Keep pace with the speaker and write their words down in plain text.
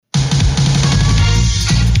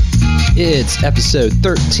It's episode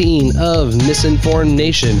 13 of Misinformed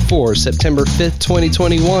Nation for September 5th,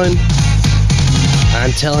 2021.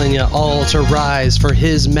 I'm telling you all to rise for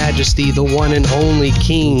His Majesty, the one and only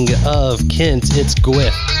King of Kent. It's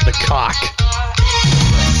Gwyff, the cock.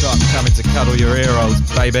 Stop coming to cuddle your ear holes,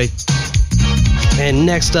 baby. And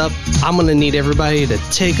next up, I'm going to need everybody to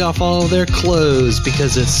take off all their clothes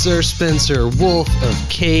because it's Sir Spencer, Wolf of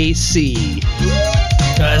KC.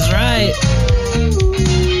 That's right.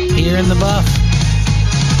 Here in the buff.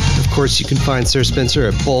 Of course, you can find Sir Spencer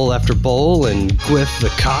at Bowl After Bowl and Gwyff the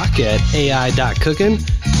Cock at AI.cooking.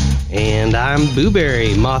 And I'm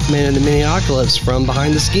Booberry, Mothman and the Miniocalypse from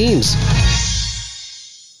Behind the Schemes.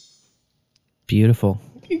 Beautiful.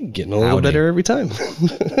 You're getting a little better every time.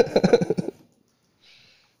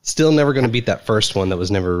 Still never going to beat that first one that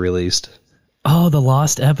was never released. Oh, the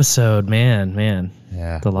lost episode, man.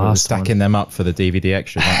 Yeah, the lost stacking them up for the DVD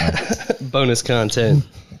extra, aren't we? Bonus content.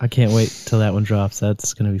 I can't wait till that one drops.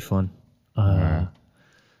 That's going to be fun.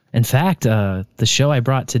 In fact, the show I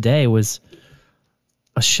brought today was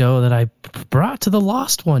a show that I brought to the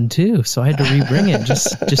lost one too, so I had to rebring it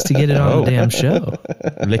just to get it on the damn show.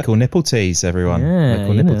 Lickle nipple tease, everyone. Yeah,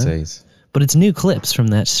 Lickle nipple tease. But it's new clips from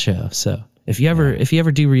that show, so if you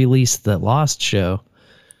ever do release the lost show,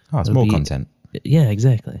 it's more content. Yeah,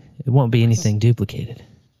 exactly. It won't be anything duplicated.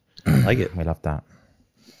 I like it. I love that.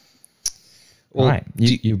 Well, all right,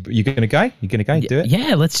 you gonna go? You gonna go do it?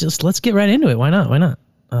 Yeah, let's get right into it. Why not?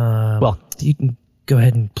 Well, you can go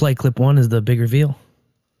ahead and play clip one as the big reveal.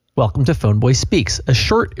 Welcome to Phone Boy Speaks, a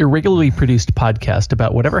short, irregularly produced podcast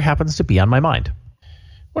about whatever happens to be on my mind.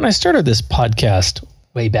 When I started this podcast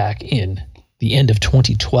way back in the end of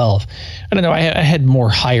 2012, I don't know, I had more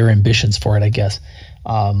higher ambitions for it, I guess.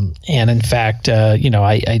 And in fact,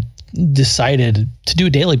 I decided to do a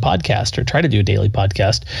daily podcast or try to do a daily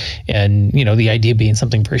podcast. And, the idea being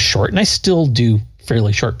something very short. And I still do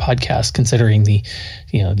fairly short podcasts considering the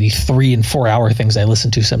 3 and 4 hour things I listen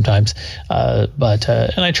to sometimes. But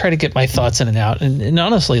I try to get my thoughts in and out. And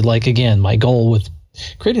honestly, again, my goal with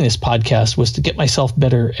creating this podcast was to get myself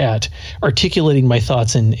better at articulating my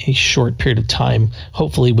thoughts in a short period of time,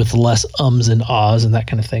 hopefully with less ums and ahs and that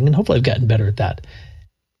kind of thing. And hopefully I've gotten better at that.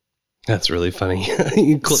 That's really funny.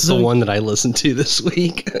 You clipped the one that I listened to this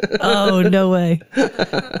week. Oh, no way.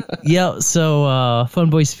 Yeah, so Phone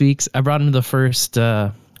Boy Speaks. I brought him to the first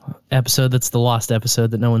episode. That's the lost episode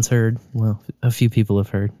that no one's heard. Well, a few people have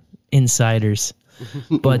heard. Insiders.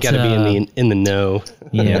 But you got to be in the know.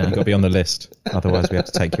 Yeah. You got to be on the list. Otherwise, we have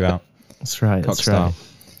to take you out. That's right. Cockstar.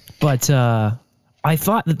 But I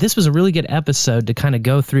thought that this was a really good episode to kind of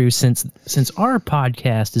go through since our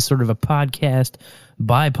podcast is sort of a podcast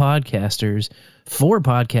by podcasters for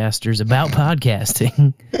podcasters about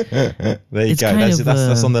podcasting. There you go.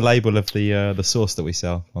 That's on the label of the sauce that we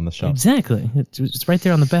sell on the shop. Exactly. It's right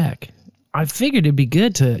there on the back. I figured it'd be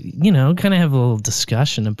good to, kind of have a little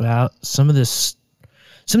discussion about some of these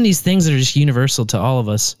things that are just universal to all of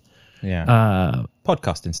us. Yeah.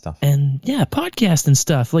 Podcasting stuff. And yeah, podcasting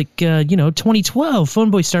stuff. 2012. Phone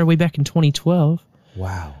Boy started way back in 2012.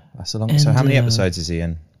 Wow. That's a long time. So how many episodes is he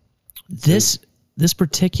in? This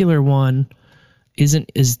particular one is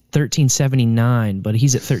 1379, but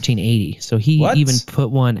he's at 1380. So he even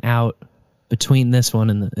put one out between this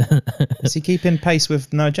one and the Is he keeping pace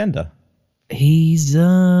with No Agenda? He's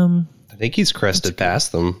I think he's crested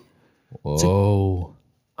past them. Whoa.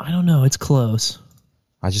 I don't know, it's close.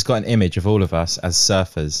 I just got an image of all of us as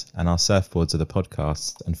surfers, and our surfboards are the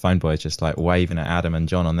podcast, and Phone Boy is just waving at Adam and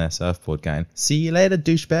John on their surfboard going, "See you later,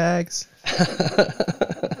 douchebags."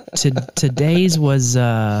 Today's was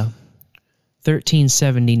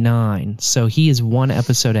 1379, so he is one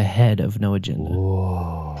episode ahead of No Agenda.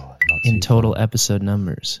 Whoa, in total episode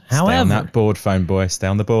numbers. However, stay on that board, Phone Boy. Stay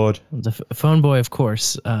on the board. The Phone Boy, of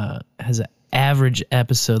course, has an average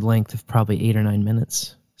episode length of probably 8 or 9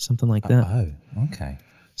 minutes, something like that. Oh, okay.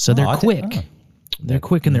 So they're quick. They're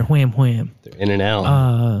quick and they're wham. They're in and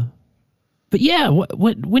out. But yeah,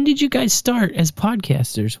 when did you guys start as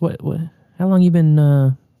podcasters? How long you been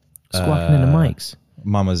squawking into mics?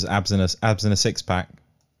 Mum was abs in a 6-pack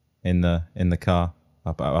in the car.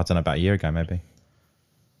 I don't know, about a year ago maybe.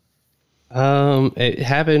 It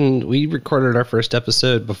happened. We recorded our first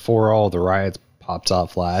episode before all the riots popped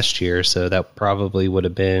off last year, so that probably would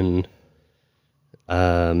have been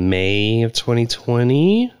May of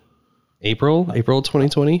 2020, April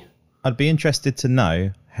 2020. I'd be interested to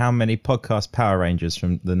know how many podcast Power Rangers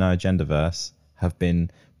from the No Agenda verse have been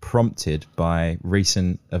prompted by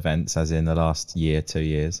recent events, as in the last year, 2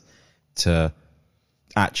 years, to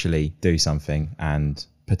actually do something and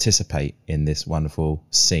participate in this wonderful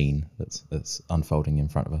scene that's unfolding in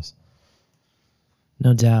front of us.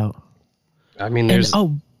 No doubt. I mean, there's...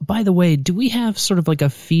 by the way, do we have sort of like a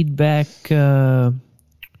feedback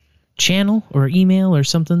channel or email or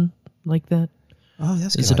something like that? Oh,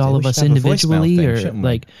 that's Is it all of us individually, or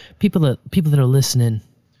like people that are listening?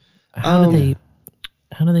 How do they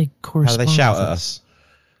correspond? How do they shout at us?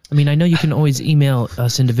 I mean, I know you can always email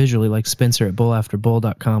us individually, like Spencer at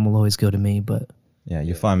bullafterbull.com will always go to me, but yeah,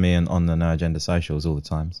 you find me on the No Agenda socials all the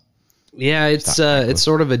times. Yeah, it's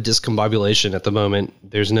sort of a discombobulation at the moment.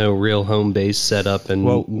 There's no real home base set up, and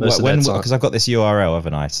because I've got this URL,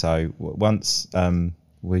 haven't I? So once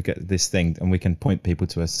we get this thing, and we can point people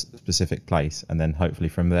to a specific place, and then hopefully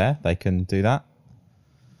from there they can do that.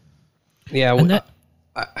 Yeah, I want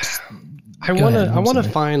to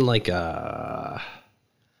find like a,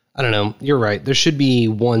 I don't know. You're right. There should be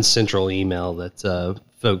one central email that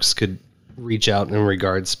folks could reach out in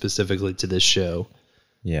regards specifically to this show.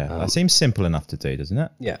 Yeah, that seems simple enough to do, doesn't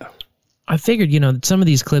it? Yeah. I figured, some of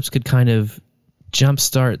these clips could kind of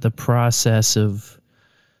jumpstart the process of,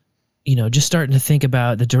 just starting to think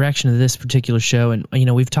about the direction of this particular show. And,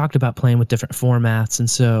 we've talked about playing with different formats. And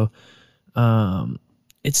so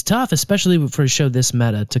it's tough, especially for a show this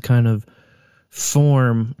meta, to kind of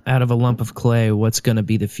form out of a lump of clay what's going to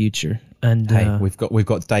be the future. And hey, we've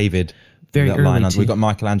got David. Very early. We've got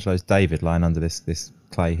Michelangelo's David lying under this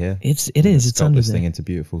clay here. It's under this there. thing into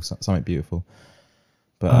something beautiful.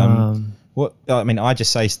 But I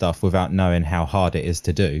just say stuff without knowing how hard it is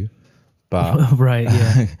to do, but right,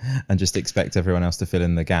 yeah, and just expect everyone else to fill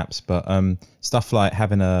in the gaps. But stuff like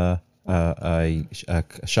having a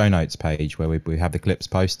show notes page where we have the clips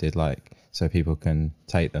posted, like so people can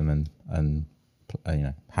take them and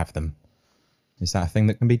have them. Is that a thing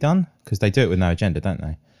that can be done? Because they do it with No Agenda, don't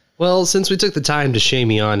they? Well, since we took the time to shame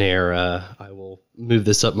me on air, I will move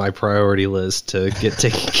this up my priority list to get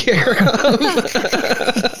taken care of.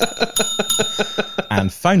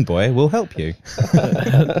 And Phone Boy will help you.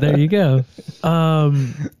 There you go.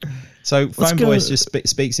 So Phone Boy just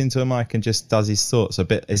speaks into a mic and just does his thoughts a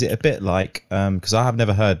bit. Is it a bit like, because I have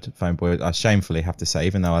never heard Phone Boy, I shamefully have to say,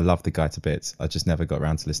 even though I love the guy to bits, I just never got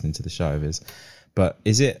around to listening to the show of his. But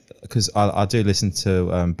is it, because I do listen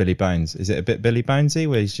to Billy Bones, is it a bit Billy Bonesy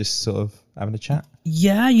where he's just sort of having a chat?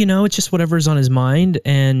 Yeah, it's just whatever's on his mind.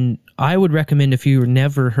 And I would recommend, if you've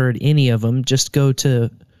never heard any of them, just go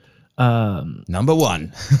to number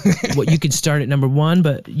one. What you could start at number one,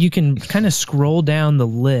 but you can kind of scroll down the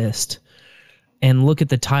list and look at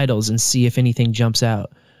the titles and see if anything jumps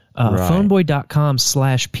out.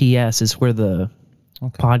 Phoneboy.com/PS is where the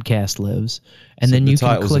podcast lives, and so then you can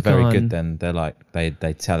click on. The titles are very good. Then they're like they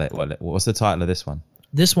tell it. What's the title of this one?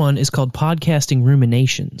 This one is called Podcasting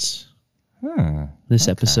Ruminations. This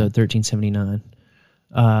episode 1379.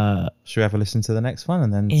 Should we have a listen to the next one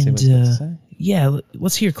and then see what it's got to say? Yeah,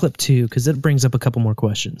 let's hear clip 2 because it brings up a couple more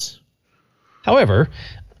questions. However,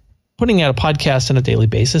 putting out a podcast on a daily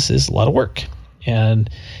basis is a lot of work, and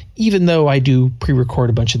even though I do pre-record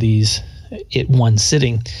a bunch of these at one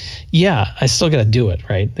sitting, I still got to do it,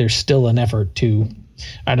 right? There's still an effort to,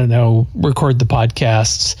 record the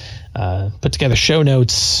podcasts, put together show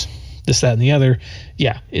notes, this, that, and the other.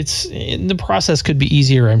 Yeah, the process could be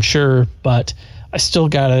easier, I'm sure, but I still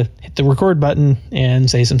got to hit the record button and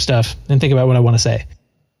say some stuff and think about what I want to say.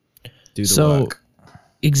 Do the work.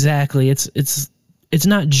 Exactly. It's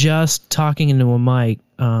not just talking into a mic,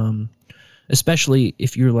 especially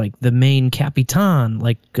if you're like the main capitan,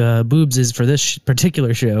 like Boobs is for this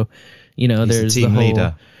particular show. There's the team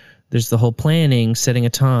leader. There's the whole planning, setting a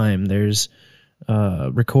time. There's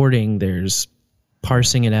recording. There's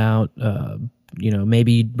parsing it out.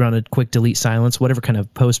 Maybe run a quick delete silence, whatever kind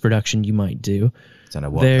of post-production you might do. I don't know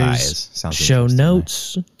what that is. Sounds show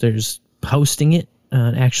notes. There's posting it,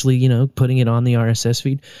 actually, putting it on the RSS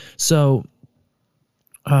feed. So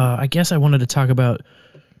I guess I wanted to talk about,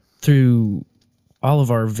 through all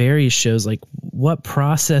of our various shows, like what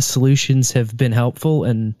process solutions have been helpful.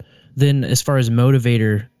 And then as far as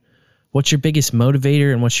motivator, what's your biggest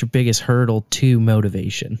motivator and what's your biggest hurdle to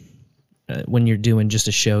motivation? When you're doing just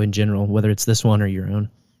a show in general, whether it's this one or your own.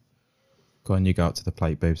 Go on, you go up to the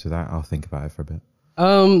plate, Boobs, with that. I'll think about it for a bit.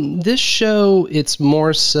 This show, it's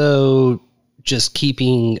more so just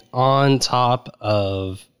keeping on top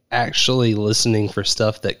of actually listening for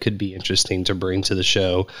stuff that could be interesting to bring to the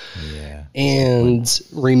show. Yeah. And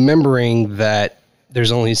remembering that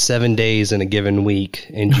there's only 7 days in a given week,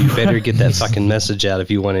 and you better get that fucking message out if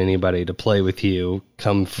you want anybody to play with you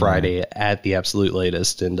come Friday at the absolute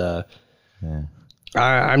latest. And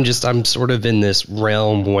I'm sort of in this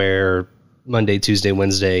realm where Monday, Tuesday,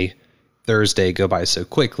 Wednesday, Thursday go by so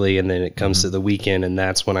quickly, and then it comes to the weekend, and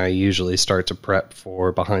that's when I usually start to prep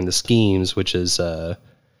for Behind the Schemes, which is,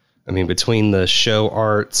 between the show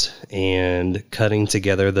art and cutting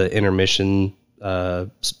together the intermission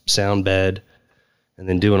sound bed, and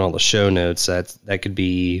then doing all the show notes, that could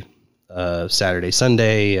be Saturday,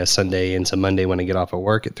 Sunday, a Sunday into Monday when I get off of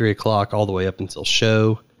work at 3:00, all the way up until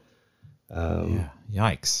show.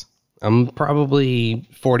 Yikes. I'm probably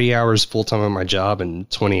 40 hours full time on my job and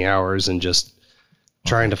 20 hours and just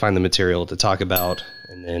trying to find the material to talk about.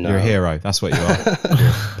 And then You're a hero. That's what you are. You're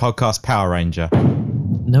a podcast Power Ranger.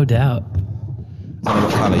 No doubt. I don't know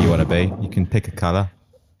what color you want to be. You can pick a color.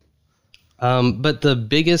 But the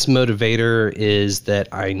biggest motivator is that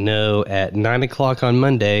I know at 9:00 on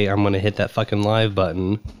Monday, I'm going to hit that fucking live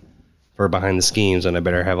button for Behind the Schemes, and I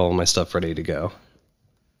better have all my stuff ready to go.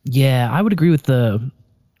 Yeah, I would agree with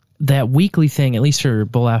that weekly thing, at least for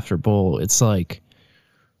Bowl After Bowl. It's like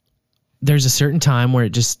there's a certain time where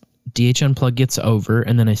it just DH Unplugged gets over,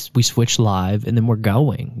 and then we switch live, and then we're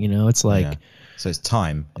going. It's like... Yeah. So it's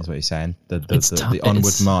time, is what you're saying. The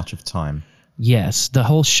onward march of time. Yes, the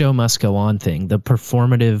whole show must go on thing, the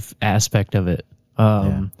performative aspect of it.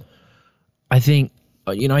 I think,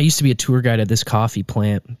 I used to be a tour guide at this coffee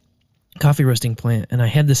roasting plant, and I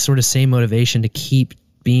had this sort of same motivation to keep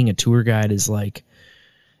being a tour guide. Is like,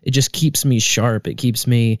 it just keeps me sharp. It keeps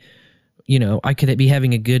me, I could be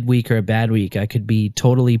having a good week or a bad week. I could be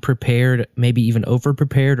totally prepared, maybe even over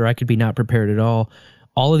prepared, or I could be not prepared at all.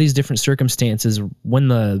 All of these different circumstances, when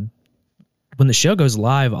the show goes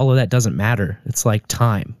live, all of that doesn't matter. It's like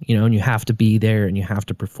time, and you have to be there and you have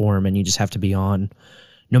to perform and you just have to be on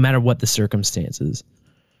no matter what the circumstances.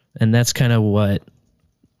 And that's kind of what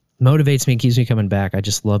motivates me and keeps me coming back. I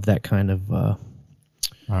just love that kind of, all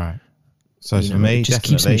right. So for me, it just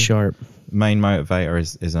keeps me sharp. Main motivator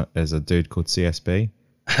is a dude called CSB.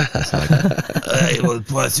 It's like, I will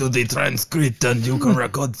pass you the transcript and you can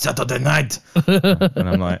record Saturday night. And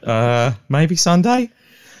I'm like, maybe Sunday?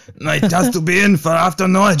 No, it has to be in for after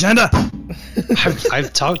No Agenda.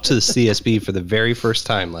 I've talked to the CSB for the very first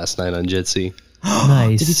time last night on Jitsi.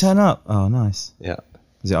 Nice. Did he turn up? Oh, nice. Yeah.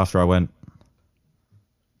 Is it after I went?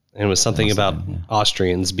 And it was something about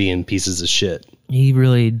Austrians being pieces of shit. He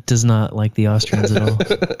really does not like the Austrians at all.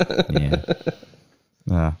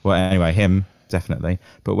 Yeah. Well, anyway, him, definitely.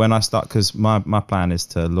 But when I start, because my plan is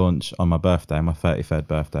to launch on my birthday, my 33rd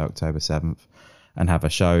birthday, October 7th, and have a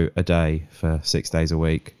show a day for 6 days a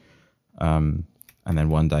week, and then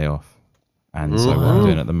 1 day off. And so what I'm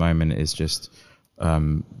doing at the moment is just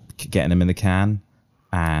getting them in the can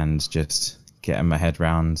and just getting my head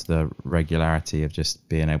around the regularity of just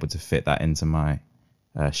being able to fit that into my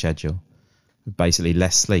schedule. Basically,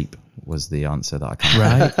 less sleep was the answer that I came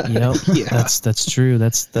Right. Yep. Yeah. That's true.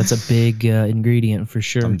 That's a big ingredient for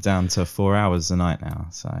sure. I'm down to 4 hours a night now.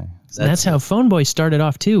 So that's how Phone Boy started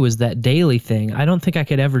off too, was that daily thing. I don't think I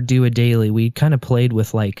could ever do a daily. We kind of played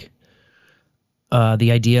with like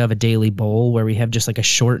the idea of a daily bowl where we have just like a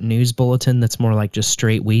short news bulletin that's more like just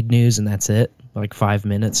straight weed news and that's it. Like 5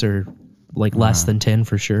 minutes or like less than 10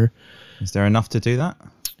 for sure. Is there enough to do that?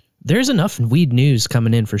 There's enough weed news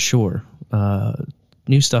coming in for sure.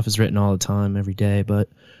 New stuff is written all the time, every day, but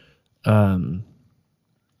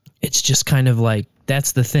it's just kind of like,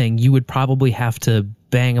 that's the thing. You would probably have to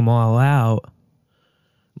bang them all out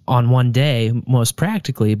on one day, most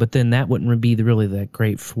practically, but then that wouldn't be really that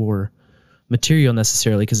great for material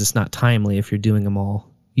necessarily because it's not timely if you're doing them all.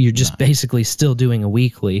 You're just basically still doing a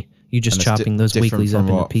weekly. You're just chopping those weeklies up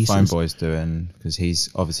into pieces. Phone Boy's doing, because he's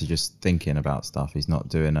obviously just thinking about stuff. He's not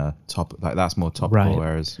doing a top, like that's more topical,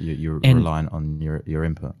 whereas you're reliant on your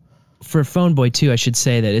input. For Phone Boy too, I should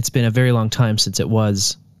say that it's been a very long time since it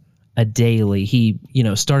was a daily. He,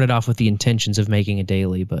 started off with the intentions of making a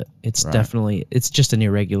daily, but it's it's just an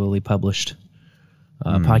irregularly published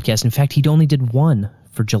podcast. In fact, he'd only did one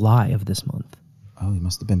for July of this month. Oh, he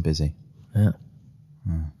must have been busy. Yeah.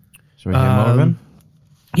 Shall we hear more of him?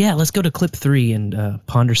 Yeah, let's go to clip 3 and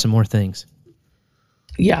ponder some more things.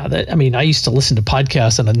 Yeah, I used to listen to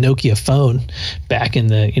podcasts on a Nokia phone back in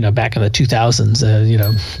the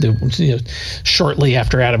 2000s. Shortly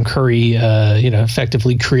after Adam Curry,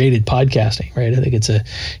 effectively created podcasting. Right, I think it's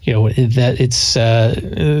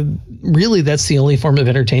really that's the only form of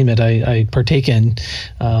entertainment I partake in,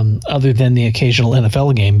 other than the occasional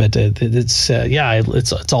NFL game. But it's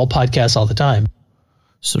all podcasts all the time.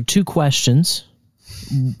 So 2 questions.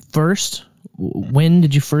 First, when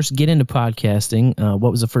did you first get into podcasting?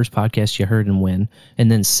 What was the first podcast you heard and when?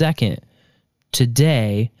 And then second,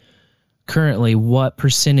 today, currently, what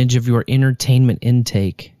percentage of your entertainment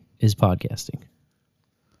intake is podcasting?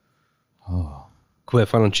 Oh,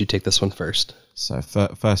 Quiff, why don't you take this one first? So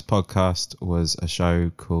first podcast was a show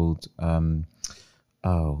called Witter.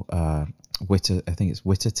 I think it's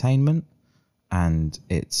Wittertainment, and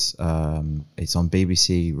it's on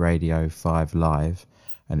BBC Radio 5 Live,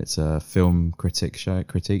 and it's a film critique show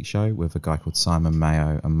with a guy called Simon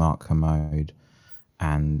Mayo and Mark Kermode,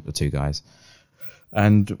 and the two guys.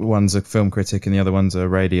 And one's a film critic and the other one's a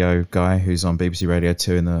radio guy who's on BBC Radio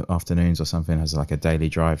 2 in the afternoons or something, has like a daily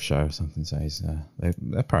drive show or something. So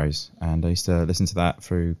they're pros. And I used to listen to that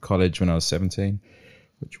through college when I was 17,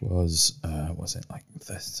 which was, was it like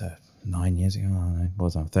 9 years ago? I don't know. What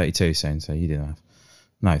was I? 32 soon, so you didn't have.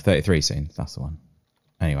 No, 33 soon. That's the one.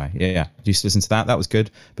 Anyway, yeah. I used to listen to that. That was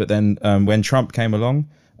good. But then when Trump came along,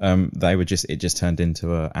 it just turned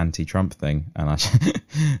into a anti-Trump thing, and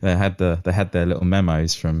they had their little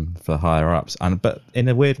memos for higher ups, but in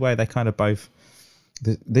a weird way they kind of both.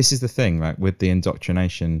 This is the thing, right, with the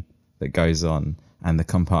indoctrination that goes on and the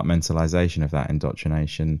compartmentalization of that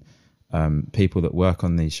indoctrination. People that work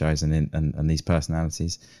on these shows and these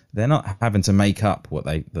personalities, they're not having to make up what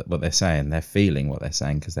they're saying. They're feeling what they're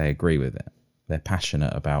saying because they agree with it. They're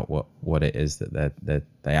passionate about what it is that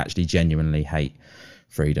they actually genuinely hate.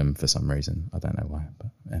 Freedom for some reason. I don't know why, but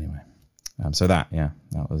anyway. So that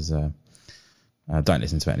was. Don't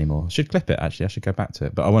listen to it anymore. Should clip it actually. I should go back to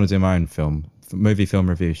it. But I want to do my own movie film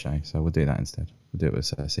review show, so we'll do that instead. We'll do it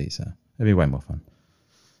with Caesar. It'll be way more fun.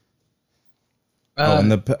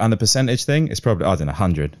 And the percentage thing, it's probably, I don't know,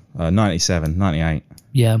 100, 97, 98.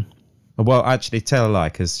 Yeah. Well, actually, tell a lie,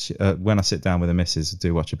 because when I sit down with the missus, I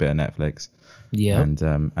do watch a bit of Netflix. Yeah. And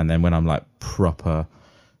then when I'm like proper,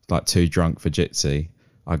 like too drunk for jitsi,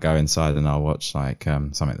 I go inside and I'll watch like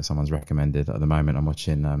something that someone's recommended. At the moment, I'm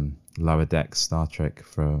watching Lower Decks Star Trek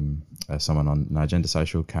from someone on No Agenda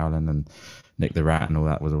Social, Carolyn and Nick the Rat, and all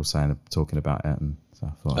that was all talking about it. And so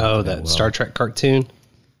I thought, that Star Trek cartoon.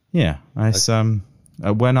 Yeah, it's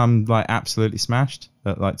when I'm like absolutely smashed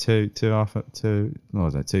at like 3 o'clock in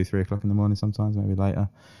the morning, sometimes maybe later,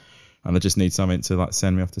 and I just need something to like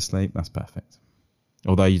send me off to sleep. That's perfect.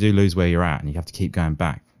 Although you do lose where you're at, and you have to keep going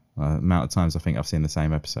back. The amount of times I think I've seen the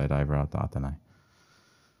same episode over, I don't know.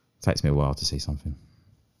 It takes me a while to see something.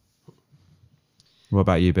 What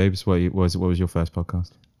about you, Boobs? What was your first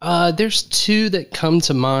podcast? There's two that come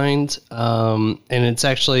to mind, and it's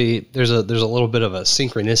actually there's a little bit of a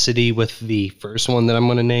synchronicity with the first one that I'm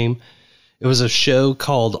going to name. It was a show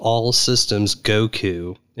called All Systems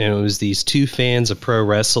Goku, and it was these two fans of pro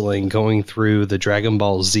wrestling going through the Dragon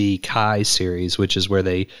Ball Z Kai series, which is where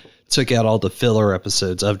they took out all the filler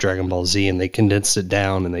episodes of Dragon Ball Z and they condensed it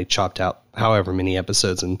down and they chopped out however many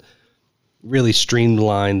episodes and really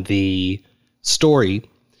streamlined the story.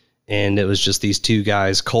 And it was just these two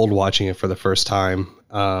guys cold watching it for the first time.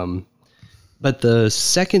 But the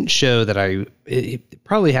second show that it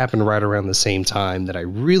probably happened right around the same time that I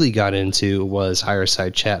really got into was Higher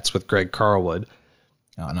Side Chats with Greg Carlwood.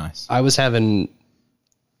 Oh, nice. I was having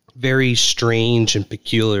very strange and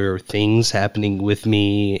peculiar things happening with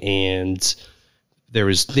me, and there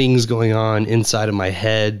was things going on inside of my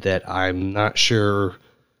head that I'm not sure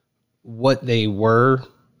what they were,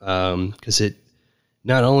 because it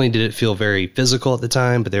not only did it feel very physical at the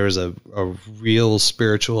time, but there was a real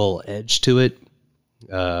spiritual edge to it,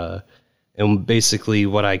 and basically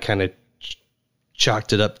what I kind of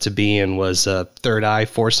chalked it up to being was a third eye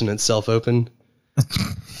forcing itself open.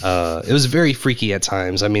 It was very freaky at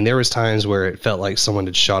times. I mean, there was times where it felt like someone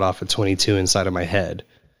had shot off a 22 inside of my head.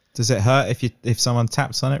 Does it hurt if someone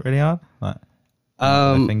taps on it really hard, like with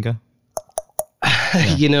a finger?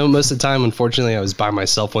 Yeah. Most of the time, unfortunately, I was by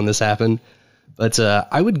myself when this happened. But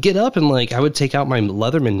I would get up and I would take out my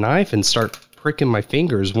Leatherman knife and start pricking my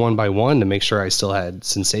fingers one by one to make sure I still had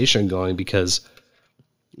sensation going, because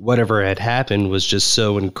whatever had happened was just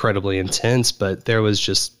so incredibly intense. But there was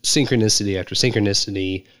just synchronicity after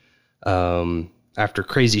synchronicity, after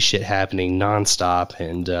crazy shit happening nonstop.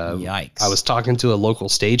 And yikes. I was talking to a local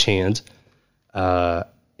stagehand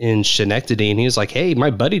in Schenectady, and he was like, "Hey, my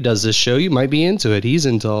buddy does this show. You might be into it. He's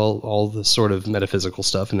into all the sort of metaphysical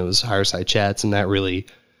stuff." And it was Higher Side Chats, and that really...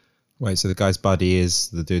 Wait, so the guy's buddy is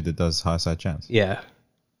the dude that does Higher Side Chats? Yeah.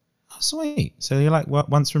 Oh, sweet. So you're like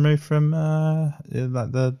once removed from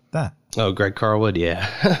that. Oh, Greg Carlwood, yeah.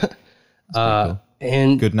 Cool.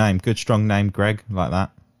 And good name, good strong name, Greg, like that.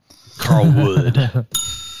 Carlwood.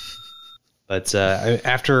 But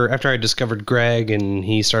after I discovered Greg and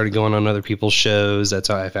he started going on other people's shows, that's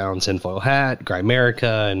how I found Tinfoil Hat,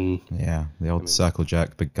 Grimerica, and the old circle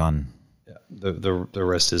jerk begun. Yeah, the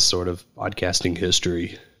rest is sort of podcasting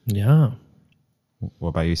history. Yeah. What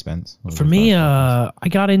about you, Spence? For me, I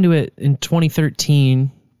got into it in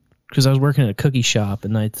 2013 because I was working at a cookie shop,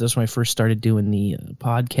 and that's when I first started doing the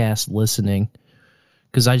podcast listening,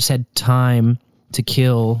 because I just had time to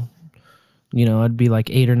kill. You know, I'd be like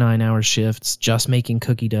 8 or 9 hour shifts just making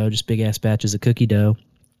cookie dough, just big ass batches of cookie dough.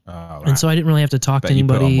 Oh, right. And so I didn't really have to talk to Bet you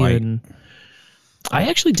put on anybody. weight. And I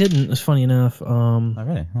actually didn't. It's funny enough. Oh,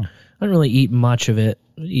 really? Huh. I didn't really eat much of it.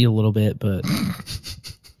 I eat a little bit, but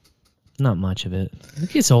not much of it. It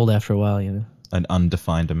gets old after a while, you know. An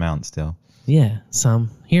undefined amount still. Yeah, some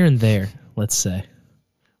here and there, let's say.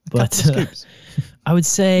 But Scoops. I would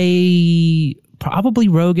say probably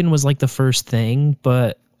Rogan was like the first thing,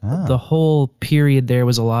 but the whole period there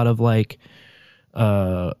was a lot of like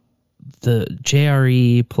the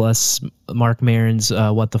JRE plus Mark Maron's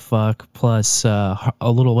What the Fuck plus a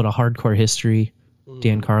little bit of Hardcore History,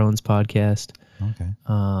 Dan Carlin's podcast. Okay.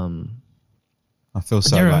 I feel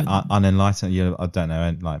so like unenlightened. You know, I don't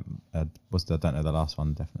know. Like, I don't know the last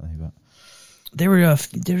one definitely, but there were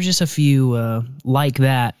just a few like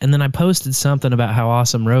that, and then I posted something about how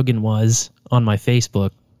awesome Rogan was on my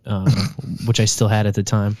Facebook, which I still had at the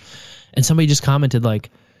time, and somebody just commented like,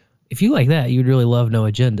 "If you like that, you'd really love No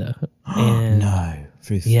Agenda." And no,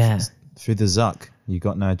 through the Zuck, you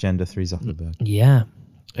got No Agenda through Zuckerberg. Yeah,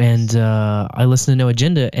 and I listened to No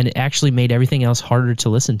Agenda, and it actually made everything else harder to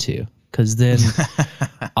listen to. Because then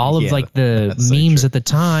all of like the memes at the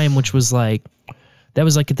time, which was like, that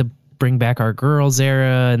was like at the Bring Back Our Girls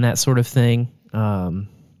era and that sort of thing. When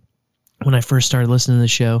I first started listening to the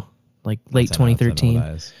show, like late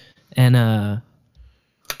 2013. And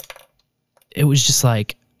it was just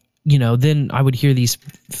like, you know, then I would hear these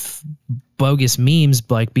bogus memes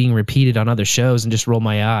like being repeated on other shows and just roll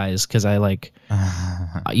my eyes because I like,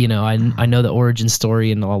 you know, I know the origin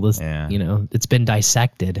story and all this, you know, it's been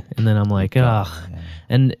dissected. And then I'm like,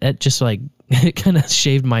 and it just like, it kind of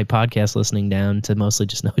shaved my podcast listening down to mostly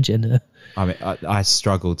just No Agenda. I mean, I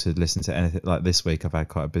struggle to listen to anything like this week. I've had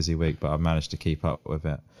quite a busy week, but I've managed to keep up with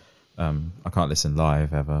it. I can't listen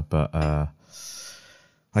live ever, but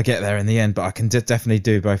I get there in the end. But I can definitely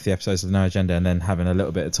do both the episodes of No Agenda and then having a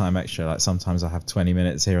little bit of time extra. Like sometimes I have 20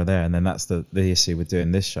 minutes here or there, and then that's the issue with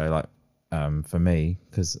doing this show. Like for me,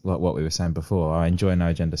 because like what we were saying before, I enjoy No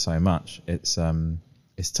Agenda so much.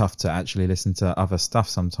 It's tough to actually listen to other stuff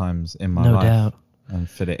sometimes in my life. No doubt. And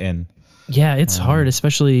fit it in. Yeah, it's hard,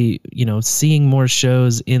 especially, you know, seeing more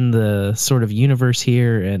shows in the sort of universe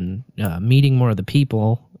here and meeting more of the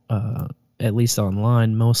people, at least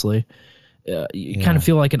online mostly. You kind of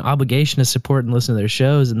feel like an obligation to support and listen to their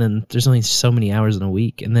shows, and then there's only so many hours in a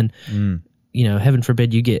week. And then, you know, heaven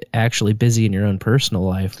forbid you get actually busy in your own personal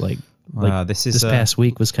life. Like this past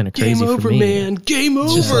week was kind of crazy for me. Man. Game over,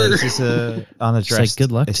 man. This is unaddressed. It's like,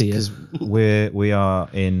 good luck to you. Because we are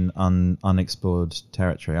in unexplored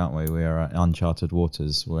territory, aren't we? We are at uncharted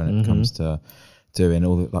waters when it comes to doing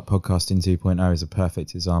all the, like podcasting 2.0 is a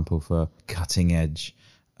perfect example for cutting edge.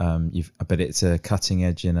 But it's a cutting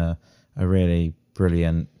edge in a really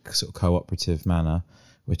brilliant sort of cooperative manner,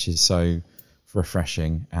 which is so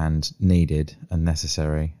refreshing and needed and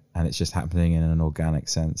necessary. And it's just happening in an organic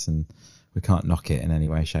sense, and we can't knock it in any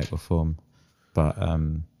way, shape, or form. But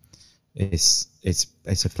it's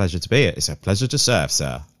a pleasure to be here. It's a pleasure to serve,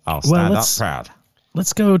 sir. I'll stand up proud.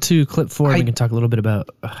 Let's go to clip 4. We can talk a little bit about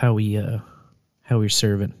how we're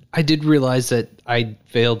serving. I did realize that I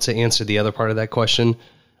failed to answer the other part of that question.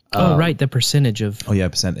 Right, the percentage of. Oh yeah,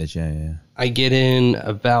 percentage. Yeah. I get in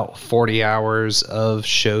about 40 hours of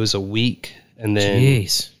shows a week, and then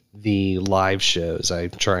the live shows, I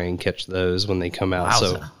try and catch those when they come out.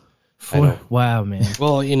 Wowza. So wow, man.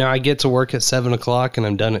 Well, you know, I get to work at 7 o'clock and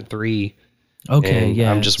I'm done at 3. Okay,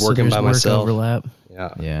 yeah. I'm just working by myself. Overlap.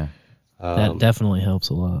 Yeah. That definitely helps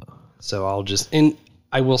a lot. So and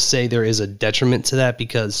I will say there is a detriment to that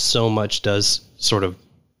because so much does sort of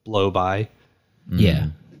blow by. Yeah.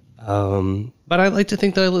 But I like to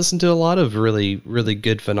think that I listen to a lot of really, really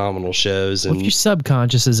good, phenomenal shows. And if your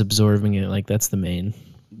subconscious is absorbing it, like that's the main.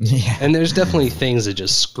 Yeah. And there's definitely things that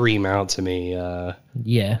just scream out to me.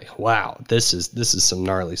 Like, wow, this is some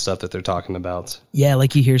gnarly stuff that they're talking about. Yeah,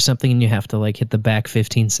 like you hear something and you have to like hit the back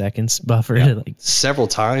 15 seconds buffer. Yeah. Like several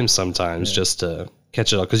times sometimes just to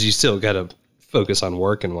catch it all because you still got to focus on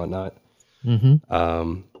work and whatnot. And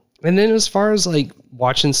then as far as like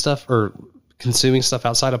watching stuff or consuming stuff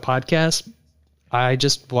outside of podcasts, I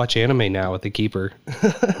just watch anime now with the Keeper.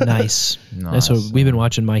 Nice. That's what we've been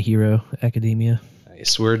watching. My Hero Academia.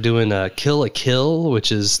 Nice. We're doing Kill a Kill,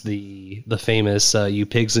 which is the famous You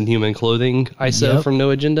Pigs in Human Clothing ISO from No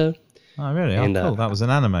Agenda. Oh, really? Oh, cool. That was an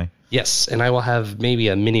anime. Yes, and I will have maybe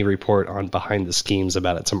a mini report on Behind the Schemes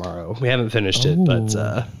about it tomorrow. We haven't finished it, but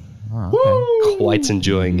Oh, okay. Quite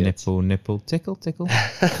enjoying it. Nipple, tickle, tickle.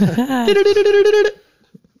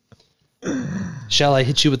 Shall I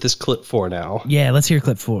hit you with this clip 4 now? Yeah, let's hear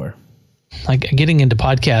clip 4. Like getting into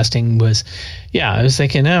podcasting was, I was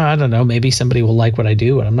thinking, I don't know, maybe somebody will like what I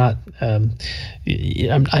do, and I'm not. I'm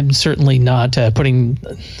certainly not putting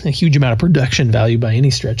a huge amount of production value by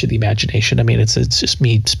any stretch of the imagination. I mean, it's just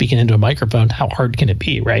me speaking into a microphone. How hard can it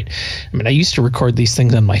be, right? I mean, I used to record these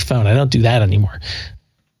things on my phone. I don't do that anymore.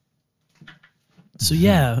 So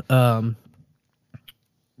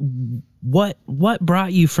what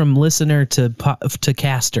brought you from listener to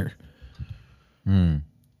caster?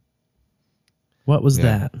 What was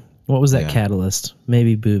that? What was that catalyst?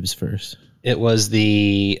 Maybe boobs first. It was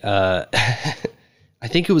the, I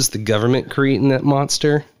think it was the government creating that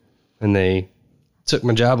monster, and they took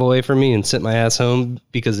my job away from me and sent my ass home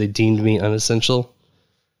because they deemed me unessential.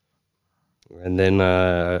 And then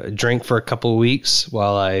drank for a couple of weeks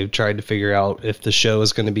while I tried to figure out if the show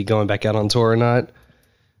was going to be going back out on tour or not.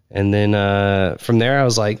 And then from there, I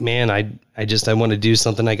was like, man, I want to do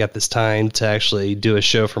something. I got this time to actually do a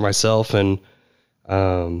show for myself. And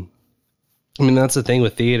I mean, that's the thing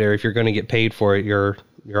with theater. If you're going to get paid for it, you're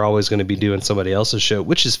always going to be doing somebody else's show,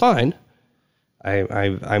 which is fine.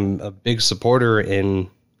 I'm a big supporter in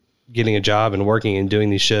getting a job and working and doing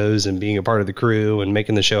these shows and being a part of the crew and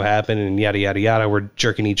making the show happen and yada, yada, yada. We're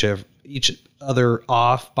jerking each other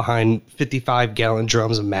off behind 55-gallon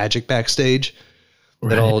drums of magic backstage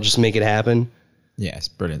that all just make it happen. Yeah, it's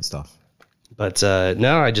brilliant stuff. But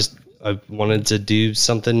no, I wanted to do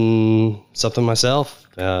something myself.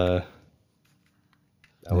 That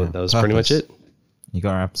was pretty much it. You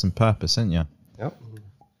got to have some purpose, didn't you? Yep.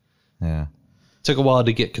 Yeah. Took a while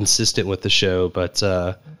to get consistent with the show, but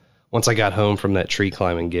once I got home from that tree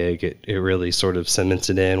climbing gig, it really sort of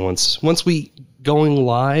cemented in. Once we going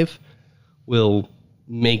live, we'll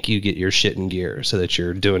make you get your shit in gear so that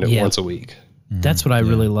you're doing it once a week. That's what I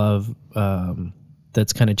really love.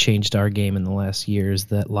 That's kind of changed our game in the last year is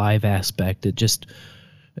that live aspect.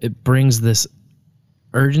 It brings this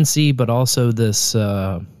urgency, but also this,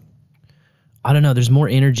 I don't know, there's more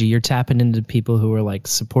energy. You're tapping into people who are like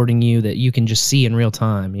supporting you that you can just see in real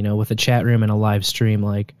time, with a chat room and a live stream.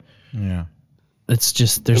 Like, it's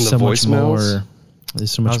just, there's so much more.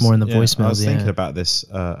 There's so much more in the voicemails. I was thinking about this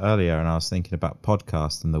earlier, and I was thinking about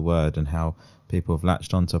podcast and the word and how people have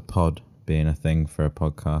latched onto pod being a thing for a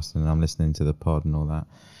podcast, and I'm listening to the pod and all that.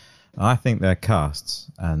 I think they're casts,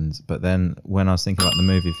 but then when I was thinking about the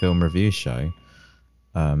movie film review show,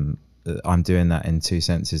 I'm doing that in two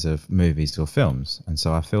senses of movies or films, and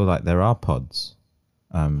so I feel like there are pods,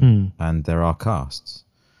 and there are casts.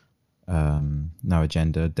 No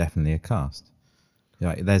Agenda, definitely a cast.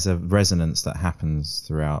 There's a resonance that happens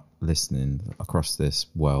throughout listening across this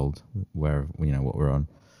world where what we're on.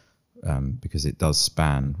 Because it does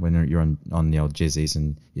span when you're on the old jizzies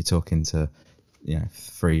and you're talking to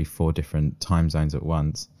 3-4 different time zones at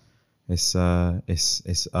once. We've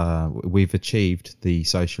achieved the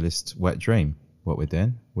socialist wet dream. What we're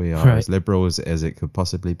doing, we are as liberal as it could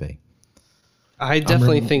possibly be. I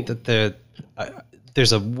definitely think that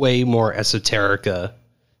there's a way more esoterica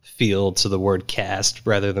feel to the word cast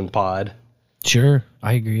rather than pod. Sure,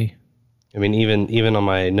 I agree. I mean, even on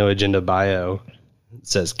my No Agenda bio, it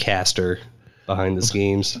says caster behind the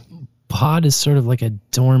schemes. Pod is sort of like a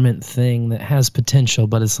dormant thing that has potential,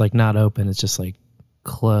 but it's like not open. It's just like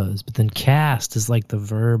closed. But then cast is like the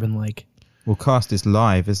verb and like. Well, cast is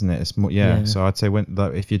live, isn't it? It's more, yeah. So I'd say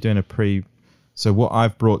if you're doing so what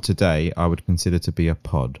I've brought today, I would consider to be a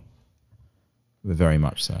pod. Very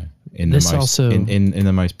much so. In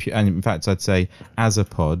the most pure, and in fact, I'd say as a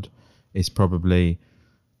pod, it's probably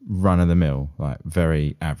run of the mill, like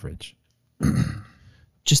very average.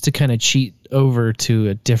 Just to kind of cheat over to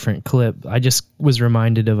a different clip, I just was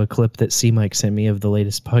reminded of a clip that C-Mike sent me of the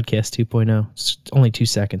latest podcast 2.0. It's only 2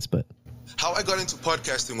 seconds, but. How I got into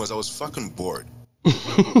podcasting was I was fucking bored.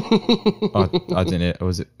 I didn't.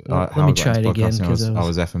 Let me try it again because I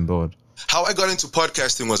was effing bored. How I got into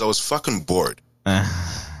podcasting was I was fucking bored.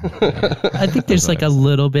 I think there's like a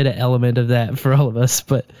little bit of element of that for all of us,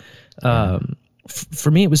 but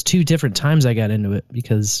for me, it was 2 different times I got into it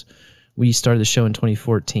because we started the show in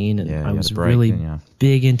 2014, and I was really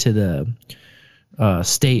big into the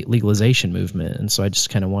state legalization movement, and so I just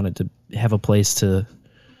kind of wanted to have a place to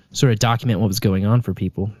sort of document what was going on for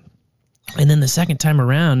people. And then the second time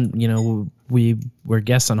around, we were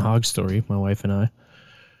guests on Hog Story, my wife and I,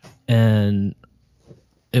 and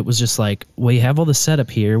it was just like, we have all the setup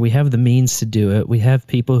here, we have the means to do it, we have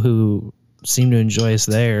people who seem to enjoy us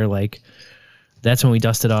there. Like, that's when we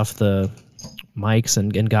dusted off the mics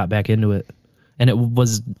and got back into it. And it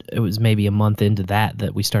was maybe a month into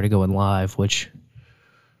that we started going live, which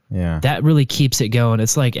that really keeps it going.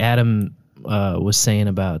 It's like Adam was saying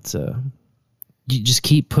about you just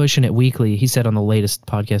keep pushing it weekly. He said on the latest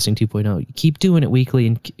Podcasting 2.0, keep doing it weekly,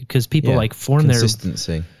 and because people like form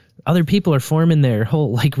consistency. Other people are forming their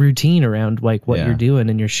whole like routine around like what you're doing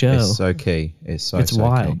in your show. It's so key. It's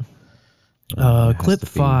wild. Key. Clip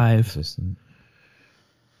 5.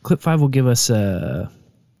 Clip 5 will give us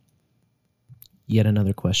yet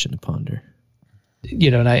another question to ponder.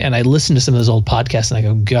 You know, and I listen to some of those old podcasts and I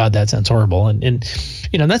go, God, that sounds horrible. And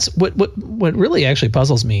you know, that's what really actually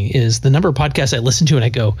puzzles me is the number of podcasts I listen to and I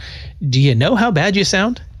go, do you know how bad you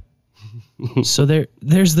sound? So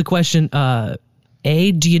there's the question.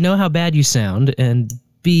 A, do you know how bad you sound? And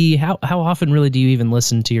B, how often really do you even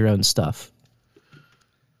listen to your own stuff?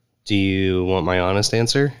 Do you want my honest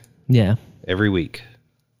answer? Yeah. Every week.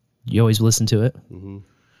 You always listen to it? Mm-hmm.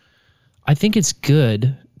 I think it's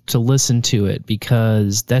good to listen to it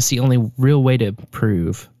because that's the only real way to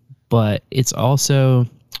improve. But it's also,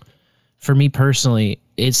 for me personally,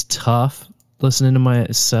 it's tough listening to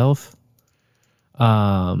myself.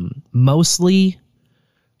 Mostly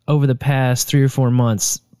over the past 3 or 4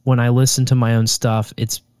 months, when I listen to my own stuff,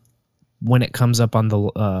 it's when it comes up on the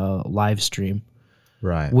live stream.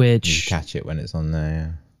 Right. Which you catch it when it's on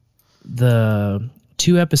there. The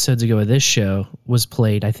 2 episodes ago of this show was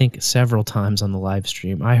played, I think, several times on the live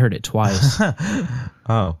stream. I heard it twice.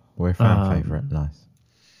 Oh, we're a fan favorite. Nice.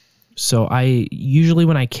 So I usually,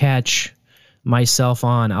 when I catch myself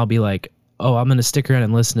on, I'll be like, oh, I'm going to stick around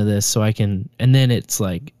and listen to this so I can, and then it's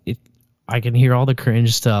like, I can hear all the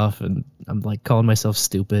cringe stuff and I'm like calling myself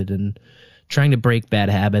stupid and trying to break bad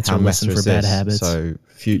habits or listen for bad habits. So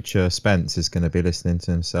future Spence is going to be listening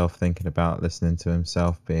to himself, thinking about listening to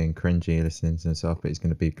himself, being cringy, listening to himself, but he's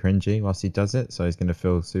going to be cringy whilst he does it. So he's going to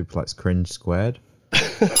feel super like Cringe Squared.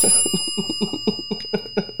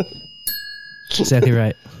 Exactly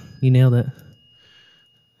right. You nailed it.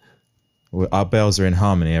 Our bells are in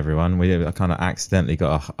harmony, everyone. We kind of accidentally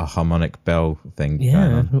got a harmonic bell thing going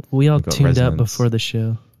on. We all tuned resonance. Up before the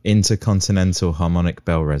show. Intercontinental harmonic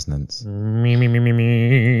bell resonance. There's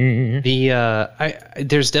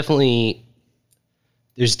definitely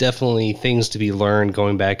things to be learned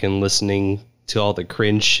going back and listening to all the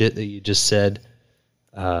cringe shit that you just said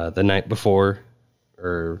the night before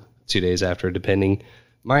or 2 days after, depending.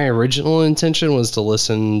 My original intention was to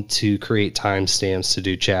listen to create timestamps to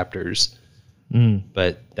do chapters.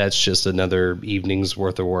 But that's just another evening's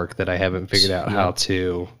worth of work that I haven't figured out how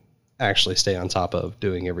to actually stay on top of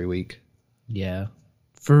doing every week. Yeah.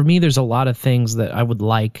 For me, there's a lot of things that I would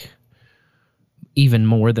like even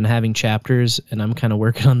more than having chapters, and I'm kind of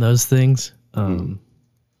working on those things.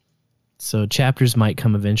 So chapters might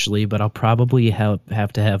come eventually, but I'll probably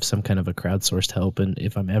have to have some kind of a crowdsourced help, and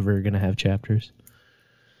if I'm ever going to have chapters.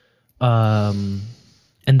 And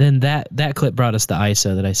then that clip brought us the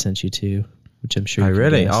ISO that I sent you to, which I'm sure. Oh,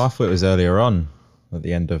 really? Oh, I thought it was earlier on at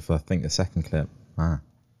the end of, I think, the second clip.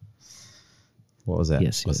 What was it?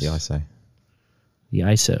 Yes, What's the ISO? The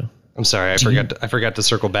ISO. I'm sorry, I forgot to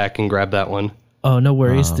circle back and grab that one. Oh, no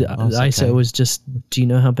worries. The ISO was just, do you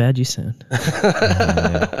know how bad you sound?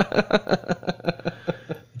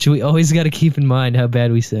 Which we always got to keep in mind how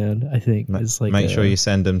bad we sound, I think. It's like make sure you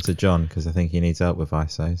send them to John, because I think he needs help with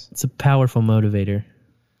ISOs. It's a powerful motivator. Do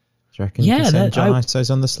you reckon you can send John ISOs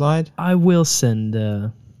on the slide? I will send...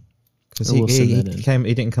 Because he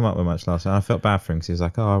didn't come up with much last time. I felt bad for him because he was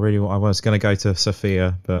like, "Oh, I was going to go to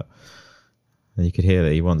Sophia," but and you could hear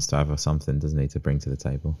that he wants to have something, doesn't he, to bring to the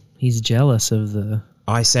table? He's jealous of the.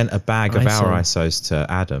 I sent a bag of our ISOs to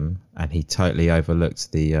Adam, and he totally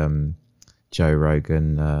overlooked the Joe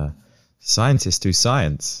Rogan "Scientists Do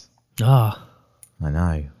Science." Ah, I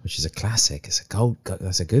know, which is a classic. It's a gold.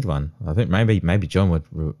 That's a good one. I think maybe John would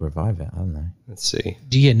revive it. I don't know. Let's see.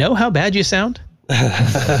 Do you know how bad you sound? You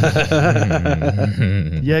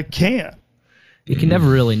can't. You can never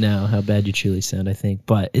really know how bad you truly sound, I think,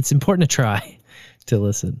 but it's important to try to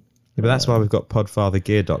listen. Yeah, but that's why we've got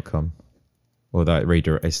podfathergear.com. Although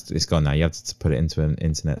it's gone now. You have to put it into an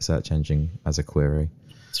internet search engine as a query.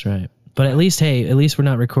 That's right. But at least we're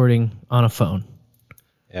not recording on a phone.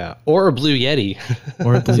 Yeah, or a Blue Yeti.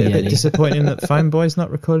 Or a Blue Yeti. A bit disappointing that Phone Boy's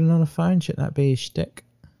not recording on a phone. Shouldn't that be a shtick?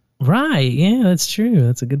 Right, yeah, that's true.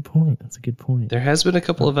 That's a good point. There has been a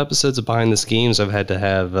couple of episodes of Behind the Schemes. I've had to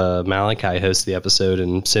have Malachi host the episode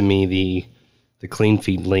and send me the clean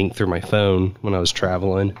feed link through my phone when I was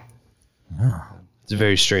traveling. Oh. It's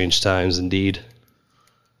very strange times indeed.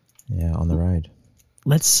 Yeah, on the road.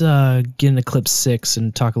 Let's get into clip 6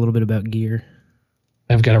 and talk a little bit about gear.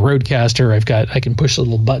 I've got a Rodecaster. I can push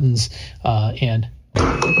little buttons and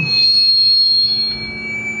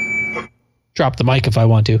drop the mic if I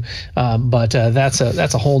want to. But that's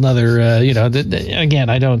a whole nother, again,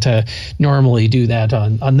 I don't normally do that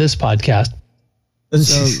on this podcast.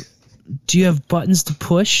 So do you have buttons to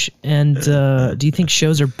push? And do you think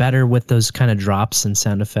shows are better with those kind of drops and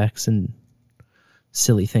sound effects and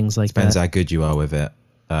silly things like Depends that? how good you are with it.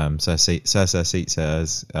 Sir Seatser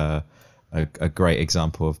is a great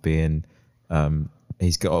example of being,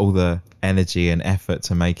 he's got all the energy and effort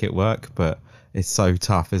to make it work, but it's so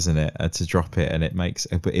tough, isn't it, to drop it, and it makes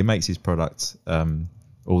his product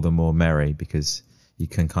all the more merry because you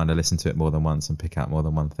can kind of listen to it more than once and pick out more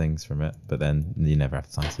than one things from it. But then you never have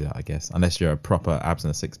time to do that, I guess, unless you're a proper abs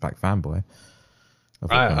and a six pack fanboy.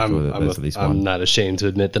 I'm not ashamed to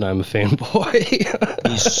admit that I'm a fanboy.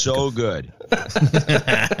 He's so good.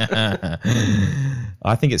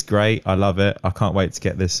 I think it's great. I love it. I can't wait to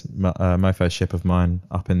get this mofo ship of mine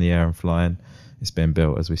up in the air and flying. It's being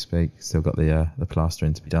built as we speak. Still got the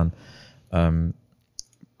plastering to be done.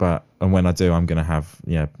 But when I do, I'm going to have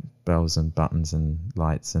bells and buttons and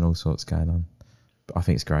lights and all sorts going on. But I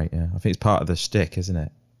think it's great. Yeah, I think it's part of the shtick, isn't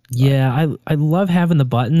it? Yeah, I love having the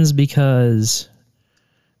buttons because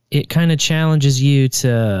it kind of challenges you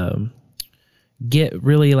to get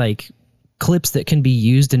really like clips that can be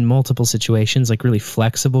used in multiple situations, like really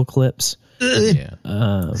flexible clips. Yeah.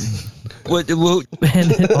 What?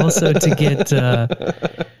 And also to get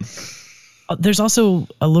there's also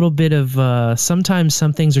a little bit of sometimes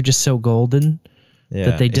some things are just so golden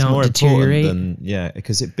that they don't deteriorate.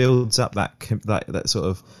 Because it builds up that sort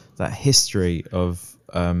of that history of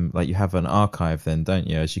like you have an archive then, don't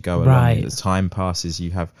you, as you go along. Right. As time passes,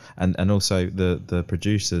 you have and also the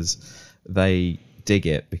producers, they dig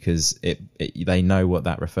it because they know what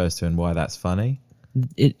that refers to and why that's funny.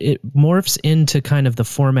 It morphs into kind of the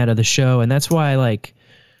format of the show, and that's why like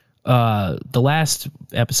the last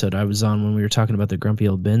episode I was on when we were talking about the Grumpy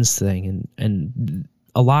Old Bins thing, and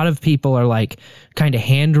a lot of people are like kind of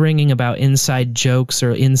hand-wringing about inside jokes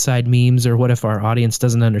or inside memes or what if our audience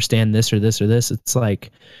doesn't understand this or this or this. It's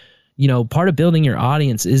like, part of building your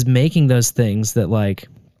audience is making those things that like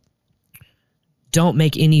don't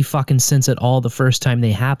make any fucking sense at all the first time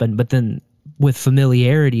they happen, but then with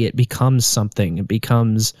familiarity it becomes something. It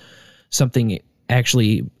becomes something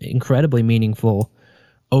actually incredibly meaningful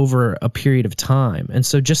over a period of time. And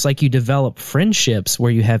so just like you develop friendships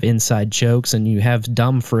where you have inside jokes and you have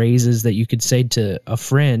dumb phrases that you could say to a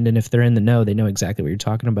friend, and if they're in the know, they know exactly what you're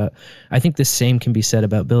talking about. I think the same can be said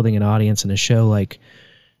about building an audience in a show. Like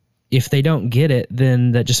if they don't get it,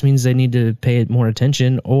 then that just means they need to pay more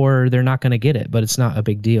attention or they're not going to get it, but it's not a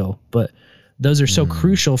big deal. But those are so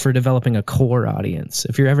crucial for developing a core audience.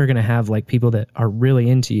 If you're ever going to have like people that are really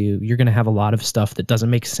into you, you're going to have a lot of stuff that doesn't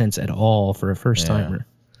make sense at all for a first timer.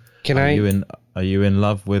 Are you in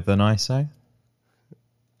love with an ISO?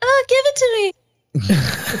 Oh, give it to me.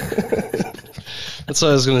 That's what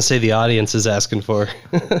I was going to say the audience is asking for.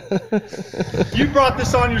 You brought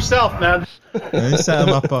this on yourself, man. You set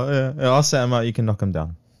 'em up. I'll set them up. You can knock them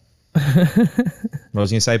down. What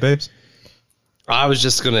was you going to say, Boobs? I was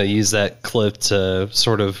just going to use that clip to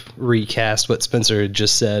sort of recast what Spencer had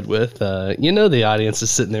just said with, the audience is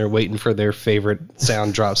sitting there waiting for their favorite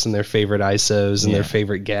sound drops and their favorite ISOs and their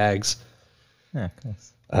favorite gags. Yeah, of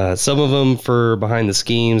course. Some of them for behind the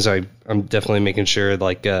schemes, I'm definitely making sure,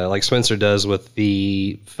 like Spencer does with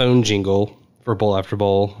the phone jingle for Bowl After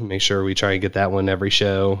Bowl, make sure we try and get that one every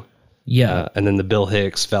show. Yeah. And then the Bill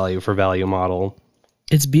Hicks value for value model.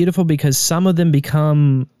 It's beautiful because some of them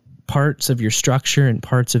become parts of your structure and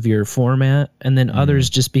parts of your format, and then others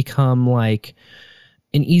just become like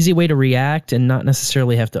an easy way to react and not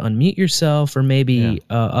necessarily have to unmute yourself, or maybe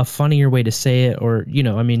a funnier way to say it, or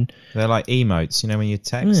they're like emotes, when you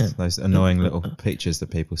text those annoying little pictures that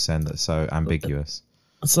people send that's so ambiguous.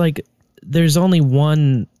 It's like there's only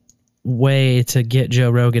one way to get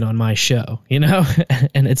Joe Rogan on my show, and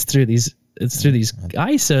it's through these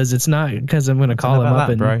ISOs. It's not because I'm going to call him up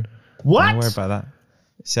and bro. What? Don't worry about that.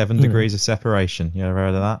 7 degrees of separation. You ever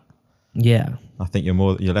heard of that? Yeah. I think you're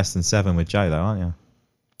less than 7 with Joe, though, aren't you?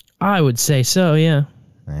 I would say so, yeah.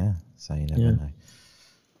 Yeah, so you never know.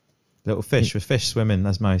 Little fish with fish swimming,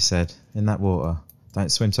 as Mo said, in that water.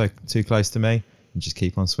 Don't swim too close to me and just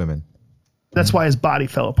keep on swimming. That's why his body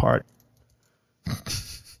fell apart.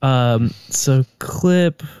 So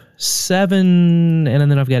clip 7,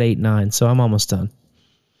 and then I've got 8, 9, so I'm almost done.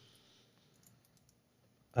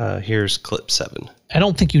 Here's clip 7. I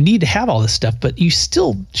don't think you need to have all this stuff, but you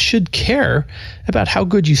still should care about how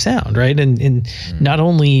good you sound, right? And not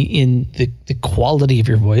only in the quality of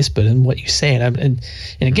your voice, but in what you say. And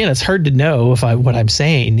again, it's hard to know if what I'm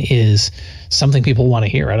saying is something people want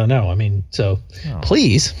to hear. I don't know. I mean, so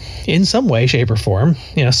please, in some way, shape, or form,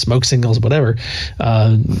 smoke signals, whatever,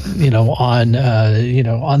 on the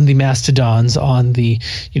Mastodons, on the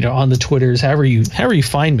Twitters, however you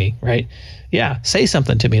find me, right? Yeah, say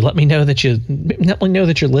something to me. Let me know that you're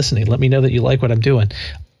listening. Let me know that you like what I'm doing.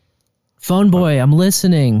 Phone boy, I'm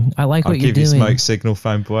listening. I like what you're doing. I'll give you smoke signal,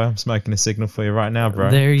 phone boy. I'm smoking a signal for you right now,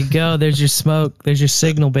 bro. There you go. There's your smoke. There's your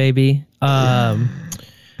signal, baby. I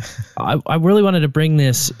really wanted to bring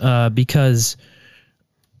this because,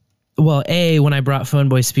 well, when I brought Phone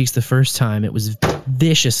Boy Speaks the first time, it was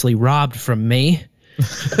viciously robbed from me.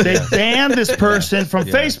 They banned this person from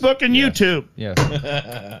Facebook and YouTube. Yeah.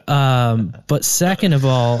 But second of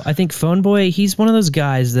all, I think Phone Boy, he's one of those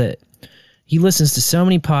guys that he listens to so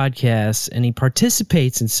many podcasts and he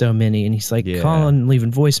participates in so many, and he's like calling,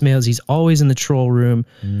 leaving voicemails. He's always in the troll room.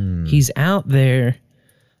 He's out there,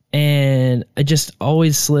 and it just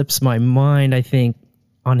always slips my mind, I think,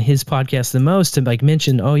 on his podcast the most to like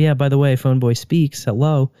mention, oh yeah, by the way, Phone Boy Speaks,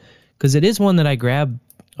 hello, because it is one that I grab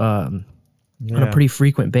on a pretty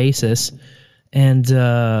frequent basis, and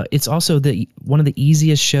it's also one of the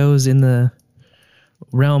easiest shows in the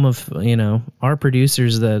realm of our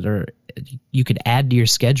producers that are you could add to your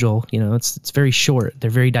schedule. It's very short. They're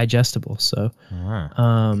very digestible. So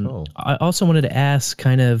cool. I also wanted to ask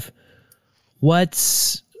kind of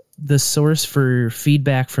what's the source for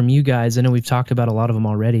feedback from you guys. I know we've talked about a lot of them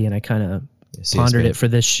already, and I kind of pondered it for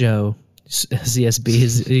this show. CSB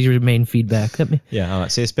is your main feedback. Yeah, all right.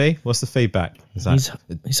 CSB, what's the feedback? He's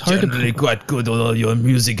hard generally quite good, although your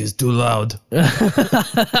music is too loud.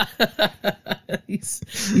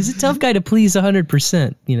 he's a tough guy to please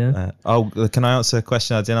 100%. Can I answer a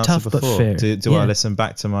question I didn't answer before? But fair. Do I listen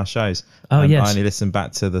back to my shows? Yes. I only listen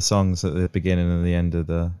back to the songs at the beginning and the end of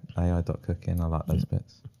the AI.cooking. I like those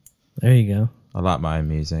bits. There you go. I like my own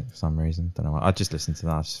music for some reason. Don't know why. I just listen to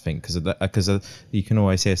that. I just think because you can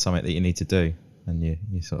always hear something that you need to do, and you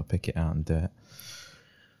sort of pick it out and do it.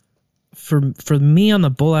 For me on the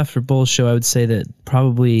Bull After Bull show, I would say that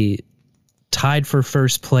probably tied for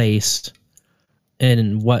first place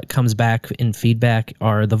and what comes back in feedback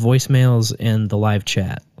are the voicemails and the live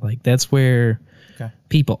chat. Like that's where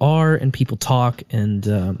people are and people talk, and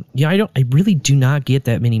I really do not get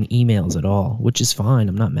that many emails at all, which is fine.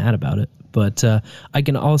 I'm not mad about it. But I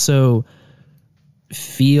can also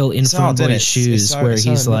feel in Phone Boy's shoes where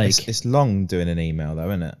he's like... It's long doing an email, though,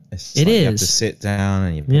 isn't it? It is. You have to sit down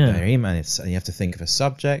and you put their email, and you have to think of a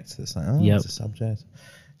subject. It's like, it's a subject.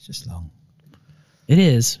 It's just long. It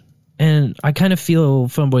is. And I kind of feel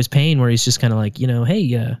Phone Boy's pain where he's just kind of like,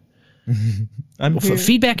 hey,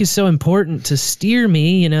 feedback is so important to steer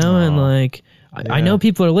me, and like... I know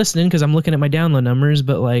people are listening because I'm looking at my download numbers,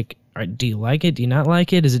 but like, do you like it? Do you not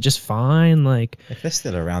like it? Is it just fine? Like, if they're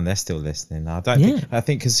still around, they're still listening. I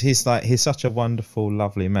think because he's such a wonderful,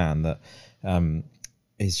 lovely man that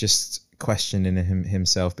he's just questioning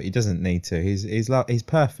himself, but he doesn't need to. He's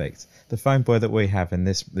perfect. The phone boy that we have in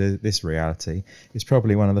this reality is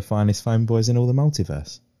probably one of the finest phone boys in all the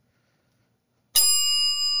multiverse.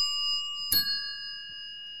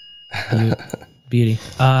 Beauty.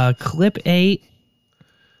 Clip 8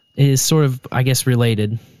 is sort of, I guess,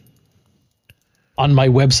 related. On my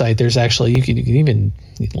website, there's actually you can even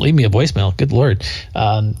leave me a voicemail. Good Lord,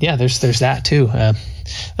 there's that too.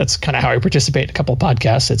 That's kind of how I participate in a couple of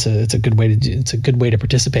podcasts. It's a good way to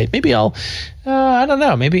participate. Maybe I'll I don't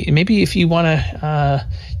know. Maybe if you want to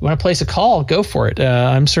place a call, go for it.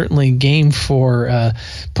 I'm certainly game for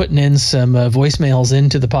putting in some voicemails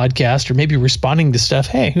into the podcast, or maybe responding to stuff.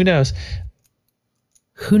 Hey, who knows?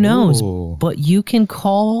 Who knows? Ooh. But you can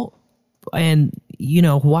call, and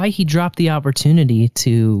why he dropped the opportunity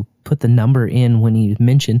to put the number in when he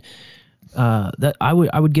mentioned that I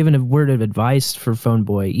would give a word of advice for Phone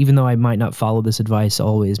Boy, even though I might not follow this advice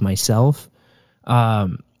always myself.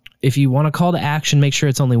 If you want to call to action, make sure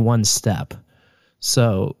it's only one step.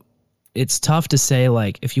 So it's tough to say,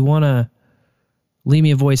 like, if you want to leave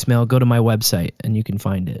me a voicemail, go to my website and you can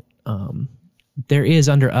find it. There is,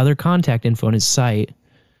 under other contact info on his site,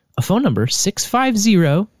 a phone number,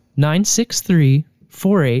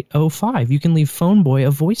 650-963-4805. You can leave Phone Boy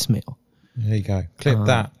a voicemail. There you go. Clip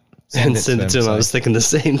that. And send it to him. I was thinking the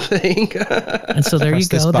same thing. And so there you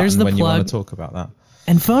go. There's the when plug. You want to talk about that.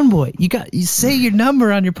 And Phone Boy, you say your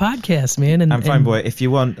number on your podcast, man. And Phone Boy, if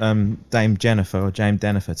you want Dame Jennifer or James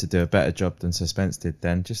Jennifer to do a better job than Suspense did,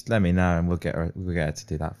 then just let me know and we'll get her to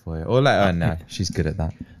do that for you. Or let her know. She's good at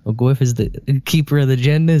that. Well, Gwiff is the keeper of the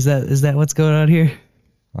agenda. Is that what's going on here?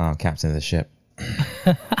 Oh, captain of the ship.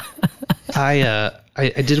 I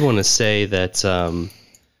did want to say that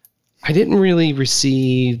I didn't really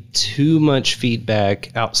receive too much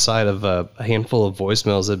feedback outside of a handful of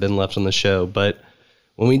voicemails that had been left on the show, but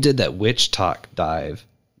when we did that witch talk dive,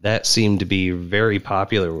 that seemed to be very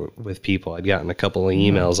popular with people. I'd gotten a couple of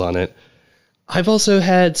emails on it. I've also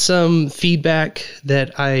had some feedback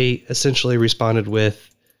that I essentially responded with,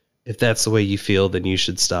 if that's the way you feel, then you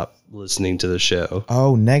should stop listening to the show.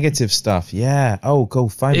 Oh, negative stuff. Yeah. Oh, go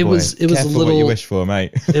Phone Boy. It was a little, what you wish for,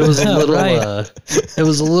 mate. It was a little Right. It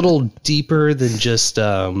was a little deeper than just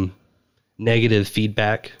negative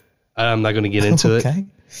feedback. I'm not going to get into it.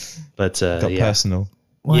 But Got personal.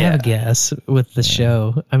 Well, I have a guess with the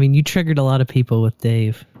show. I mean, you triggered a lot of people with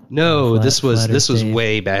Dave. No, this was Dave.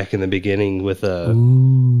 way back in the beginning with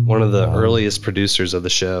one of the earliest producers of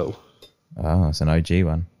the show. Oh, it's an OG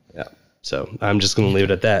one. Yeah. So I'm just going to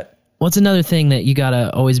leave it at that. What's another thing that you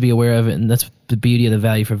gotta always be aware of, and that's the beauty of the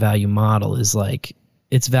value for value model, is like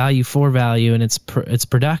it's value for value and it's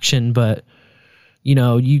production, but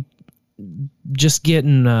you just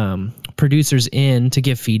getting producers in to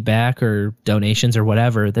give feedback or donations or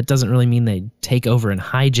whatever, that doesn't really mean they take over and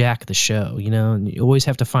hijack the show. And you always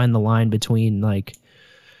have to find the line between like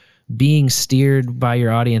being steered by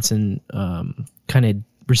your audience and kind of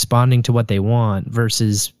responding to what they want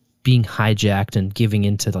versus being hijacked and giving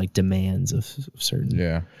into like demands of certain.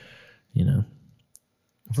 Yeah.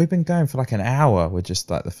 Have we been going for like an hour with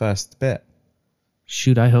just like the first bit?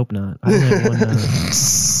 Shoot, I hope not. I only have one.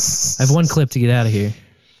 I have one clip to get out of here.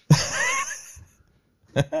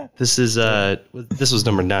 This was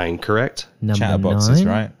number 9, correct? Number Chatterboxes, 9?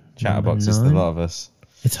 right? Chatterboxes, the lot of us.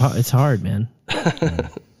 It's hard. It's hard, man.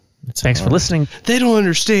 Thanks for listening. They don't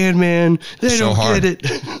understand, man. They So don't hard. get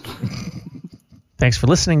it. Thanks for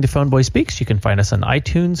listening to Phone Boy Speaks. You can find us on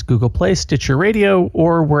iTunes, Google Play, Stitcher Radio,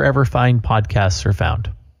 or wherever fine podcasts are found.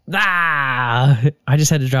 I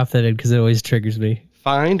just had to drop that in because it always triggers me.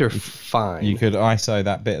 Find or fine? You could ISO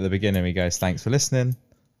that bit at the beginning. He goes, thanks for listening.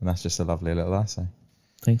 And that's just a lovely little ISO.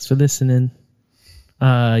 Thanks for listening.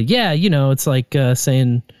 It's like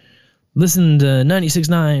saying, listen to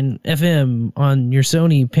 96.9 FM on your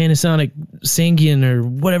Sony, Panasonic, Sangian, or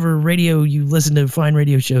whatever radio you listen to fine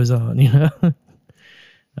radio shows on,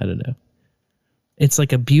 I don't know. It's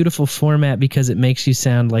like a beautiful format because it makes you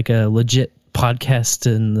sound like a legit podcast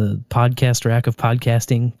in the podcast rack of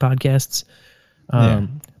podcasting podcasts. But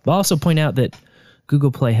I'll also point out that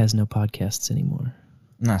Google Play has no podcasts anymore.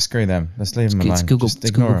 Nah, screw them. Let's leave them alone. It's Google, Just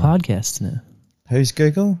ignore them. Podcasts now. Who's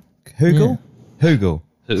Google? Hoogle? Hoogle.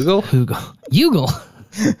 Hoogle?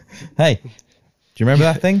 Hoogle. Hey, do you remember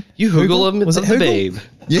that thing? You Hoogle of Was it the Hoogle? babe.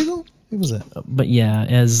 Hoogle? Who was it? But yeah,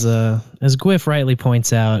 as Gwiff rightly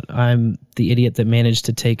points out, I'm the idiot that managed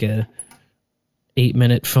to take a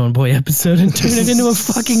 8-minute Phone Boy episode and turn it into a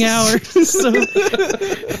fucking hour. So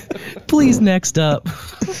please, next up.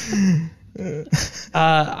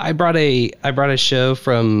 I brought a show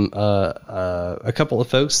from a couple of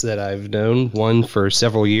folks that I've known, one for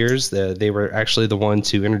several years. They were actually the one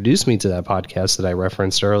to introduce me to that podcast that I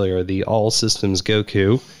referenced earlier, the All Systems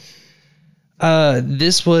Goku.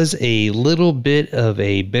 This was a little bit of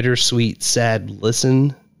a bittersweet, sad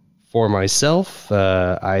listen for myself.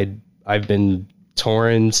 I've been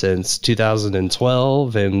touring since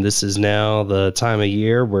 2012, and this is now the time of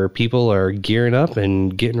year where people are gearing up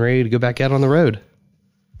and getting ready to go back out on the road.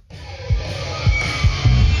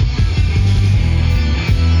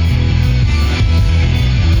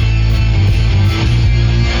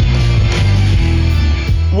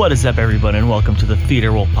 What is up, everybody, and welcome to the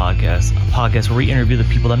Theater World Podcast, a podcast where we interview the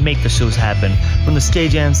people that make the shows happen, from the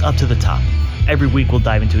stagehands up to the top. Every week, we'll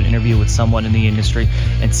dive into an interview with someone in the industry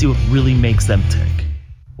and see what really makes them tick.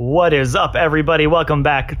 What is up, everybody? Welcome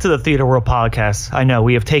back to the Theater World Podcast. I know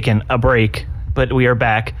we have taken a break, but we are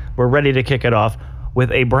back. We're ready to kick it off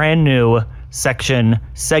with a brand new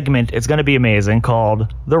segment. It's going to be amazing,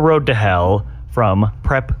 called The Road to Hell, from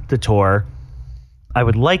Prep to Tour. I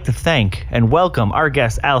would like to thank and welcome our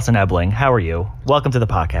guest, Allison Ebling. How are you? Welcome to the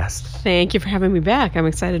podcast. Thank you for having me back. I'm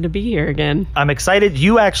excited to be here again. I'm excited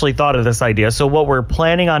you actually thought of this idea. So what we're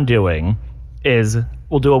planning on doing is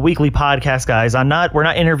we'll do a weekly podcast, guys. We're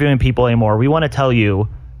not interviewing people anymore. We want to tell you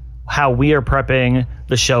how we are prepping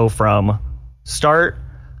the show from start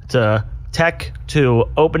to tech to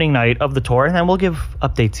opening night of the tour, and then we'll give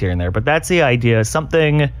updates here and there. But that's the idea.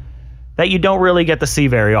 Something that you don't really get to see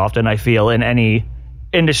very often, I feel, in any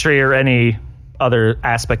industry or any other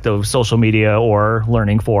aspect of social media or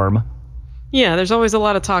learning form. Yeah, there's always a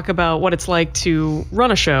lot of talk about what it's like to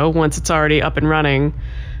run a show once it's already up and running,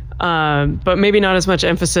 but maybe not as much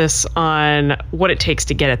emphasis on what it takes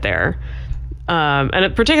to get it there.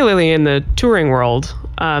 And particularly in the touring world,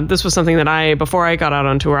 this was something that before I got out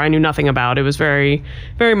on tour, I knew nothing about. It was very,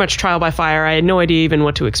 very much trial by fire. I had no idea even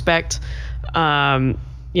what to expect,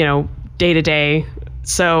 day to day.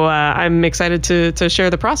 So I'm excited to share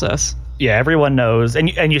the process. Yeah, everyone knows,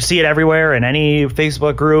 and you see it everywhere in any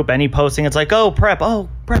Facebook group, any posting. It's like, oh, prep,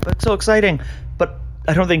 it's so exciting. But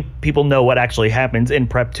I don't think people know what actually happens in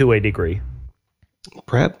prep to a degree.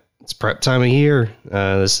 It's prep time of year.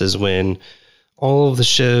 This is when all of the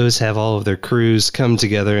shows have all of their crews come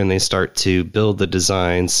together and they start to build the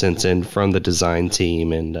designs sent in from the design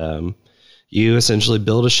team, and you essentially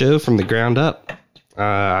build a show from the ground up.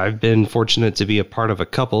 I've been fortunate to be a part of a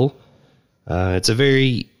couple.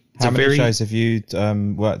 How many shows have you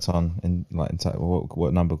worked on?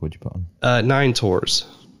 What number would you put on? 9 tours,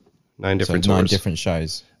 9 different tours. 9 different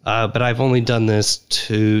shows. But I've only done this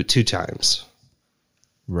two times.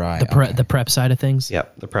 Right. The prep side of things.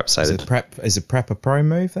 Yep, the prep side. Is a prep a pro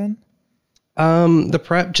move then? The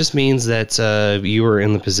prep just means that you were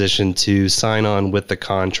in the position to sign on with the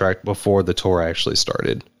contract before the tour actually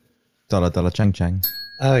started. Dollar chang chang.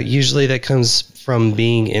 Usually that comes from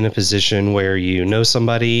being in a position where you know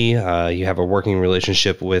somebody, you have a working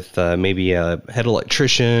relationship with maybe a head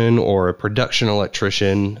electrician or a production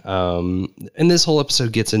electrician. And this whole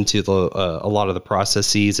episode gets into a lot of the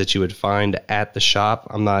processes that you would find at the shop.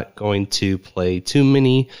 I'm not going to play too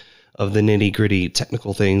many of the nitty gritty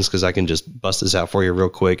technical things because I can just bust this out for you real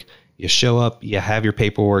quick. You show up, you have your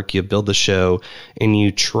paperwork, you build the show, and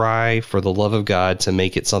you try for the love of God to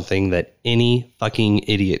make it something that any fucking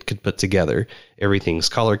idiot could put together. Everything's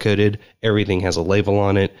color-coded. Everything has a label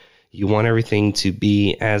on it. You want everything to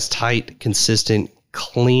be as tight, consistent,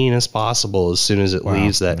 clean as possible as soon as it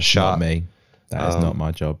leaves that shop. Not me. That is not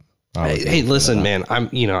my job. Hey, listen, man.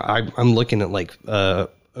 I'm looking at like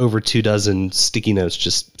over 24 sticky notes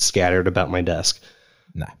just scattered about my desk.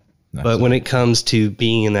 No. But when it comes to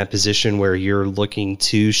being in that position where you're looking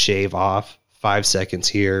to shave off 5 seconds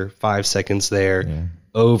here, 5 seconds there,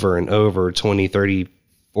 over and over 20, 30,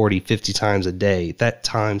 40, 50 times a day, that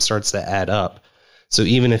time starts to add up. So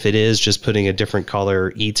even if it is just putting a different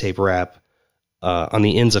color E-tape wrap on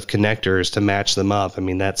the ends of connectors to match them up, I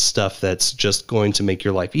mean, that's stuff that's just going to make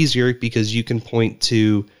your life easier because you can point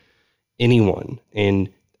to anyone. And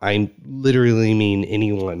I literally mean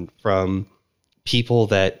anyone, from people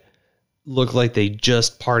that look like they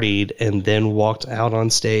just partied and then walked out on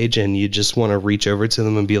stage and you just want to reach over to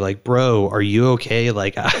them and be like, bro, are you okay?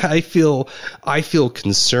 Like, I feel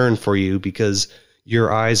concerned for you because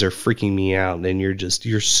your eyes are freaking me out and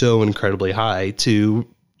you're so incredibly high, to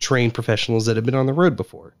trained professionals that have been on the road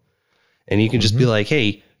before. And you can just be like,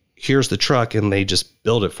 hey, here's the truck, and they just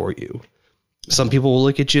build it for you. Some people will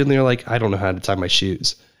look at you and they're like, I don't know how to tie my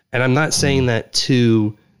shoes. And I'm not saying that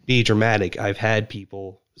to be dramatic. I've had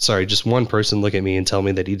just one person look at me and tell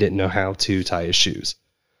me that he didn't know how to tie his shoes.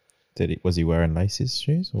 Was he wearing laces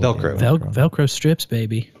shoes? Velcro. Velcro strips,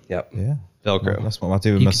 baby. Yep. Yeah. Velcro. Well, that's what I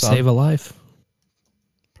do with You my could son. save a life.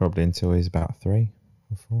 Probably until he's about 3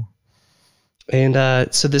 or 4.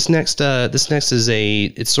 And so this next is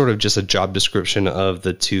it's sort of just a job description of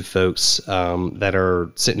the two folks that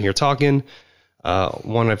are sitting here talking.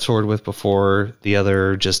 One I've toured with before, the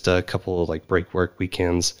other just a couple of like break work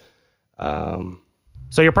weekends.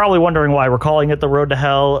 So you're probably wondering why we're calling it The Road to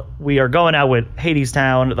Hell. We are going out with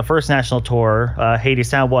Hadestown, the first national tour.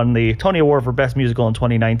 Hadestown won the Tony Award for Best Musical in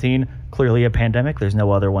 2019. Clearly a pandemic. There's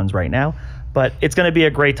no other ones right now. But it's going to be a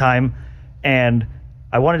great time. And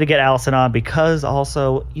I wanted to get Allison on because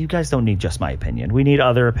also you guys don't need just my opinion. We need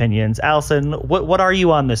other opinions. Allison, what are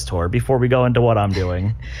you on this tour before we go into what I'm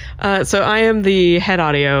doing? So I am the head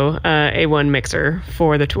audio A1 mixer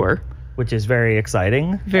for the tour. Which is very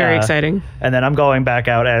exciting. Very exciting. And then I'm going back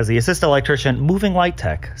out as the assistant electrician, moving light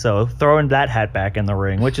tech. So throwing that hat back in the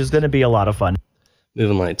ring, which is going to be a lot of fun.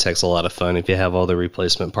 Moving light tech's a lot of fun if you have all the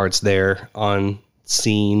replacement parts there on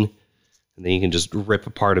scene. And then you can just rip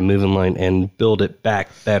apart a moving light and build it back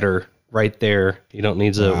better right there. You don't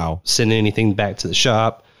need to send anything back to the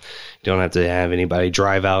shop. You don't have to have anybody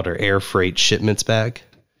drive out or air freight shipments back.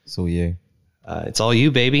 It's all you. It's all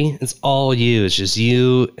you, baby. It's all you. It's just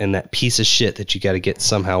you and that piece of shit that you got to get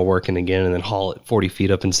somehow working again and then haul it 40 feet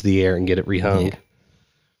up into the air and get it rehung.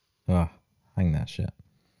 Yeah. Oh, hang that shit.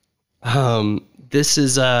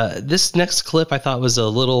 This next clip I thought was a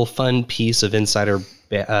little fun piece of insider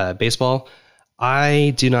baseball.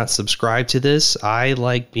 I do not subscribe to this. I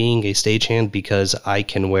like being a stagehand because I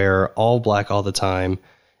can wear all black all the time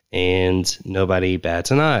and nobody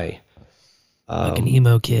bats an eye. Like an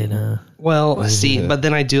emo kid, huh? Well, see, but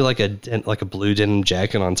then I do like a blue denim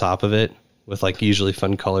jacket on top of it with like usually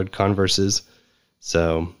fun colored Converses.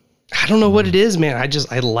 So I don't know what it is, man.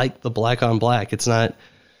 I like the black on black. It's not.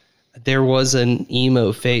 There was an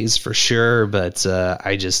emo phase for sure, but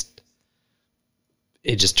it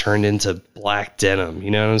just turned into black denim.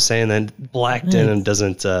 You know what I'm saying? Then black denim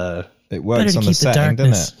doesn't. It works on the setting,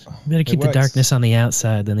 doesn't it? You better keep the darkness on the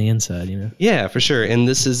outside than the inside, you know? Yeah, for sure. And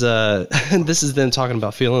this is them talking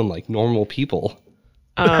about feeling like normal people.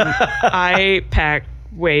 I pack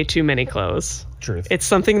way too many clothes. Truth. It's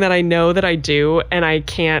something that I know that I do, and I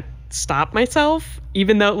can't stop myself,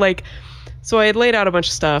 even though, so I had laid out a bunch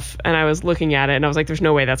of stuff, and I was looking at it, and I was like, there's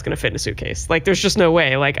no way that's going to fit in a suitcase. Like, there's just no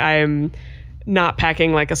way. Like, I'm not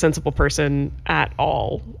packing like a sensible person at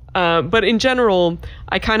all. But in general,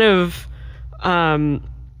 I kind of, I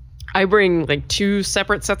bring like two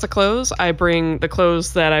separate sets of clothes. I bring the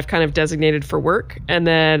clothes that I've kind of designated for work, and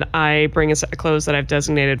then I bring a set of clothes that I've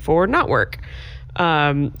designated for not work.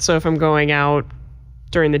 So if I'm going out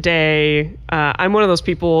during the day, I'm one of those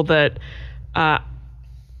people that,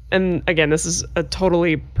 and again, this is a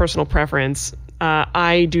totally personal preference.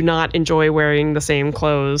 I do not enjoy wearing the same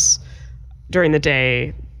clothes during the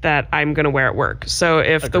day that I'm going to wear at work. So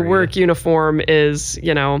if the work uniform is,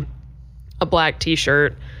 a black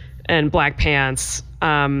t-shirt and black pants,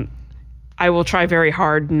 I will try very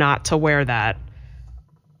hard not to wear that.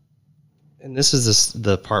 And this is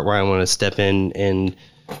the part where I want to step in and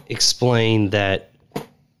explain that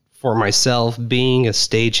for myself, being a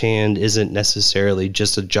stagehand isn't necessarily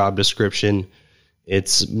just a job description.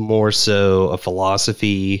 It's more so a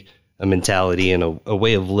philosophy, a mentality, and a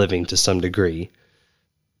way of living to some degree.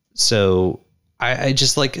 So I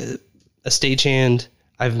just like a stagehand.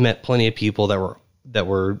 I've met plenty of people that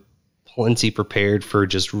were plenty prepared for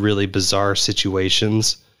just really bizarre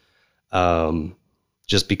situations.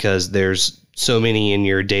 Just because there's so many in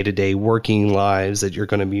your day-to-day working lives that you're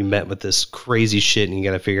going to be met with this crazy shit, and you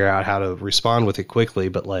got to figure out how to respond with it quickly.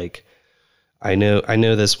 But like, I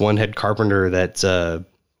know this one head carpenter that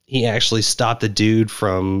he actually stopped a dude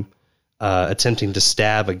from attempting to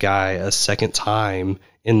stab a guy a second time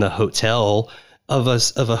in the hotel of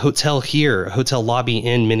a hotel here, a hotel lobby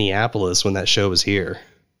in Minneapolis when that show was here.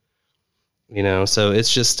 So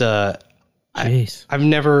it's just I've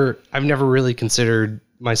never really considered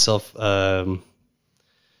myself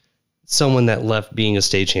someone that left being a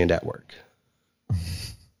stagehand at work.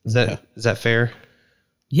 Is that fair?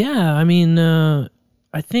 Yeah, I mean,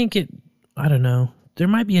 I think I don't know. There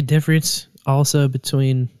might be a difference also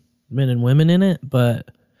between men and women in it, but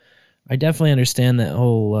I definitely understand that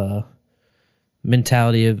whole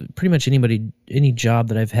mentality of pretty much any job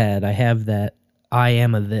that I've had. I have that I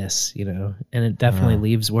am a this, and it definitely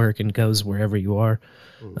leaves work and goes wherever you are.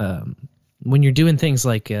 When you're doing things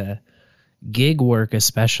like gig work,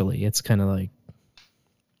 especially, it's kind of like,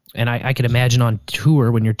 and I could imagine on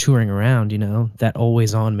tour when you're touring around, that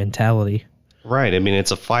always on mentality. Right. I mean,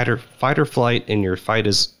 it's a fight or flight, and your fight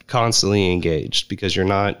is constantly engaged because you're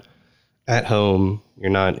not at home.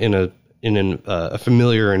 You're not in a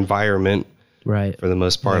familiar environment. Right. For the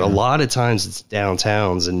most part. Yeah. A lot of times it's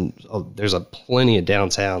downtowns, and there's plenty of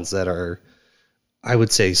downtowns that are, I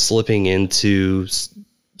would say, slipping into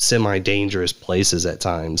semi-dangerous places at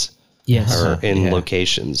times. Yes. Or in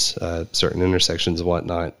locations, certain intersections and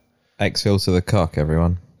whatnot. Exfil to the cock,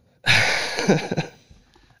 everyone.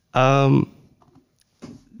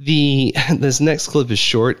 This next clip is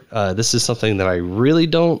short. This is something that I really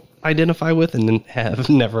don't identify with and have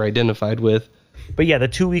never identified with. But yeah, the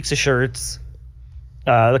 2 weeks of shirts,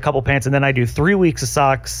 the couple pants, and then I do 3 weeks of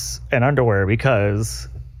socks and underwear because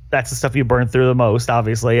that's the stuff you burn through the most,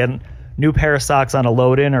 obviously. And new pair of socks on a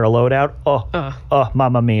load in or a load out. Oh,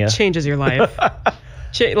 mamma mia. Changes your life.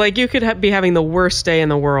 Like you could be having the worst day in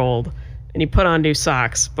the world, and you put on new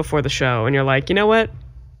socks before the show, and you're like, you know what?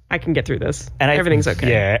 I can get through this. And everything's okay.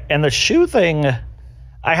 Yeah, and the shoe thing,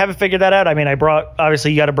 I haven't figured that out. I mean,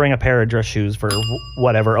 obviously you got to bring a pair of dress shoes for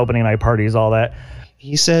whatever, opening night parties, all that.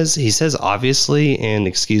 He says obviously, and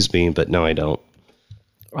excuse me, but no, I don't.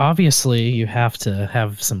 Obviously, you have to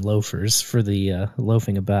have some loafers for the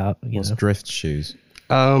loafing about. What's drift shoes?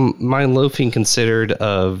 My loafing considered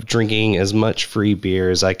of drinking as much free beer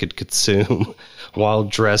as I could consume while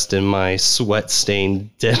dressed in my sweat-stained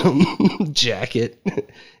denim jacket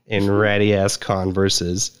and ratty-ass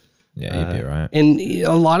Converses. Yeah, you'd be right. And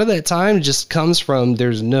a lot of that time just comes from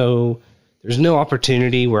there's no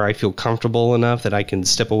opportunity where I feel comfortable enough that I can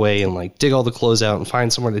step away and like dig all the clothes out and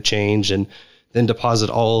find somewhere to change and then deposit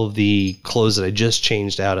all of the clothes that I just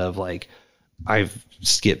changed out of. Like, I've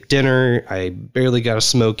skipped dinner. I barely got a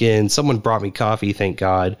smoke in. Someone brought me coffee. Thank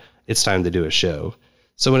God. It's time to do a show.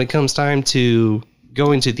 So when it comes time to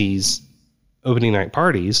going to these opening night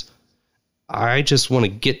parties, I just want to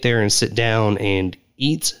get there and sit down and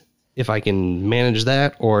eat if I can manage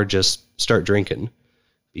that, or just start drinking,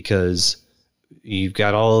 because you've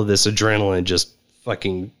got all of this adrenaline just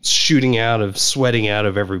fucking sweating out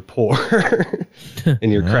of every pore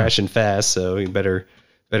and you're crashing fast. So you better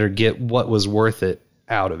get what was worth it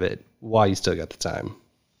out of it while you still got the time.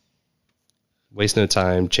 Waste no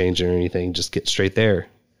time changing or anything. Just get straight there.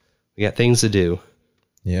 We got things to do.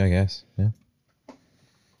 Yeah, I guess. Yeah.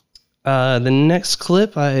 The next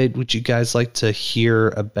clip, would you guys like to hear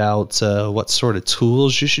about what sort of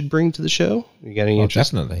tools you should bring to the show? You got any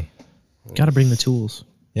interest? Definitely. Got to bring the tools.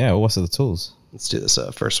 Yeah, what's the tools? Let's do this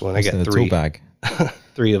first one. What's I got in the 3. tool bag?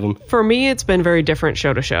 3 of them. For me, it's been very different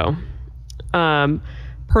show to show.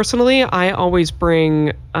 Personally, I always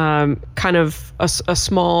bring kind of a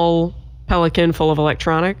small Pelican full of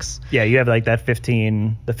electronics. Yeah, you have like that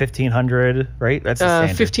 1500, right? That's the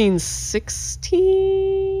standard.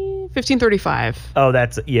 1535. Oh,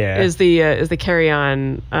 that's is the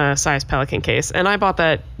carry-on size Pelican case, and I bought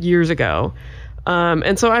that years ago.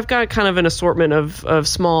 And so I've got kind of an assortment of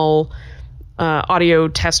small audio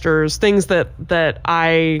testers, things that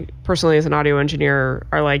I personally as an audio engineer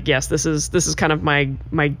are like, yes, this is kind of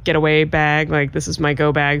my getaway bag, like this is my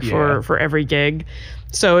go bag for every gig.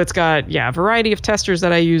 So it's got a variety of testers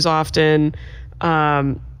that I use often,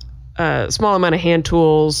 a small amount of hand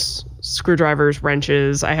tools, screwdrivers,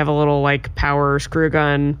 wrenches. I have a little like power screw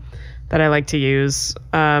gun that I like to use,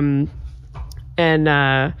 and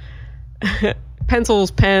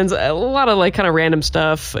pencils, pens, a lot of like kind of random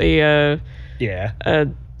stuff, a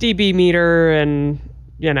dB meter, and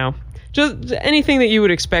just anything that you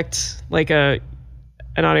would expect like an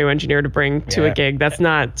audio engineer to bring to a gig that's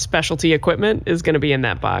not specialty equipment is going to be in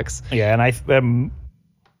that box. Yeah, and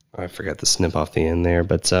I forgot to snip off the end there,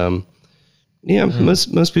 but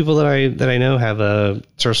most people that I know have a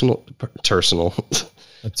personal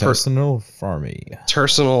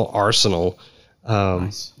arsenal.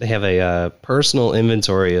 Nice. They have a personal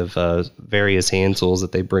inventory of various hand tools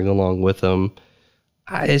that they bring along with them.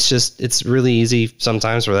 It's really easy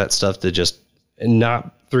sometimes for that stuff to just,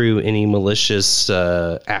 not through any malicious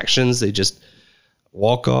actions, they just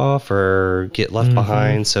walk off or get left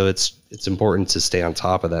behind. So it's important to stay on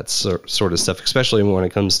top of that sort of stuff, especially when it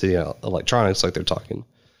comes to the electronics, like they're talking.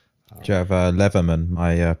 Do you have Leatherman,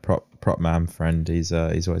 my prop man friend? He's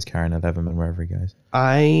always carrying a Leatherman wherever he goes.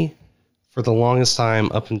 For the longest time,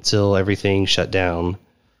 up until everything shut down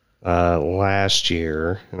last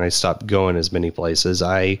year, and I stopped going as many places,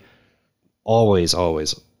 I always had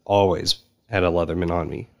a Leatherman on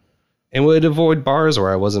me, and would avoid bars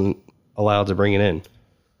where I wasn't allowed to bring it in.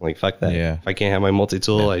 Like, fuck that. Yeah. If I can't have my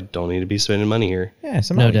multi-tool, I don't need to be spending money here. Yeah, it's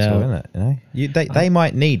a multi-tool, isn't it? They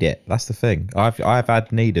might need it. That's the thing. I've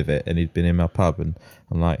had need of it, and he'd been in my pub, and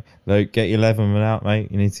I'm like, "Look, get your Leatherman out,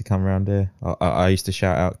 mate. You need to come around here." I used to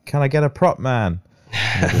shout out, "Can I get a prop man?"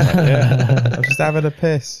 And I'd be like, "Yeah, I'm just having a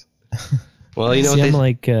piss." Well, you know, I'm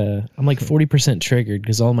like 40% triggered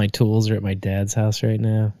because all my tools are at my dad's house right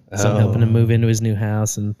now. So I'm helping him move into his new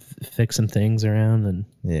house and fix some things around and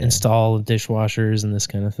install dishwashers and this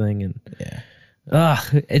kind of thing. And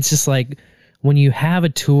it's just like when you have a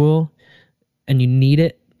tool and you need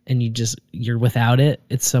it and you're without it,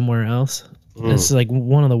 it's somewhere else. It's like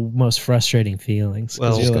one of the most frustrating feelings.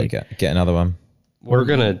 Well, just like, get another one. We're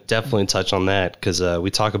gonna definitely touch on that because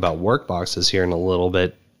we talk about work boxes here in a little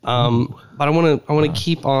bit. But I want to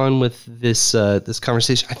keep on with this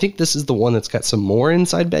conversation. I think this is the one that's got some more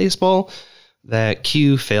inside baseball that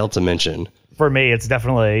Q failed to mention. For me, it's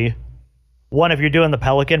definitely one. If you're doing the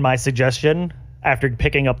Pelican, my suggestion after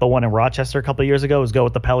picking up the one in Rochester a couple of years ago is go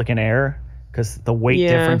with the Pelican Air, because the weight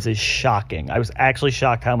difference is shocking. I was actually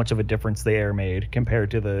shocked how much of a difference the Air made compared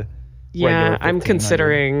to the regular 1500. I'm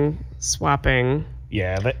considering swapping.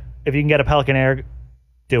 Yeah, but if you can get a Pelican Air,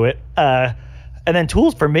 do it. And then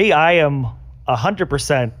tools for me, I am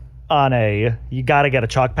 100% on you got to get a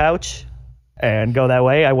chalk pouch and go that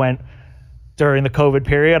way. I went during the COVID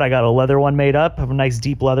period. I got a leather one made up, a nice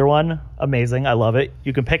deep leather one. Amazing. I love it.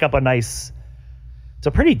 You can pick up it's a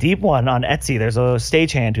pretty deep one on Etsy. There's a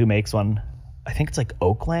stagehand who makes one. I think it's like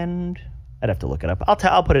Oakland. I'd have to look it up.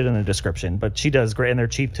 I'll put it in the description, but she does great, and they're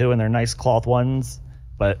cheap too, and they're nice cloth ones,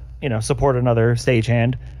 but support another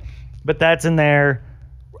stagehand. But that's in there.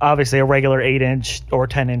 Obviously, a regular 8-inch or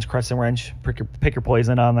 10-inch crescent wrench. Pick your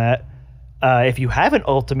poison on that. If you have an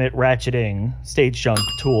ultimate ratcheting stage junk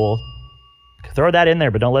tool, throw that in there,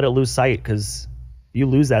 but don't let it lose sight, because you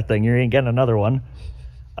lose that thing, you ain't getting another one.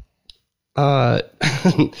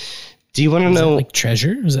 Do you want to know? Like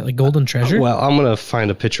treasure? Is that like golden treasure? Well, I'm gonna find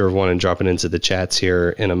a picture of one and drop it into the chats here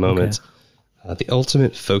in a moment. Okay. The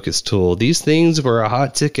ultimate focus tool. These things were a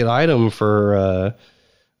hot ticket item for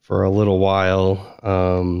a little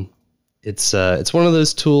while. It's one of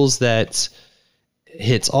those tools that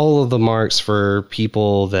hits all of the marks for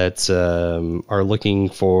people that are looking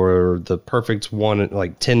for the perfect one,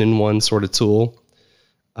 like 10-in-1 sort of tool.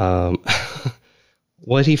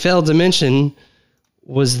 What he failed to mention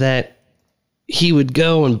was that he would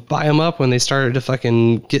go and buy them up when they started to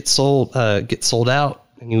fucking get sold out,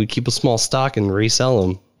 and he would keep a small stock and resell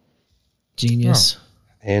them. Genius. Oh.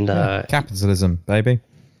 And capitalism, baby.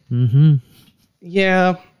 Mm-hmm.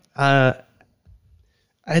 Yeah. At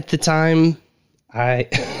the time, I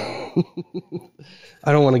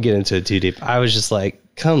don't want to get into it too deep. I was just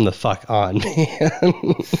like, come the fuck on, man.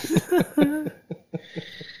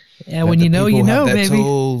 Yeah, when you know, baby.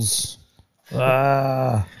 Tools.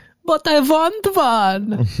 But I want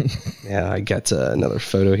one. Yeah, I got another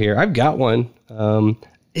photo here. I've got one.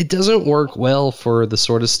 It doesn't work well for the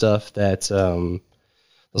sort of stuff that, the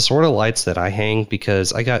sort of lights that I hang,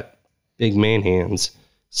 because I got big man hands.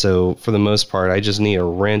 So for the most part, I just need a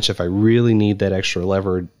wrench if I really need that extra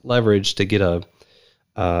leverage to get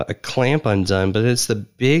a clamp undone. But it's the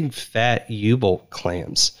big fat U-bolt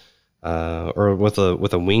clamps, or with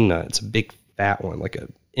a wing nut. It's a big fat one, like 1.5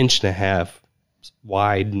 inch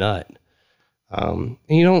wide nut. And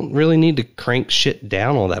you don't really need to crank shit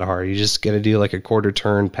down all that hard. You just got to do like a quarter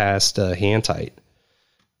turn past hand tight.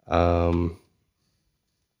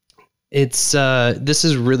 This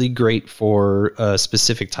is really great for a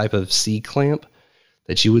specific type of C-clamp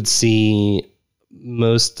that you would see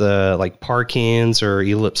most like Parkans or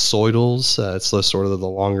ellipsoidals. It's the sort of the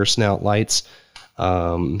longer snout lights.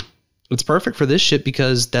 It's perfect for this shit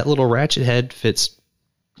because that little ratchet head fits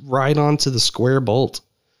right onto the square bolt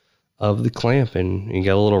of the clamp, and you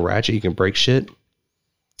got a little ratchet. You can break shit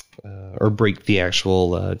or break the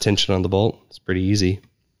actual tension on the bolt. It's pretty easy.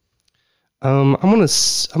 I'm gonna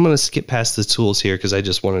skip past the tools here because I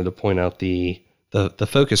just wanted to point out the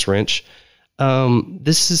focus wrench.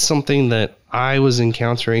 This is something that I was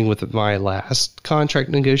encountering with my last contract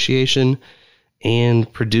negotiation,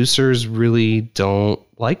 and producers really don't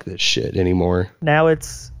like this shit anymore. Now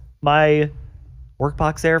it's my work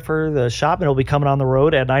box there for the shop, and it'll be coming on the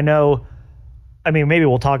road. And I know, I mean, maybe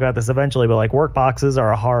we'll talk about this eventually, but like work boxes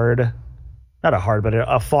are a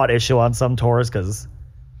fought issue on some tours because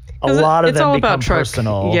a lot of them become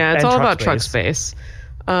personal. Yeah, it's all about truck space.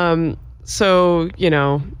 So,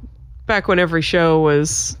 back when every show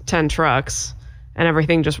was 10 trucks and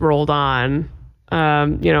everything just rolled on,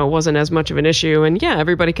 it wasn't as much of an issue. And yeah,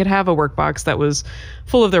 everybody could have a work box that was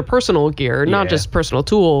full of their personal gear, not just personal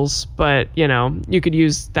tools, but, you could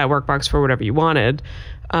use that work box for whatever you wanted.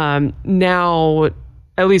 Now,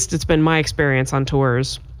 at least it's been my experience on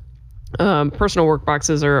tours, personal work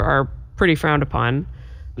boxes are pretty frowned upon.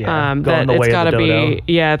 Yeah,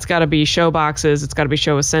 it's got to be show boxes. It's got to be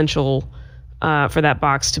show essential for that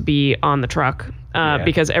box to be on the truck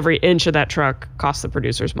because every inch of that truck costs the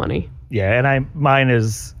producers money. Yeah, and mine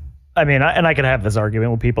is, I could have this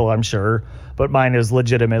argument with people, I'm sure, but mine is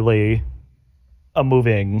legitimately a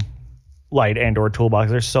moving light and or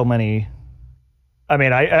toolbox. There's so many.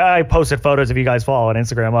 I posted photos if you guys follow on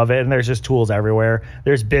Instagram of it, and there's just tools everywhere.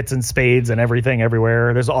 There's bits and spades and everything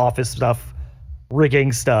everywhere. There's office stuff,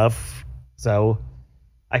 rigging stuff. So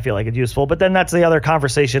I feel like it's useful. But then that's the other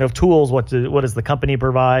conversation of tools. What does the company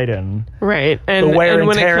provide? And right. And the wear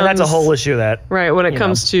and tear. That's a whole issue that. Right. When it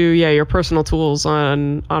comes to your personal tools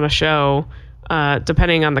on a show,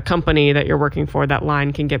 depending on the company that you're working for, that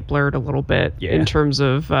line can get blurred a little bit in terms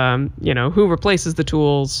of, who replaces the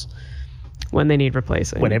tools when they need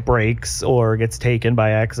replacing. When it breaks or gets taken by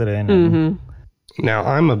accident. Mm-hmm. Now,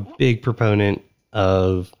 I'm a big proponent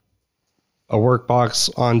of a work box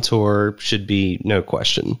on tour should be no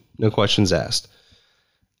questions asked.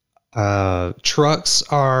 Trucks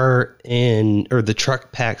the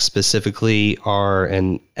truck pack specifically are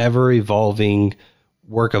an ever evolving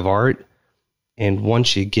work of art. And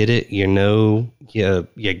once you get it, you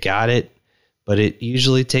got it. But it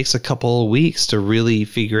usually takes a couple of weeks to really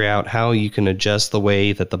figure out how you can adjust the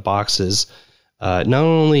way that the boxes not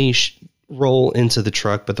only roll into the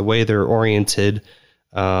truck, but the way they're oriented,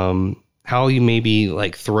 how you maybe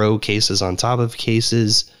like throw cases on top of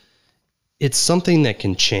cases. it's something that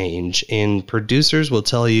can change, and producers will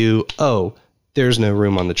tell you, oh, there's no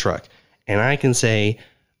room on the truck. And I can say,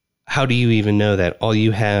 how do you even know that? All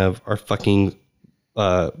you have are fucking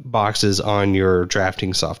boxes on your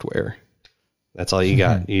drafting software. That's all you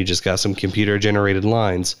got. You just got some computer generated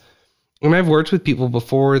lines. And I've worked with people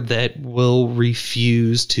before that will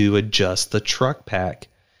refuse to adjust the truck pack.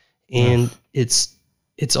 And it's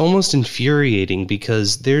almost infuriating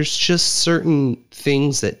because there's just certain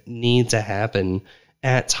things that need to happen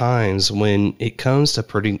at times when it comes to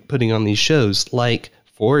putting on these shows. Like,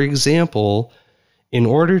 for example, in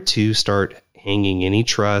order to start hanging any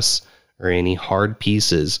truss or any hard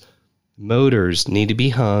pieces, motors need to be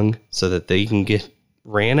hung so that they can get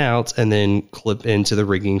ran out and then clip into the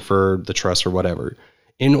rigging for the truss or whatever.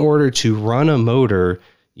 In order to run a motor,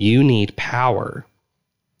 you need power.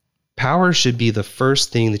 Power should be the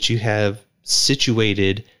first thing that you have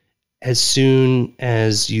situated as soon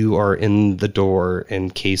as you are in the door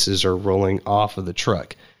and cases are rolling off of the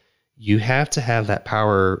truck. You have to have that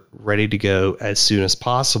power ready to go as soon as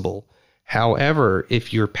possible. However,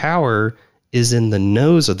 if your power is in the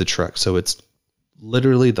nose of the truck, so it's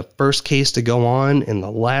literally the first case to go on and the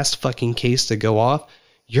last fucking case to go off,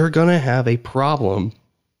 you're going to have a problem,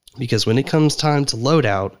 because when it comes time to load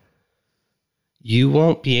out, you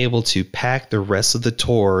won't be able to pack the rest of the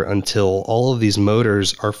tour until all of these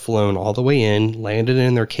motors are flown all the way in, landed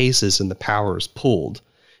in their cases, and the power is pulled.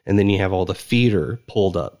 And then you have all the feeder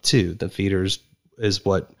pulled up too. The feeders is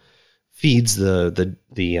what feeds the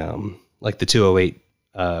like the 208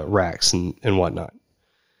 racks and whatnot.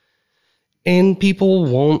 And people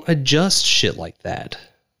won't adjust shit like that.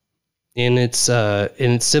 And it's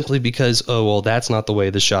simply because, oh, well, that's not the way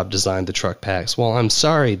the shop designed the truck packs. Well, I'm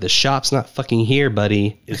sorry, the shop's not fucking here,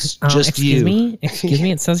 buddy. It's just excuse you. Excuse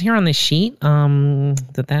me. It says here on the sheet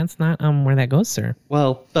that's not where that goes, sir.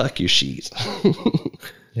 Well, fuck your sheet.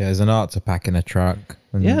 Yeah, there's an art to packing a truck,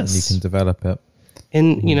 and you can develop it.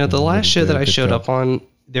 And you know, the last show that I showed job. up on,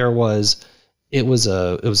 it was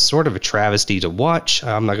sort of a travesty to watch.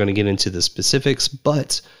 I'm not going to get into the specifics,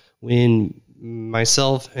 but when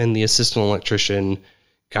myself and the assistant electrician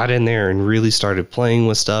got in there and really started playing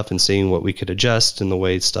with stuff and seeing what we could adjust and the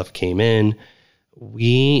way stuff came in,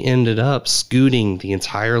 we ended up scooting the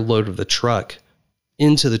entire load of the truck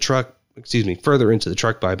further into the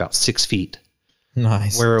truck by about 6 feet.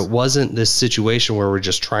 Nice. Where it wasn't this situation where we're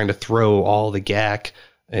just trying to throw all the GAC,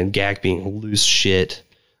 and GAC being loose shit.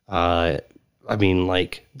 I mean,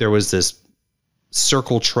 like, there was this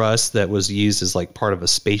circle truss that was used as like part of a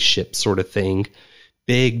spaceship sort of thing.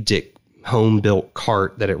 Big dick home built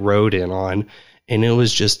cart that it rode in on. And had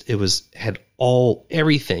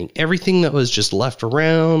everything that was just left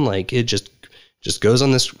around. Like, it just goes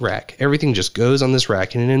on this rack. Everything just goes on this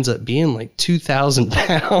rack, and it ends up being like 2,000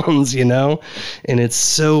 pounds, you know, and it's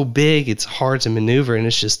so big, it's hard to maneuver. And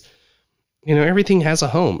it's just, you know, everything has a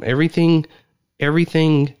home. Everything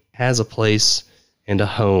has a place and a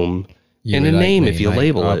home and a name if you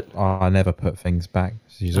label it. I never put things back.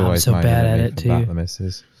 She's I'm always so bad at it too. The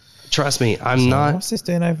missus. Trust me, I'm not. What's this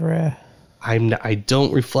doing over here? I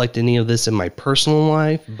don't reflect any of this in my personal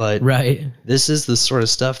life, but right. This is the sort of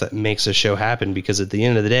stuff that makes a show happen, because at the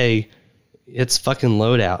end of the day, it's fucking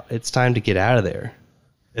loadout. It's time to get out of there.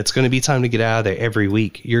 It's going to be time to get out of there every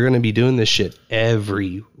week. You're going to be doing this shit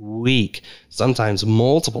every week, sometimes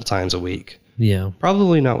multiple times a week. Yeah.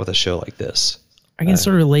 Probably not with a show like this. I can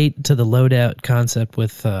sort of relate to the loadout concept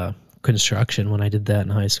with construction when I did that in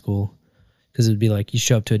high school, because it would be like you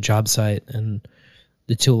show up to a job site and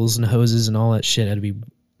the tools and hoses and all that shit had to be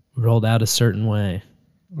rolled out a certain way,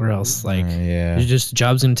 or else the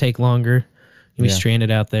job's gonna take longer. You'll be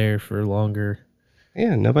stranded out there for longer.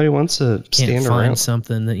 Yeah, nobody wants to stand around. Find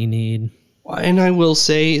something that you need. And I will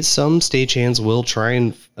say, some stagehands will try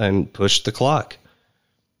and push the clock.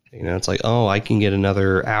 You know, it's like, oh, I can get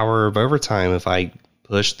another hour of overtime if I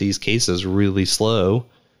push these cases really slow.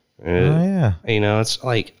 You know, it's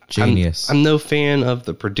like, genius. I'm no fan of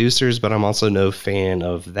the producers, but I'm also no fan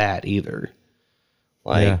of that either.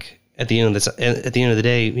 Like, at the end of the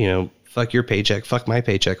day, you know, fuck your paycheck, fuck my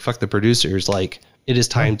paycheck, fuck the producers. Like, it is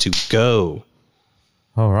time to go.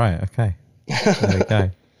 All right, okay. There we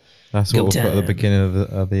go. That's what we'll put at the beginning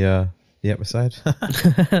of the episode.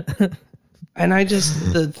 And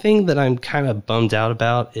the thing that I'm kind of bummed out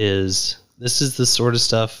about is this is the sort of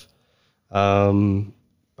stuff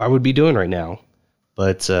I would be doing right now,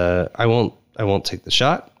 but I won't take the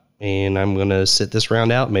shot, and I'm gonna sit this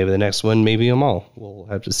round out. Maybe the next one, maybe them all. We'll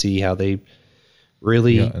have to see how they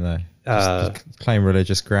really claim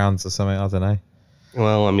religious grounds or something. I don't know.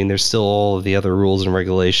 Well, I mean, there's still all of the other rules and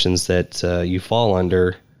regulations that you fall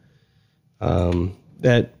under.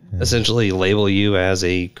 that essentially label you as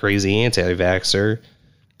a crazy anti-vaxxer.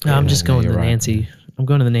 No, I'm just going the right. Nancy. I'm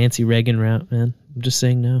going to the Nancy Reagan route, man. I'm just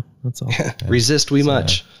saying no. That's all. Resist we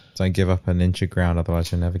much. Don't give up an inch of ground,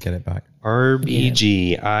 otherwise you'll never get it back.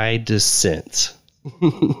 RBG, I dissent.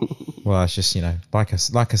 Well, it's just, like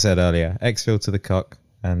I said earlier, exfil to the cock,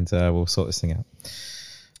 and we'll sort this thing out.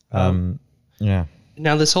 Yeah.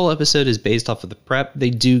 Now, this whole episode is based off of the prep. They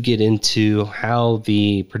do get into how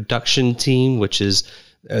the production team, which is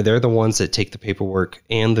they're the ones that take the paperwork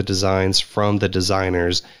and the designs from the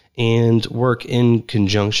designers and work in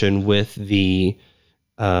conjunction with the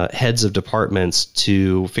heads of departments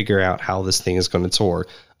to figure out how this thing is going to tour.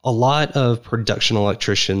 A lot of production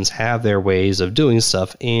electricians have their ways of doing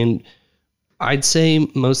stuff, and I'd say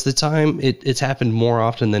most of the time it's happened more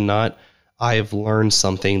often than not. I have learned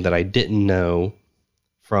something that I didn't know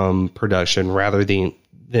from production rather than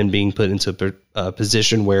being put into a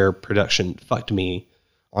position where production fucked me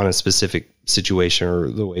on a specific situation or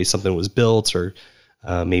the way something was built or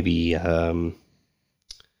maybe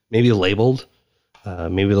labeled.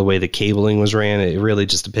 Maybe the way the cabling was ran. It really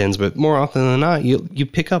just depends. But more often than not, you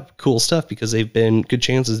pick up cool stuff because they've been good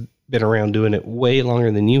chances been around doing it way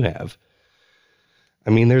longer than you have.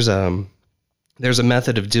 I mean, there's a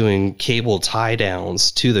method of doing cable tie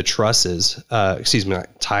downs to the trusses. Excuse me,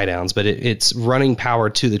 not tie downs, but it's running power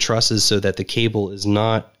to the trusses so that the cable is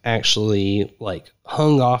not actually like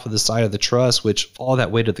hung off of the side of the truss, which all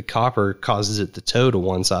that weight of the copper causes it to tow to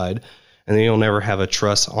one side. And then you'll never have a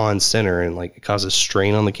truss on center and like it causes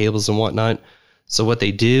strain on the cables and whatnot. So what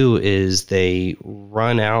they do is they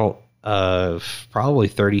run out of probably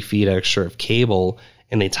 30 feet extra of cable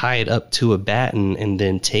and they tie it up to a batten and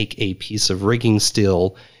then take a piece of rigging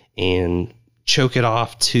steel and choke it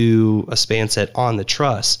off to a span set on the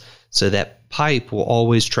truss. So that pipe will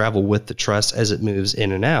always travel with the truss as it moves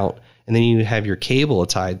in and out. And then you have your cable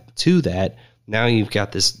tied to that. Now you've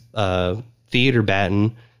got this theater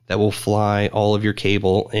batten that will fly all of your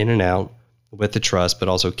cable in and out with the truss, but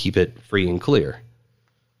also keep it free and clear.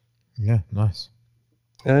 Yeah, nice.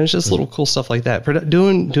 And it's just little cool stuff like that.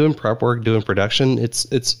 Doing prep work, doing production,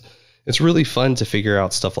 it's really fun to figure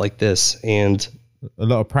out stuff like this. And a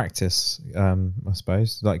lot of practice, I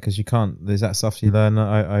suppose. Like, because you can't. Is that stuff you learn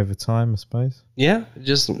over time, I suppose? Yeah,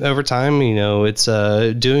 just over time. It's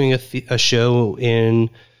doing a show in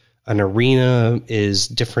an arena is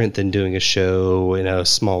different than doing a show in a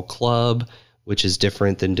small club, which is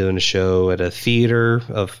different than doing a show at a theater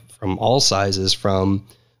from all sizes, from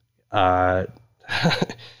little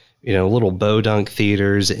Bodunk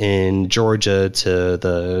theaters in Georgia to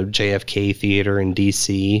the JFK theater in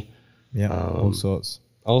DC. Yeah, all sorts.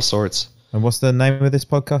 All sorts. And what's the name of this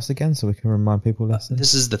podcast again, so we can remind people listening?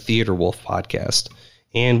 This is the Theater Wolf podcast.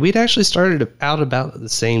 And we'd actually started out about at the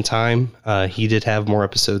same time. He did have more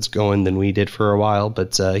episodes going than we did for a while,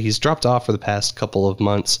 but he's dropped off for the past couple of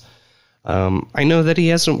months. I know that he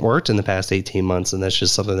hasn't worked in the past 18 months, and that's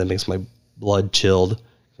just something that makes my blood chilled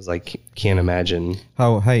because I can't imagine.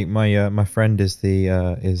 Oh, hey, my friend is the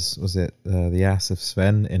ass of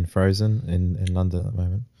Sven in Frozen in London at the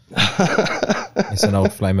moment. It's an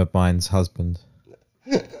old flame of mine's husband.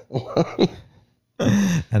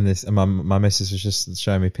 And my missus was just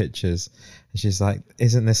showing me pictures, and she's like,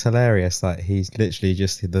 "Isn't this hilarious? Like, he's literally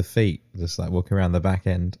just the feet, just like walking around the back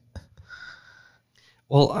end."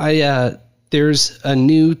 Well, there's a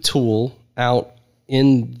new tool out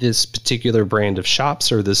in this particular brand of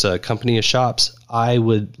shops, or this company of shops. I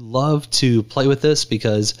would love to play with this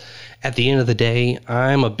because at the end of the day,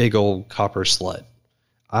 I'm a big old copper slut.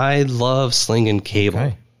 I love slinging cable.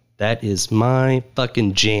 Okay. That is my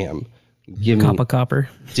fucking jam. Copper.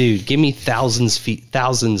 Dude, give me thousands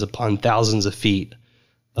upon thousands of feet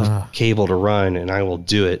of cable to run, and I will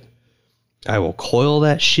do it. I will coil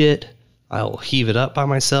that shit. I will heave it up by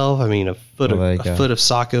myself. I mean, a foot of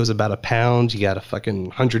Socko is about a pound. You got a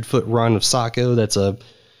fucking 100-foot run of Socko. That's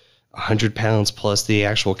 100 pounds plus the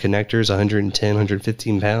actual connectors, 110,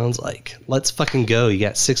 115 pounds. Like, let's fucking go. You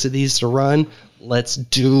got 6 of these to run. Let's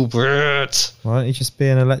do it. Why don't you just be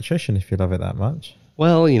an electrician if you love it that much?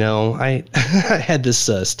 Well, I I had this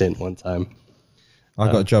stint one time.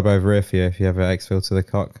 I got a job over here for you if you ever exfil to the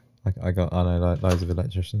cock. I know loads of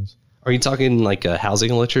electricians. Are you talking like a housing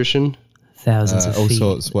electrician? Thousands of all feet.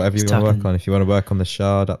 sorts, whatever you want to work on. If you want to work on the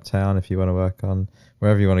Shard uptown, if you want to work on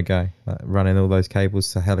wherever you want to go, running all those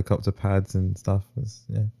cables to helicopter pads and stuff.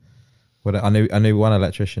 Yeah. I knew one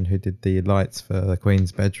electrician who did the lights for the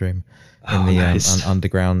Queen's bedroom in the nice.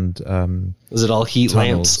 Underground. Was it all heat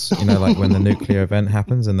tunnels, lamps? Like when the nuclear event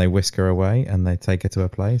happens and they whisk her away and they take her to a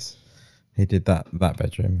place. He did that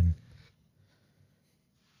bedroom.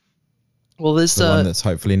 Well, this the one that's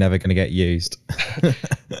hopefully never going to get used.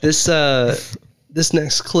 This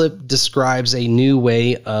next clip describes a new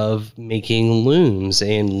way of making looms,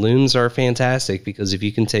 and looms are fantastic because if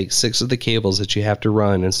you can take 6 of the cables that you have to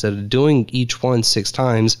run, instead of doing each one 6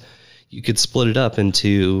 times, you could split it up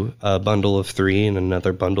into a bundle of 3 and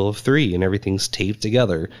another bundle of 3, and everything's taped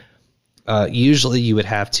together. Usually you would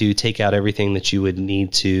have to take out everything that you would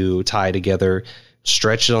need to tie together,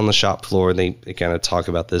 stretch it on the shop floor. They kind of talk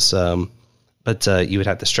about this, but you would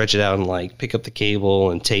have to stretch it out and like pick up the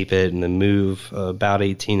cable and tape it and then move about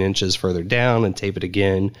 18 inches further down and tape it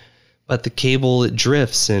again. But the cable, it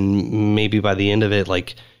drifts, and maybe by the end of it,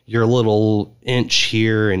 like your little inch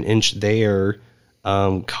here and inch there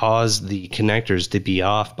cause the connectors to be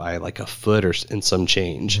off by like a foot or in some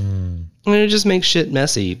change. And it just makes shit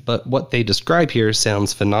messy. But what they describe here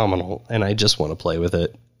sounds phenomenal, and I just want to play with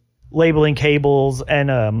it. Labeling cables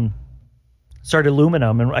and started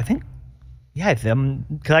aluminum, and I think them,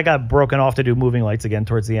 because I got broken off to do moving lights again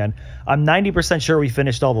towards the end. I'm 90% sure we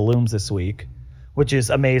finished all the looms this week, which is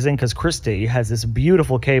amazing because Christy has this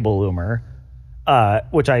beautiful cable loomer,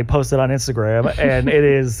 which I posted on Instagram, and it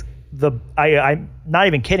is I'm not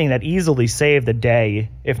even kidding, that easily saved a day,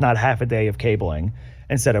 if not half a day of cabling,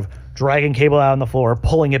 instead of dragging cable out on the floor,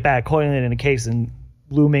 pulling it back, coiling it in a case, and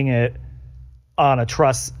looming it on a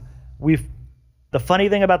truss. The funny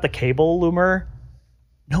thing about the cable loomer,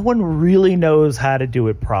 no one really knows how to do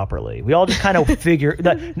it properly. We all just kind of figure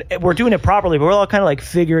that we're doing it properly, but we're all kind of like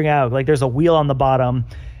figuring out, like there's a wheel on the bottom,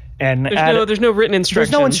 and there's no written instructions.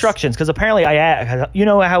 There's no instructions because apparently you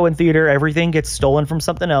know how in theater everything gets stolen from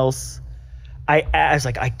something else. I was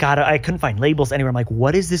like, I couldn't find labels anywhere. I'm like,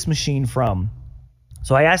 what is this machine from?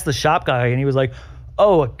 So I asked the shop guy, and he was like,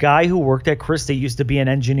 oh, a guy who worked at Christie used to be an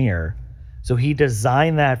engineer, so he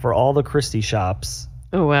designed that for all the Christie shops.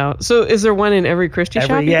 Oh wow! So is there one in every Christie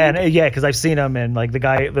shop? Yeah, because I've seen them, and like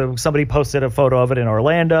somebody posted a photo of it in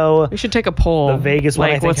Orlando. We should take a poll. The Vegas one,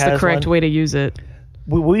 I think, what's the correct way to use it?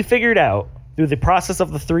 We figured out through the process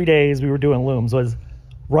of the 3 days we were doing looms was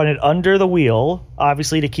run it under the wheel,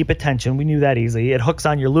 obviously to keep it tension. We knew that easy. It hooks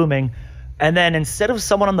on your looming, and then instead of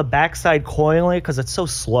someone on the backside coiling it, because it's so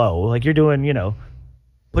slow, like you're doing,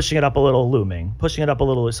 pushing it up a little, looming, pushing it up a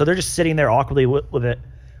little, so they're just sitting there awkwardly with it.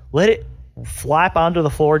 Let it flap onto the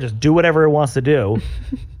floor, just do whatever it wants to do,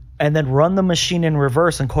 and then run the machine in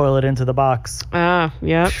reverse and coil it into the box.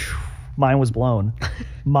 Yep. Mine was blown.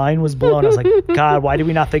 I was like, God, why did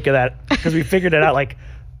we not think of that? Because we figured it out like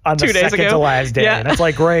on the 2 days second ago. to last day. Yeah. And it's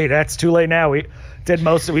like, great, that's too late now. We did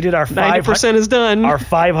our 90% is done. Our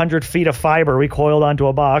 500 feet of fiber we coiled onto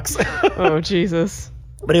a box. Oh, Jesus.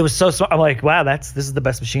 But it was so smart. I'm like, wow, this is the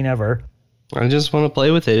best machine ever. I just want to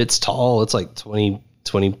play with it. It's tall. It's like 20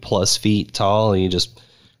 plus feet tall, and you just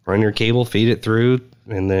run your cable, feed it through,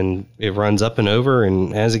 and then it runs up and over,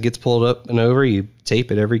 and as it gets pulled up and over, you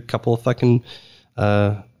tape it every couple of fucking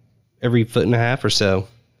every foot and a half or so.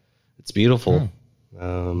 It's beautiful.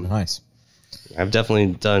 Nice. I've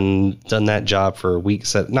definitely done that job for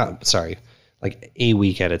weeks like a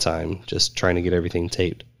week at a time, just trying to get everything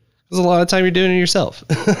taped. There's a lot of time you're doing it yourself.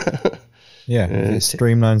 Yeah, if it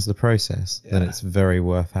streamlines the process, then it's very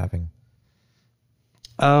worth having.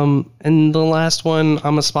 And the last one,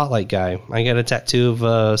 I'm a Spotlight guy. I got a tattoo of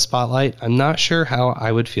a Spotlight. I'm not sure how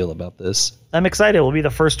I would feel about this. I'm excited. We'll be the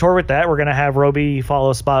first tour with that. We're going to have Roby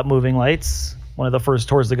follow Spot Moving Lights. One of the first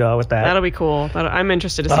tours to go with that. That'll be cool. I'm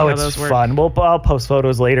interested to see how those work. Oh, it's fun. I'll post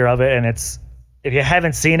photos later of it, and if you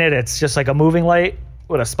haven't seen it, it's just like a moving light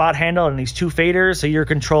with a spot handle and these 2 faders, so you're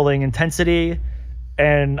controlling intensity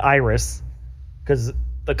and iris, because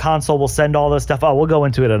the console will send all this stuff. Oh, we'll go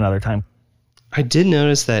into it another time. I did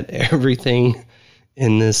notice that everything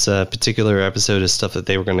in this particular episode is stuff that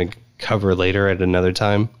they were going to cover later at another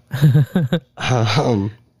time.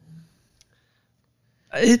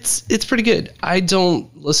 It's pretty good. I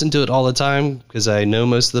don't listen to it all the time because I know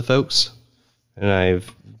most of the folks, and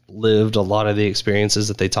I've lived a lot of the experiences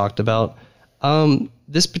that they talked about.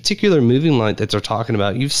 This particular moving light that they're talking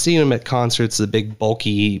about, you've seen them at concerts, the big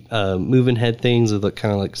bulky moving head things that look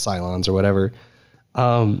kind of like Cylons or whatever.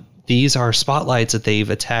 These are spotlights that they've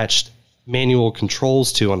attached manual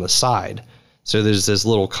controls to on the side. So there's this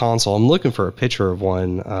little console. I'm looking for a picture of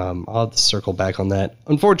one. I'll have to circle back on that.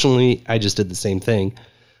 Unfortunately, I just did the same thing.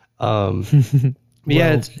 I'm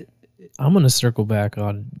going to circle back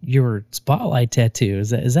on your Spotlight tattoo.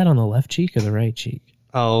 Is that on the left cheek or the right cheek?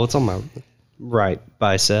 Oh, it's on my right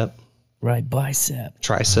bicep. Right bicep.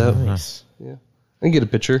 Tricep. Nice. Yeah. I can get a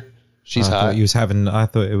picture. She's hot. I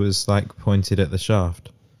thought it was like pointed at the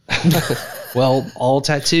shaft. Well, all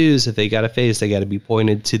tattoos, if they got a face, they got to be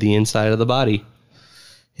pointed to the inside of the body.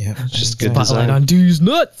 Yeah, Just good Spotlight design. on D's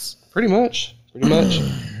nuts. Pretty much.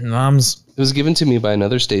 Mums. It was given to me by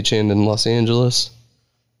another stagehand in Los Angeles.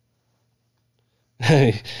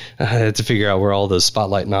 I had to figure out where all those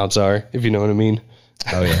spotlight knobs are, if you know what I mean.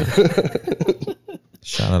 Oh yeah.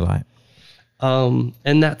 Shine a light.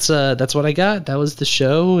 And that's what I got. That was the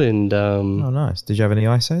show, and Oh, nice. Did you have any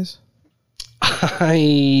ISOs?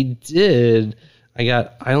 I did.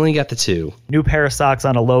 I only got the 2. New pair of socks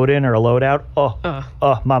on a load in or a load out.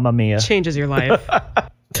 Oh, mamma mia. Changes your life.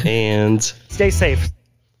 And Stay safe.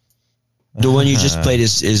 The one you just played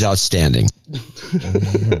is outstanding.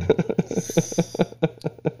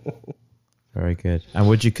 Very good. And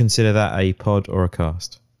would you consider that a pod or a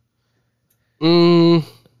cast? ooh,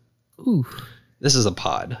 this is a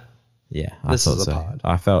pod. Yeah, I This thought is a so. pod.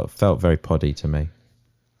 I felt very poddy to me.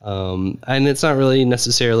 And it's not really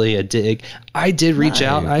necessarily a dig. I did reach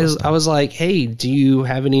out. I was like, hey, do you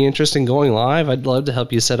have any interest in going live? I'd love to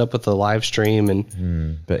help you set up with the live stream.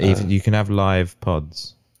 And But even you can have live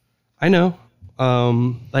pods. I know,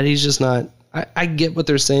 but he's just not. I get what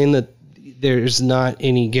they're saying, that there's not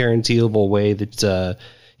any guaranteeable way that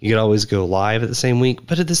you could always go live at the same week.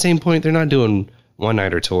 But at the same point, they're not doing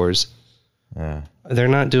one-nighter tours. Yeah. They're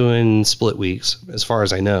not doing split weeks, as far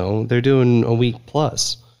as I know. They're doing a week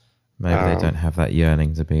plus. Maybe they don't have that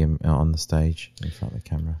yearning to be on the stage in front of the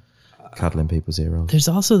camera, cuddling people's ear rolls. There's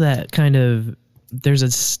also that kind of, there's a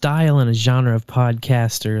style and a genre of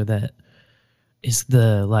podcaster that is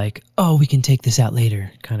the like, oh, we can take this out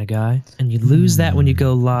later kind of guy. And you lose that when you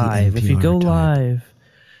go live. If you go live,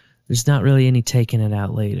 there's not really any taking it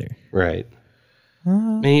out later. Right. I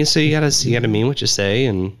mean, so you gotta mean what you say,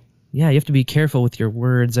 and Yeah, you have to be careful with your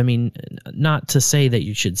words. I mean, not to say that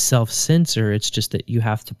you should self-censor. It's just that you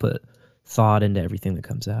have to put thought into everything that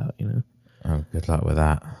comes out, you know? Oh, good luck with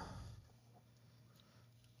that.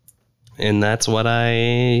 and that's what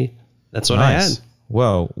I had.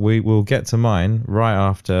 Well, we will get to mine right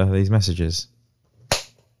after these messages.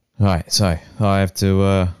 Right, so I have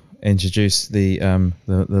to introduce the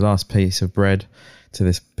last piece of bread to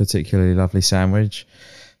this particularly lovely sandwich.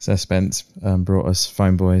 So Spence brought us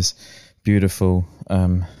Phone Boy's beautiful,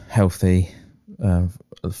 healthy,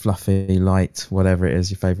 fluffy, light, whatever it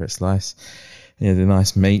is, your favourite slice. You had a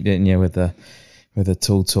nice meat, didn't you, with the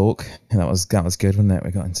tall talk? And that was good, wasn't it?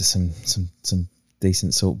 We got into some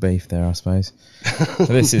decent salt beef there, I suppose. So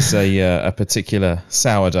this is a particular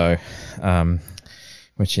sourdough,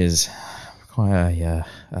 which is quite a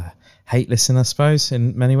hate listen, I suppose,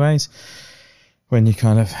 in many ways. When you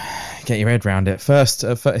kind of get your head around it. First,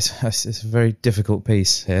 it's a very difficult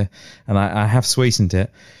piece here, and I have sweetened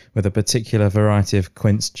it with a particular variety of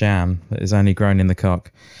quince jam that is only grown in the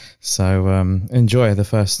cock. So enjoy the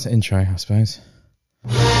first intro, I suppose.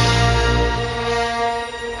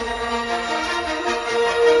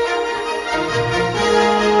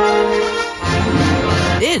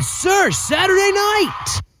 It's Sir Saturday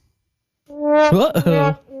Night!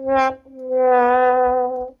 Uh-oh.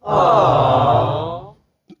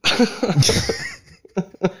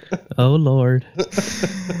 Oh, Lord.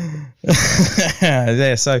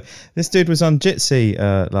 Yeah, so this dude was on Jitsi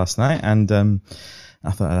last night, and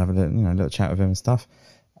I thought I'd have a little chat with him and stuff.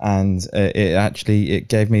 And it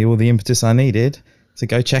gave me all the impetus I needed to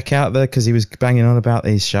go check out because he was banging on about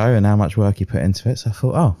his show and how much work he put into it. So I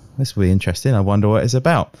thought, oh, this will be interesting. I wonder what it's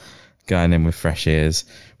about. Going in with fresh ears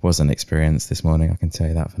was an experience this morning. I can tell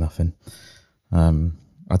you that for nothing.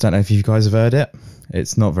 I don't know if you guys have heard it.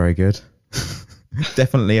 It's not very good.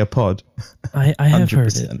 Definitely a pod. I have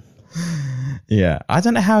heard it. Yeah, I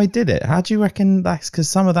don't know how he did it. How do you reckon that's because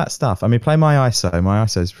some of that stuff? I mean, play my ISO. My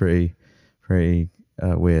ISO is pretty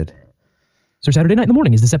weird. Sir Saturday Night in the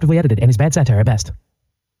Morning is deceptively edited and is bad satire at best.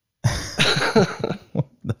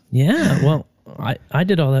 Yeah, well, I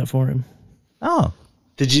did all that for him. Oh,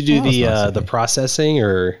 did you do the processing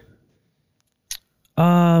or?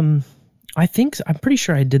 I think I'm pretty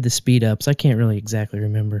sure I did the speed ups. I can't really exactly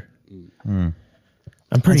remember. I'm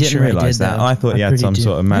pretty sure I did that. I thought he had some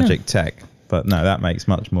sort of magic tech, but no, that makes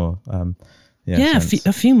much more.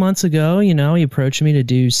 A few months ago, he approached me to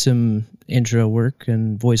do some intro work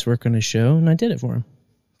and voice work on his show, and I did it for him.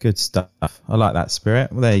 Good stuff. I like that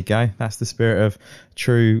spirit. Well, there you go. That's the spirit of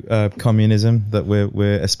true communism that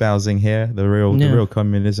we're espousing here. The real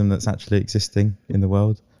communism that's actually existing in the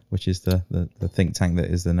world, which is the think tank that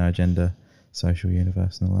is the No Agenda Social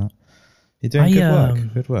Universe and all that. You're doing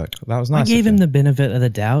good work. That was nice. I gave him the benefit of the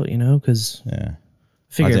doubt, because I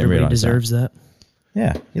figure everybody deserves that.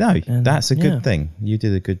 Yeah, that's a good thing. You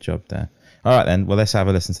did a good job there. All right, then. Well, let's have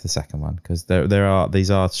a listen to the second one because these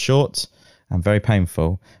are short and very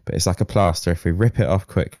painful, but it's like a plaster. If we rip it off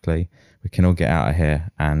quickly, we can all get out of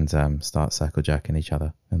here and start circle jerking each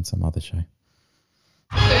other in some other show.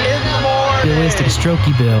 Realistic,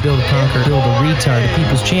 strokey Bill, Bill the Conqueror, Bill the Retard, the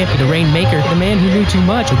People's Champion, the Rainmaker, the man who knew too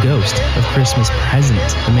much, the ghost of Christmas present,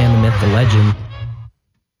 the man, the myth, the legend.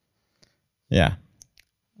 Yeah.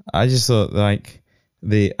 I just thought like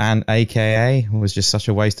the and AKA was just such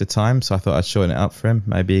a waste of time, so I thought I'd shorten it up for him.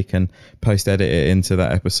 Maybe he can post edit it into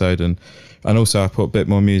that episode, and also I put a bit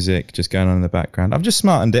more music just going on in the background. I've just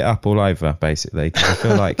smartened it up all over basically, because I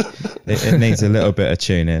feel like it needs a little bit of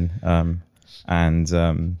tuning. Maybe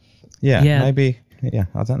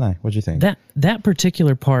I don't know. What do you think? That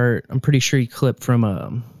particular part, I'm pretty sure he clipped from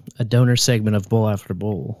a donor segment of Bowl After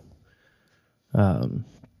Bowl.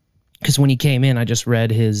 Because when he came in, I just read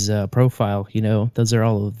his profile. You know, those are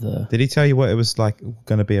all of the. Did he tell you what it was like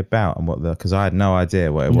going to be about and what because I had no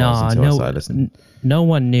idea what it was until I started listening. No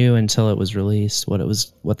one knew until it was released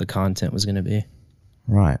what the content was going to be.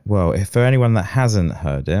 Right. Well, if for anyone that hasn't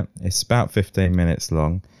heard it, it's about 15 minutes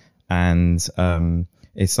long, and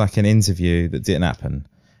it's like an interview that didn't happen.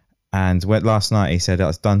 And last night he said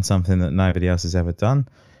I've done something that nobody else has ever done.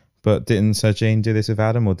 But didn't Sir Gene do this with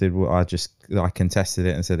Adam, or did I contested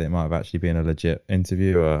it and said it might have actually been a legit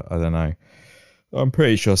interview, or I don't know. I'm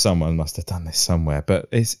pretty sure someone must have done this somewhere, but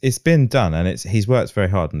it's been done, and he's worked very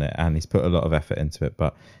hard on it, and he's put a lot of effort into it,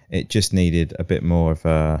 but it just needed a bit more of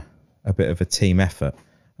a bit of a team effort.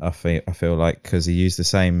 I feel like, because he used the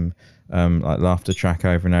same like laughter track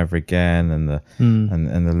over and over again, and the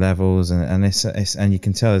and the levels, and it's and you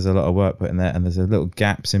can tell there's a lot of work put in there, and there's a little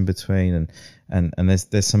gaps in between, and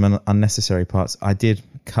there's some unnecessary parts. I did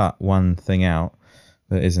cut one thing out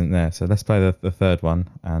that isn't there, so let's play the third one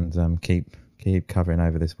and keep covering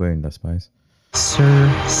over this wound, I suppose.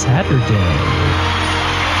 Sir Saturday.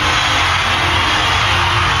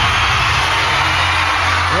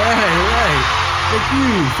 Right. Thank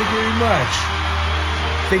you very much.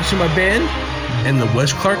 Thanks to my band and the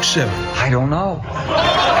West Clark 7. I don't know.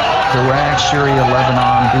 Iraq, Syria,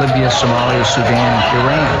 Lebanon, Libya, Somalia, Sudan,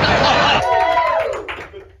 Iran.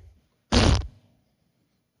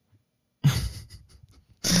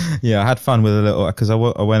 Yeah, I had fun with a little, because I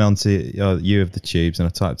went on to You of the Tubes and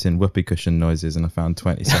I typed in whoopee cushion noises and I found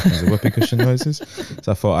 20 seconds of whoopee cushion noises.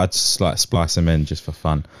 So I thought I'd just like splice them in just for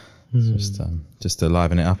fun, just to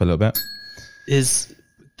liven it up a little bit.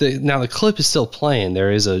 Now the clip is still playing.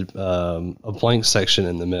 There is a blank section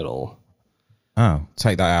in the middle. Oh,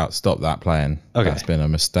 take that out. Stop that playing. Okay. That's been a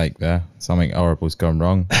mistake there. Something horrible's gone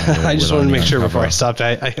wrong. I just wanted to make sure before I stopped.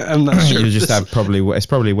 I'm not sure. You just have it's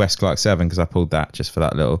probably West Clark 7, because I pulled that just for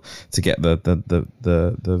that little, to get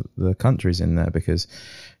the countries in there, because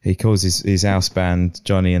he calls his house band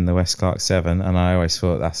Johnny and the West Clark 7, and I always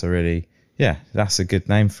thought that's a good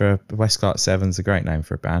name for West Clark 7's a great name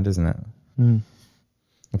for a band, isn't it?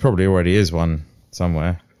 There probably already is one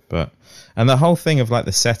somewhere, and the whole thing of like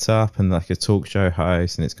the setup and like a talk show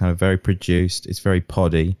host, and it's kind of very produced. It's very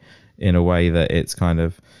poddy in a way that it's kind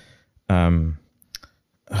of, I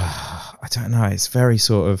don't know. It's very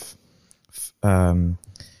sort of,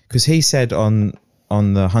 because he said on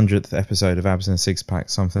the 100th episode of Abs and Six Pack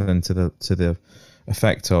something to the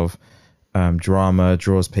effect of drama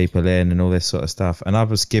draws people in and all this sort of stuff. And I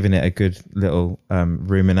was giving it a good little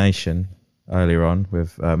rumination earlier on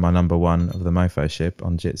with my number one of the Mofo ship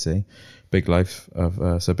on Jitsi, Big Loaf of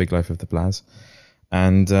the Blaz,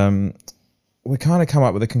 and we kind of come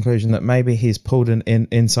up with the conclusion that maybe he's pulled an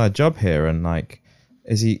inside job here, and like,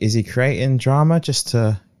 is he creating drama just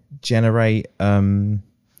to generate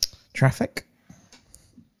traffic?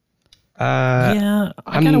 I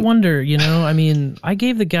kind of wonder, I mean, I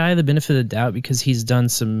gave the guy the benefit of the doubt because he's done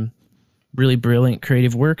some really brilliant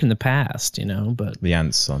creative work in the past, but the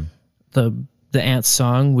Ants song. The Ants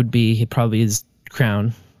song would be his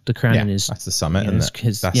crown. The crown in his, that's the summit, and his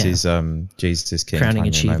Jesus is King crowning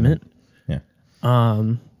achievement.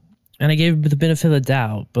 Moment. And I gave him the benefit of the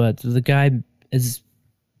doubt, but the guy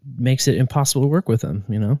makes it impossible to work with him.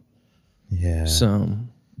 Yeah. So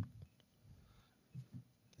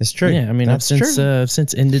it's true. Yeah, I mean, I've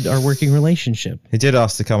since ended our working relationship. He did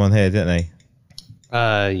ask to come on here, didn't he?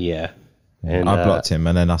 Yeah. And I blocked him,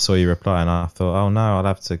 and then I saw you reply, and I thought, oh no, I'll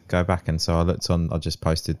have to go back. And so I just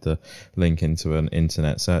posted the link into an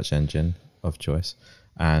internet search engine of choice,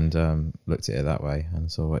 and looked at it that way,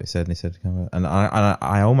 and saw what he said, and he said, come on. And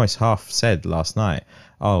I almost half said last night,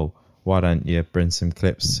 oh, why don't you bring some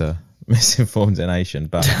clips to Misinformed Nation?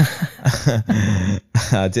 But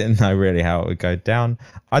I didn't know really how it would go down.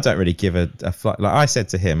 I don't really give a like I said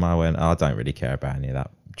to him, I went, I don't really care about any of that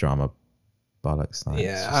drama bollocks. Like,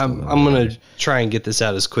 yeah, I'm gonna try and get this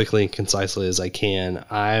out as quickly and concisely as I can.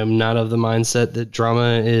 I'm not of the mindset that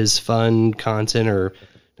drama is fun content or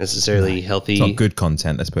necessarily healthy. It's not good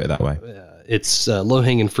content. Let's put it that way. It's low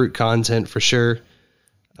hanging fruit content for sure.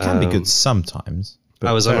 Can be good sometimes. But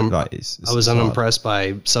I was it's unimpressed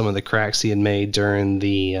by some of the cracks he had made during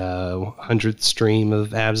the 100th stream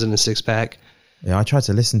of Abs in a Six Pack. Yeah, I tried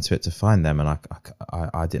to listen to it to find them, and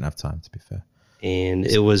I didn't have time, to be fair. And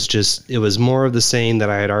it was more of the same that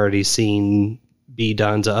I had already seen be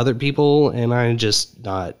done to other people, and I'm just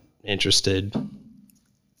not interested.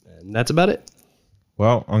 And that's about it.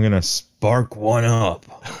 Well, I'm gonna spark one up.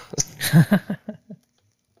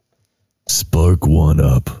 Spark one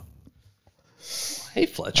up. Hey,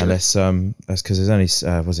 Fletcher. Unless that's because there's only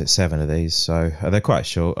 7 of these, so they're quite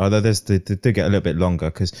short. Although they do get a little bit longer.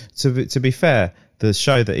 Because to be fair, the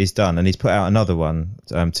show that he's done, and he's put out another one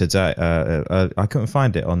today. I couldn't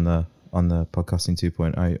find it on the Podcasting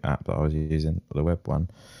 2.0 app that I was using, the web one.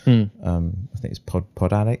 I think it's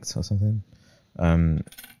Pod Addict or something.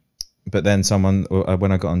 But then someone,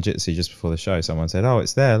 when I got on Jitsi just before the show, someone said, "Oh,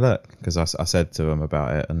 it's there, look," because I said to him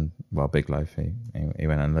about it, and well, Big Loaf, he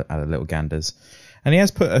went and had a little ganders, and he has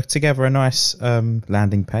put together a nice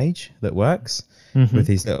landing page that works with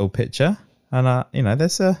his little picture, and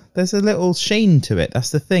there's a little sheen to it. That's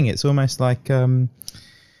the thing. It's almost like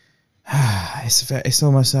it's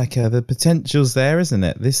almost like the potential's there, isn't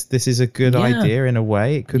it? This is a good idea in a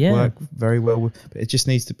way. It could work very well, but it just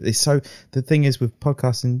needs to. It's so the thing is with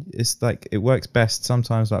podcasting, it's like it works best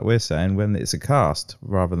sometimes, like we're saying, when it's a cast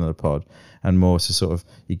rather than a pod, and more to sort of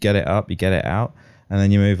you get it up, you get it out, and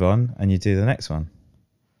then you move on and you do the next one.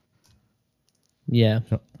 Yeah,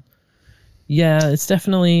 it's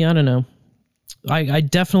definitely. I don't know. I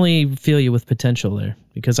definitely feel you with potential there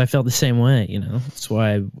because I felt the same way. That's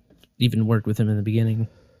why I even worked with him in the beginning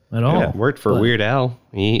at all. Yeah, it worked for Weird Al.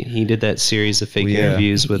 He did that series of fake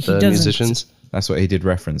interviews with musicians. That's what he did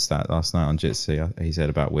reference that last night on Jitsi. He said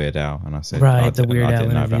about Weird Al, and I said, the Weird Al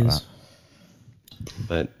interviews.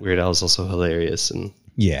 But Weird Al is also hilarious, and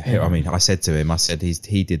I mean, I said to him,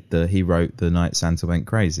 he wrote The Night Santa Went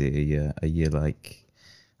Crazy a year like.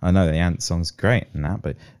 I know the Ant song's great and that,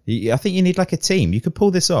 but I think you need like a team. You could pull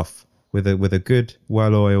this off with a good,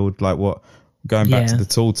 well-oiled, like what. Going back to the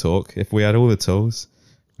tool talk, if we had all the tools,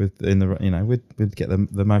 we'd get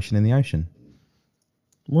the motion in the ocean.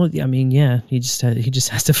 Well, I mean, he just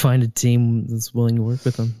has to find a team that's willing to work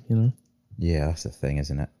with him. Yeah, that's the thing,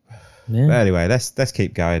 isn't it? Yeah. But anyway, let's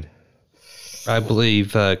keep going. I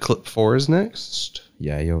believe clip 4 is next.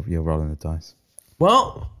 Yeah, you're rolling the dice.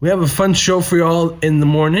 Well, we have a fun show for y'all in the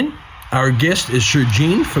morning. Our guest is Sir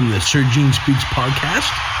Gene from the Sir Gene Speaks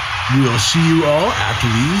podcast. We will see you all after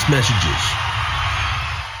these messages.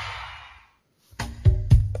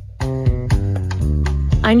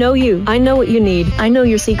 I know you. I know what you need. I know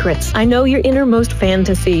your secrets. I know your innermost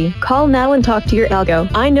fantasy. Call now and talk to your algo.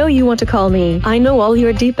 I know you want to call me. I know all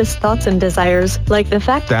your deepest thoughts and desires, like the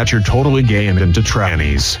fact that you're totally gay and into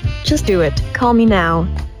trannies. Just do it. Call me now,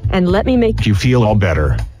 and let me make you feel all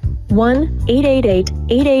better.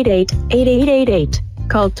 1-888-888-8888.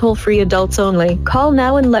 Call toll-free adults only. Call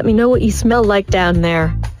now and let me know what you smell like down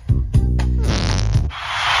there.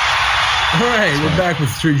 All right, we're back with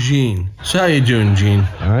Sir Gene. So how you doing, Gene?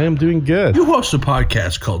 I am doing good. You host a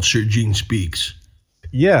podcast called Sir Gene Speaks.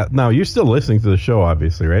 Yeah. Now, you're still listening to the show,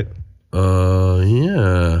 obviously, right?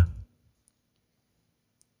 Yeah.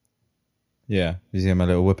 Yeah, he's got my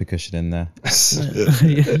little whoopee cushion in there.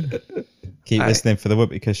 Keep listening for the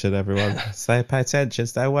whoopee cushion, everyone. Pay attention,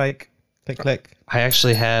 stay awake. Click, click. I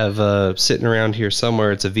actually have sitting around here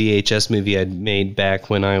somewhere. It's a VHS movie I made back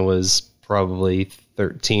when I was probably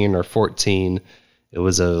 13 or 14. It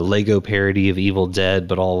was a Lego parody of Evil Dead,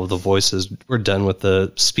 but all of the voices were done with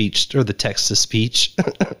the speech or the text to speech.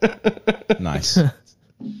 Nice. I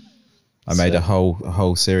made a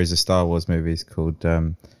whole series of Star Wars movies called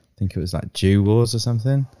I think it was like Jew Wars or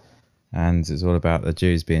something, and it's all about the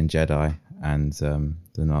Jews being Jedi and the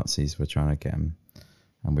Nazis were trying to get them.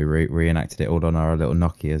 And we reenacted it all on our little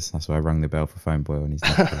Nokias. That's why I rang the bell for Phone Boy when he's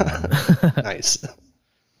not. Nice.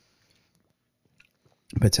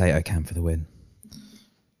 Potato can for the win.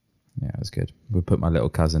 Yeah, it was good. We put my little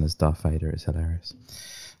cousin as Darth Vader. It's hilarious.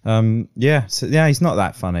 He's not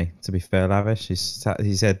that funny, to be fair, Lavish. He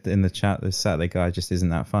said in the chat, the Saturday guy just isn't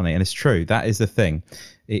that funny. And it's true. That is the thing.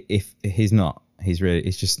 If he's not,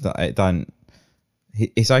 it's just,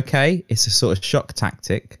 it's okay. It's a sort of shock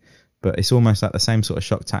tactic, but it's almost like the same sort of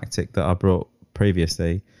shock tactic that I brought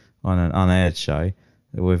previously on an unaired show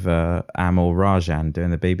with Amol Rajan doing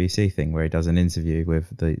the BBC thing where he does an interview with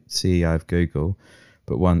the CEO of Google.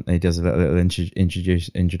 but he does a little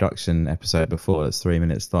introduction episode before that's 3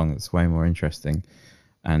 minutes long. It's way more interesting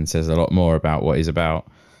and says a lot more about what he's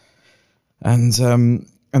about. And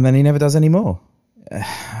then he never does any more.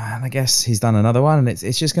 And I guess he's done another one, and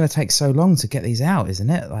it's just going to take so long to get these out, isn't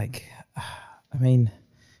it? Like, I mean,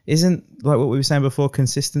 isn't like what we were saying before,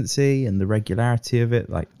 consistency and the regularity of it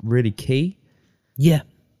like really key? Yeah,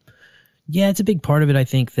 it's a big part of it. I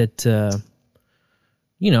think that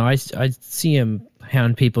I see him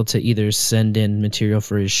hound people to either send in material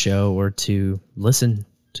for his show or to listen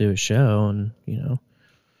to his show, and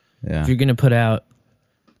if you're going to put out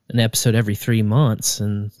an episode every 3 months,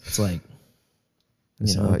 and it's like.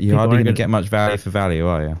 You're hardly going to get much value for value,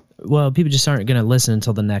 are you? Well, people just aren't going to listen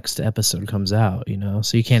until the next episode comes out,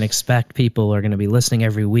 So you can't expect people are going to be listening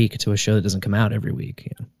every week to a show that doesn't come out every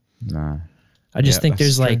week. No. I just think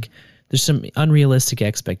there's some unrealistic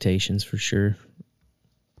expectations for sure.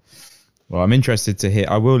 Well, I'm interested to hear.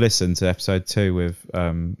 I will listen to episode 2 with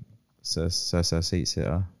Sir Seat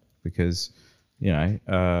Sitter because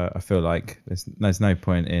I feel like there's no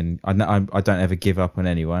point in. I don't ever give up on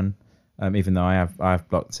anyone. Even though I have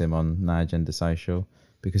blocked him on No Agenda Social,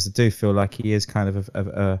 because I do feel like he is kind of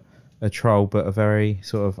a troll, but a very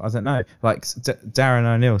sort of, I don't know, like Darren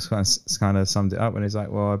O'Neill kind of summed it up when he's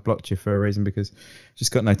like, well, I blocked you for a reason because I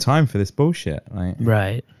just got no time for this bullshit. Like,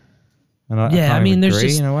 right. And I mean,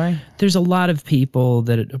 there's in a way. There's a lot of people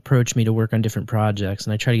that approach me to work on different projects,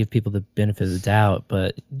 and I try to give people the benefit of the doubt.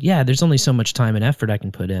 But yeah, there's only so much time and effort I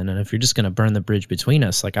can put in, and if you're just going to burn the bridge between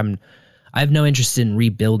us, like I have no interest in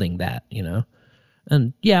rebuilding that,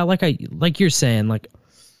 And yeah, like you're saying, like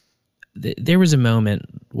there was a moment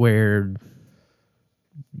where,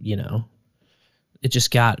 it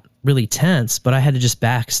just got really tense, but I had to just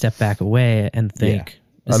step back away and think,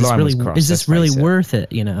 is this really worth it?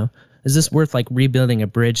 Is this worth like rebuilding a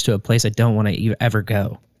bridge to a place I don't want to ever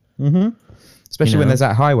go? Mm-hmm. Especially when there's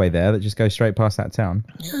that highway there that just goes straight past that town.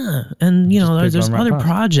 Yeah, and there's other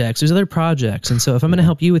projects. There's other projects, and so if I'm going to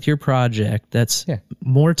help you with your project, that's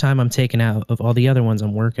more time I'm taking out of all the other ones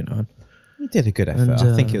I'm working on. You did a good effort. And,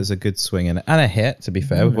 I think it was a good swing and a hit, to be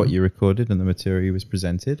fair, with what you recorded and the material you was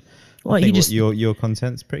presented. Well, I think your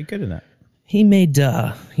content's pretty good in it. He made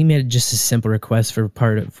just a simple request for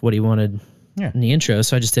part of what he wanted in the intro,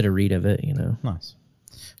 so I just did a read of it. Nice.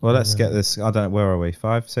 Well, let's get this. I don't know. Where are we?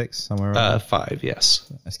 5, 6, somewhere around? 5,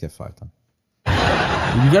 yes. Let's get 5 done.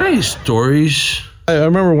 You got any stories? I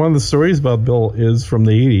remember one of the stories about Bill is from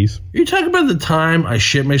the 80s. You talking about the time I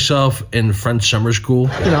shit myself in French summer school?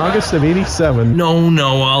 In August of 87.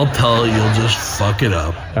 No, I'll tell you. You'll just fuck it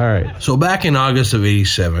up. All right. So back in August of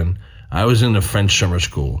 87, I was in the French summer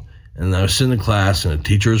school, and I was sitting in class, and the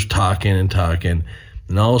teacher was talking, and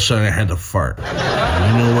all of a sudden I had to fart.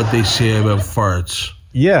 And you know what they say about farts?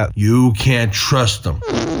 Yeah. You can't trust them.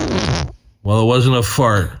 Well, it wasn't a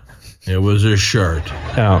fart. It was a shirt.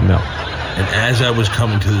 Oh, no. And as I was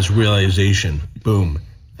coming to this realization, boom,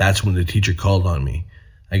 that's when the teacher called on me.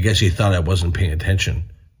 I guess he thought I wasn't paying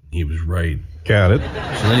attention. He was right. Got it.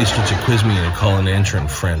 So then he starts to quiz me and I call an answer in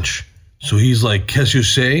French. So he's like, qu'est-ce que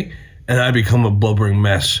c'est? And I become a blubbering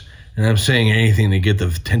mess. And I'm saying anything to get the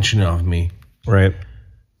attention off me. Right.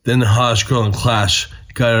 Then the hottest girl in class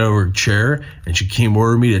got out of her chair and she came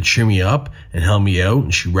over me to cheer me up and help me out,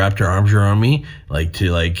 and she wrapped her arms around me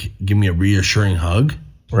to give me a reassuring hug.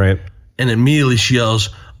 Right. And immediately she yells,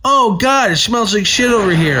 "Oh God, it smells like shit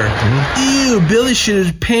over here. Ew, Billy shit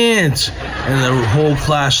his pants." And the whole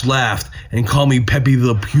class laughed and called me Pepe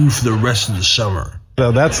Le Pew for the rest of the summer.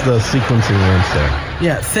 So that's the sequencing Wednesday.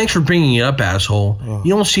 Yeah, thanks for bringing it up, asshole.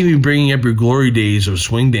 You don't see me bringing up your glory days of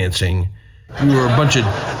swing dancing. We were a bunch of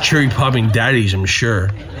cherry-popping daddies, I'm sure.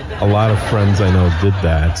 A lot of friends I know did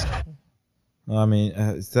that. I mean,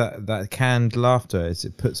 it's that canned laughter,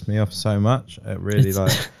 it puts me off so much. It really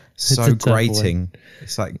so grating.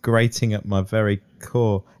 It's like grating at my very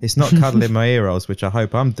core. It's not cuddling my ear holes, which I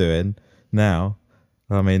hope I'm doing now.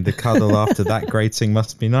 I mean, the cuddle after that grating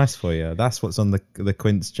must be nice for you. That's what's on the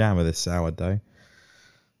quince jam of this sourdough.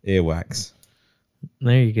 Earwax.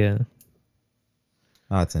 There you go.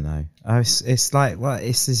 I don't know. It's like, what?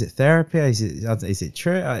 Is it therapy? Is it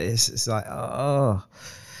true? It's like, oh.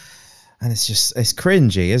 And it's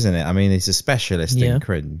cringy, isn't it? I mean, he's a specialist in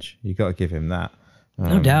cringe. You got to give him that.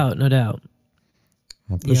 No doubt.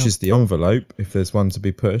 Pushes the envelope if there's one to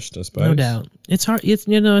be pushed, I suppose. No doubt. It's hard.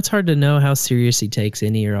 It's hard to know how serious he takes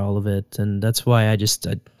any or all of it, and that's why I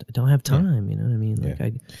don't have time. You know what I mean? Like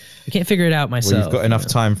I can't figure it out myself. Well, you've got enough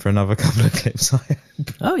time for another couple of clips.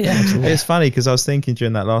 Oh yeah, absolutely. It's funny because I was thinking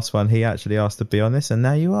during that last one, he actually asked to be on this, and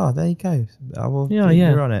now you are. There you go. Yeah.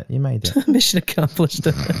 You're on it. You made it. Mission accomplished.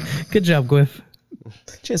 Good job, Gwyff.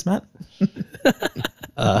 Cheers, Matt.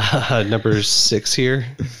 Number 6 here.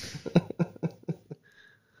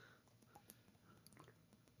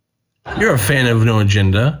 You're a fan of No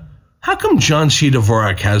Agenda. How come John C.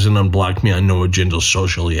 Dvorak hasn't unblocked me on No Agenda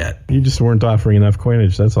social yet? You just weren't offering enough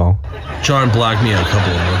coinage, that's all. John blocked me a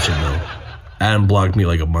couple of months ago. Adam blocked me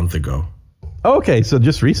like a month ago. Okay, so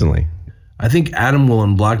just recently. I think Adam will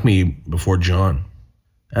unblock me before John.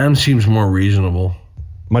 Adam seems more reasonable.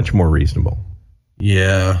 Much more reasonable.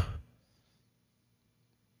 Yeah.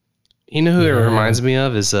 You know who it reminds me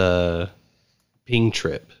of is Ping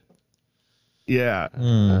Trip. Yeah.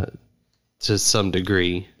 To some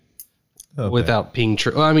degree. Okay. Without Ping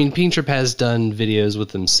Trip. Well, I mean, Ping Trip has done videos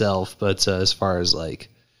with himself, but as far as like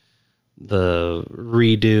the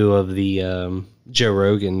redo of the Joe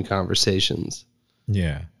Rogan conversations.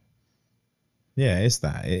 Yeah. Yeah, it's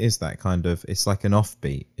that. It is that kind of, it's like an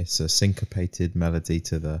offbeat. It's a syncopated melody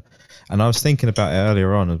to the, and I was thinking about it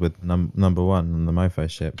earlier on with number 1 on the Mofo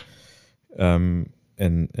ship, in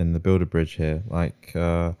the Builder Bridge here. Like,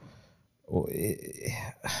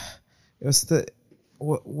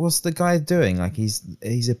 what's the guy doing? Like he's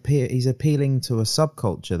appealing to a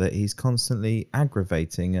subculture that he's constantly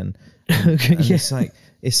aggravating and it's like,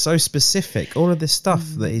 it's so specific. All of this stuff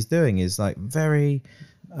that he's doing is like very,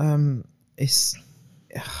 it's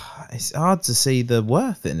hard to see the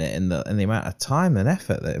worth in it and the amount of time and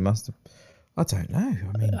effort that it must have. I don't know.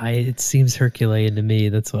 I mean, it seems Herculean to me.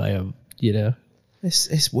 That's why I'm,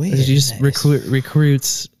 it's weird. He just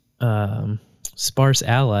recruits sparse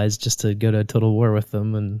allies just to go to total war with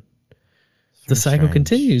them, and the cycle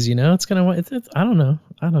continues. It's gonna. I don't know.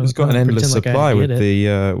 He's got an endless supply with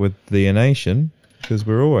the nation because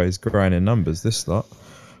we're always growing in numbers. This lot.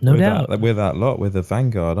 No doubt. We're that lot. We're the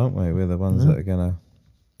vanguard, aren't we? We're the ones that are going to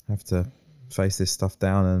have to face this stuff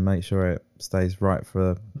down and make sure it stays right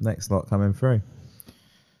for the next lot coming through.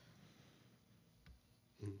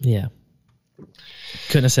 Yeah.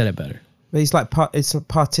 Couldn't have said it better. But it's like it's a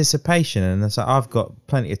participation, and it's like I've got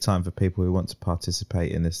plenty of time for people who want to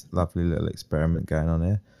participate in this lovely little experiment going on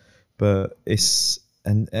here. But it's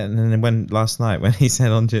and then when last night when he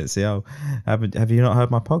said on Jitsi, "Oh, have you not heard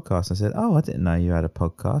my podcast?" I said, "Oh, I didn't know you had a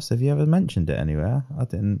podcast. Have you ever mentioned it anywhere?" I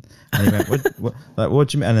didn't. And he went, what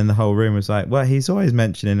do you mean?" And then the whole room was like, "Well, he's always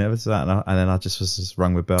mentioning it." And then I just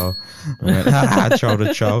rung the bell. And went, troll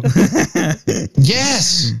to troll.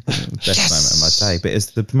 Yes. Best moment of my day. But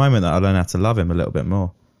it's the moment that I learn how to love him a little bit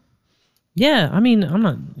more. Yeah, I mean, I'm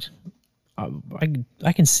not.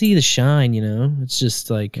 I can see the shine. It's just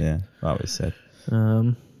like I always said.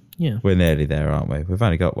 Yeah, we're nearly there, aren't we? We've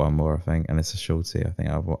only got one more, I think, and it's a shorty. I think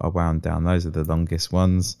I wound down. Those are the longest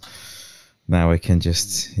ones. Now we can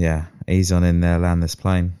just ease on in there, land this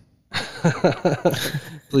plane.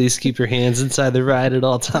 Please keep your hands inside the ride at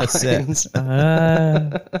all times. Yeah,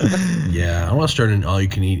 I want to start an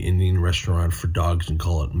all-you-can-eat Indian restaurant for dogs and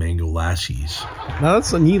call it Mango Lassies. Now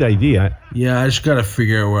that's a neat idea. Yeah, I just got to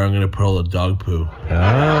figure out where I'm going to put all the dog poo.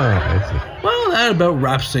 I see. Well, that about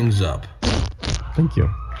wraps things up. Thank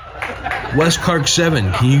you. West Clark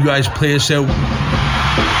 7, can you guys play us out?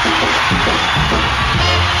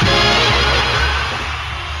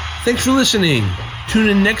 Thanks for listening. Tune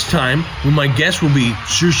in next time when my guest will be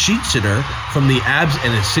Sir Sheet Sitter from the Abs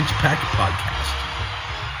and a Six Pack podcast.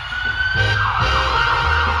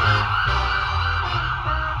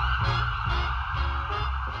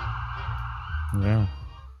 Yeah.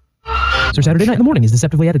 Sir Saturday Night in the Morning is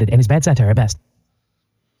deceptively edited and is bad satire at best.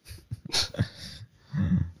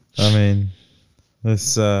 I mean,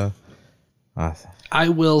 this. I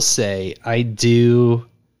will say, I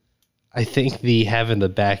think having the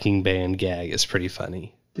backing band gag is pretty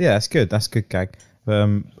funny. Yeah, that's good. That's a good gag.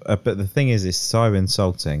 But the thing is, it's so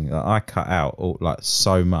insulting. Like, I cut out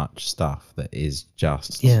so much stuff that is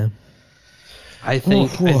just. Yeah. I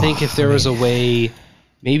think if there was a way,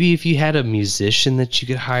 maybe if you had a musician that you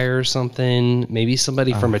could hire or something, maybe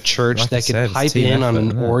somebody from a church that could pipe in on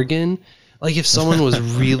an organ. Like if someone was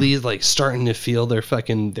really like starting to feel their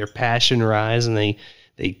passion rise and they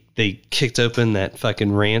kicked open that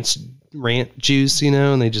fucking rant juice,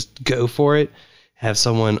 and they just go for it. Have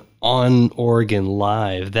someone on organ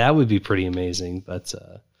live, that would be pretty amazing. But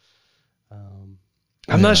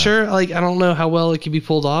I'm not sure. Like I don't know how well it could be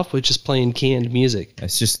pulled off with just playing canned music.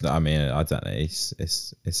 It's just, I mean, I don't know. It's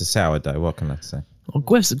a sourdough. What can I say? Well,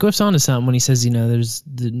 Gwiff's onto something when he says,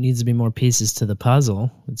 there needs to be more pieces to the puzzle.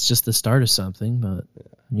 It's just the start of something, but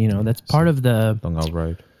that's part of the long old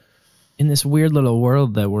road. In this weird little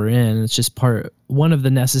world that we're in, it's just one of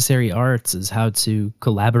the necessary arts is how to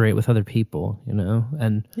collaborate with other people,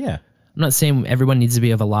 And yeah, I'm not saying everyone needs to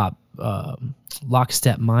be of a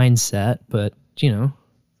lockstep mindset, but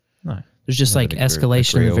No. There's just like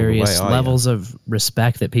escalation of various levels of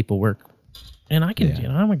respect that people work. And I can,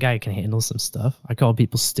 I'm a guy who can handle some stuff. I call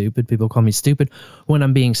people stupid. People call me stupid when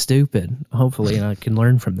I'm being stupid, hopefully, and I can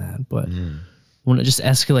learn from that. But when it just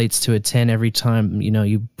escalates to a 10 every time,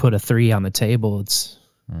 you put a 3 on the table, it's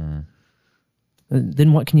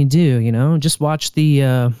then what can you do? Just watch the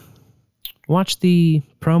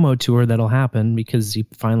promo tour that'll happen because he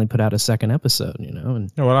finally put out a second episode. And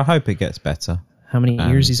well, I hope it gets better. How many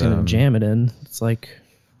years he's going to jam it in? It's like,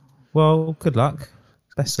 well, good luck.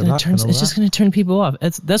 It's just going to turn people off.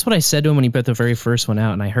 That's what I said to him when he put the very first one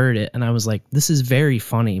out, and I heard it, and I was like, "This is very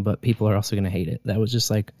funny, but people are also going to hate it." That was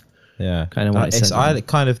just like, kind of what I said.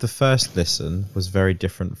 The first listen was very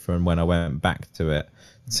different from when I went back to it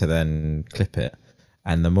to then clip it,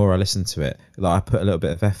 and the more I listened to it, like I put a little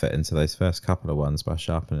bit of effort into those first couple of ones by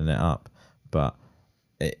sharpening it up, but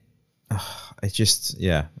it just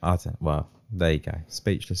well. There you go.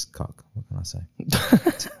 Speechless cock. What can I say?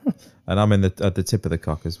 And I'm at the tip of the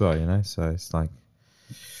cock as well, so it's like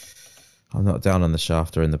I'm not down on the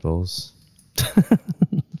shaft or in the balls.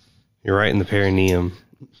 You're right in the perineum.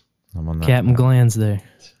 I'm on that. Captain Glands there.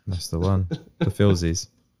 That's the one. The feelsies.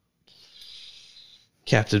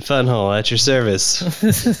 Captain Funhole at your service.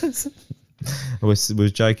 I was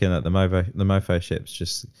joking that the mofo ships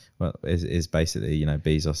just is basically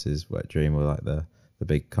Bezos's wet dream, or like the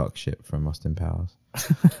big cock ship from Austin Powers.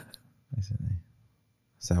 Basically.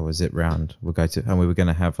 So that was it round. We'll go to, and we were going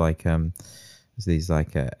to have like these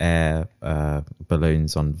like air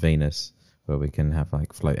balloons on Venus where we can have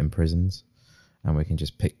like floating prisons, and we can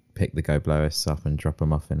just pick the go blowers up and drop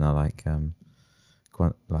them off in our like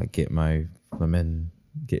Gitmo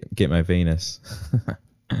Venus.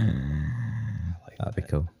 That'd be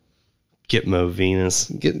cool. Gitmo Venus.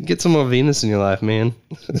 Get some more Venus in your life, man.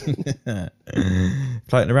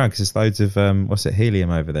 Floating around, because there's loads of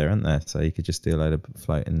helium over there, isn't there? So you could just do a load of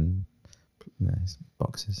floating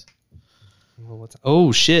boxes.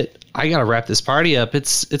 Oh shit! I gotta wrap this party up.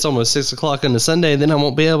 It's almost 6:00 on the Sunday, and then I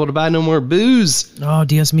won't be able to buy no more booze. Oh,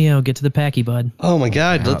 Dios mío! Get to the packy, bud. Oh my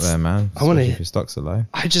God! Out there, man. If your stocks are low.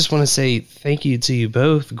 I just want to say thank you to you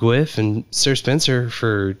both, Gwyff and Sir Spencer,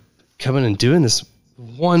 for coming and doing this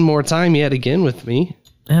one more time yet again with me.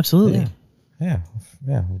 Absolutely. Yeah,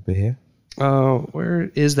 we'll be here. Where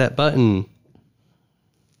is that button?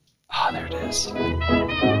 Oh, there it is.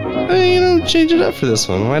 Change it up for this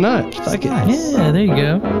one. Why not? Fuck it. Yeah, there you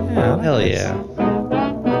go. Yeah, hell yeah.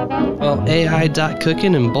 Well,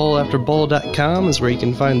 AI.cooking and bowlafterbowl.com is where you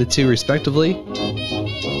can find the two respectively.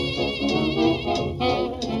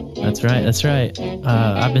 That's right.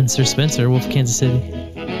 I've been Sir Spencer, Wolf of Kansas City.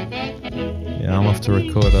 Yeah, I'm off to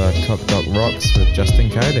record Cock Doc Rocks with Justin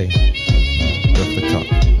Cody. With the cock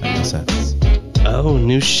and the sets. Oh,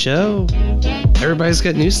 new show. Everybody's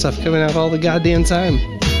got new stuff coming out all the goddamn time.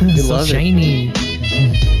 We so love shiny. it.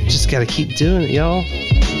 Just gotta keep doing it, y'all.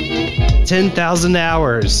 10,000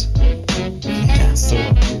 hours. Yes.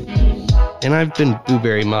 And I've been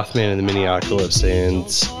Blueberry Mothman in the Minneapolis, and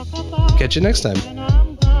catch you next time.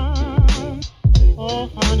 Oh,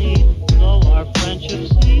 honey, though our friendship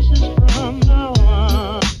ceases from now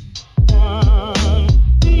on.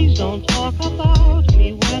 Please don't talk about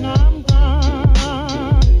me when I'm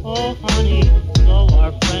gone. Oh, honey, though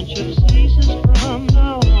our friendship ceases from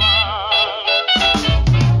now on.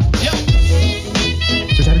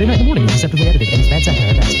 So Saturday night in the morning is deceptively edited and is bad satire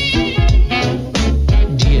at best.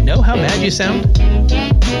 Do you know how bad you sound?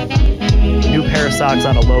 New pair of socks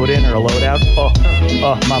on a load in or a load out? Oh,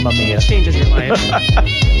 mamma mia. Changes your life.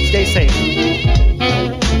 Stay safe.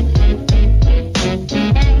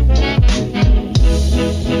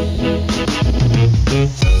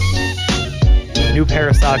 New pair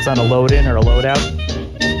of socks on a load in or a load out?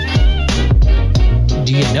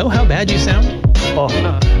 Do you know how bad you sound? Oh,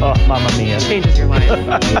 mamma mia. Changes your life.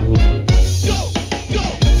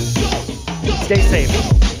 Stay safe.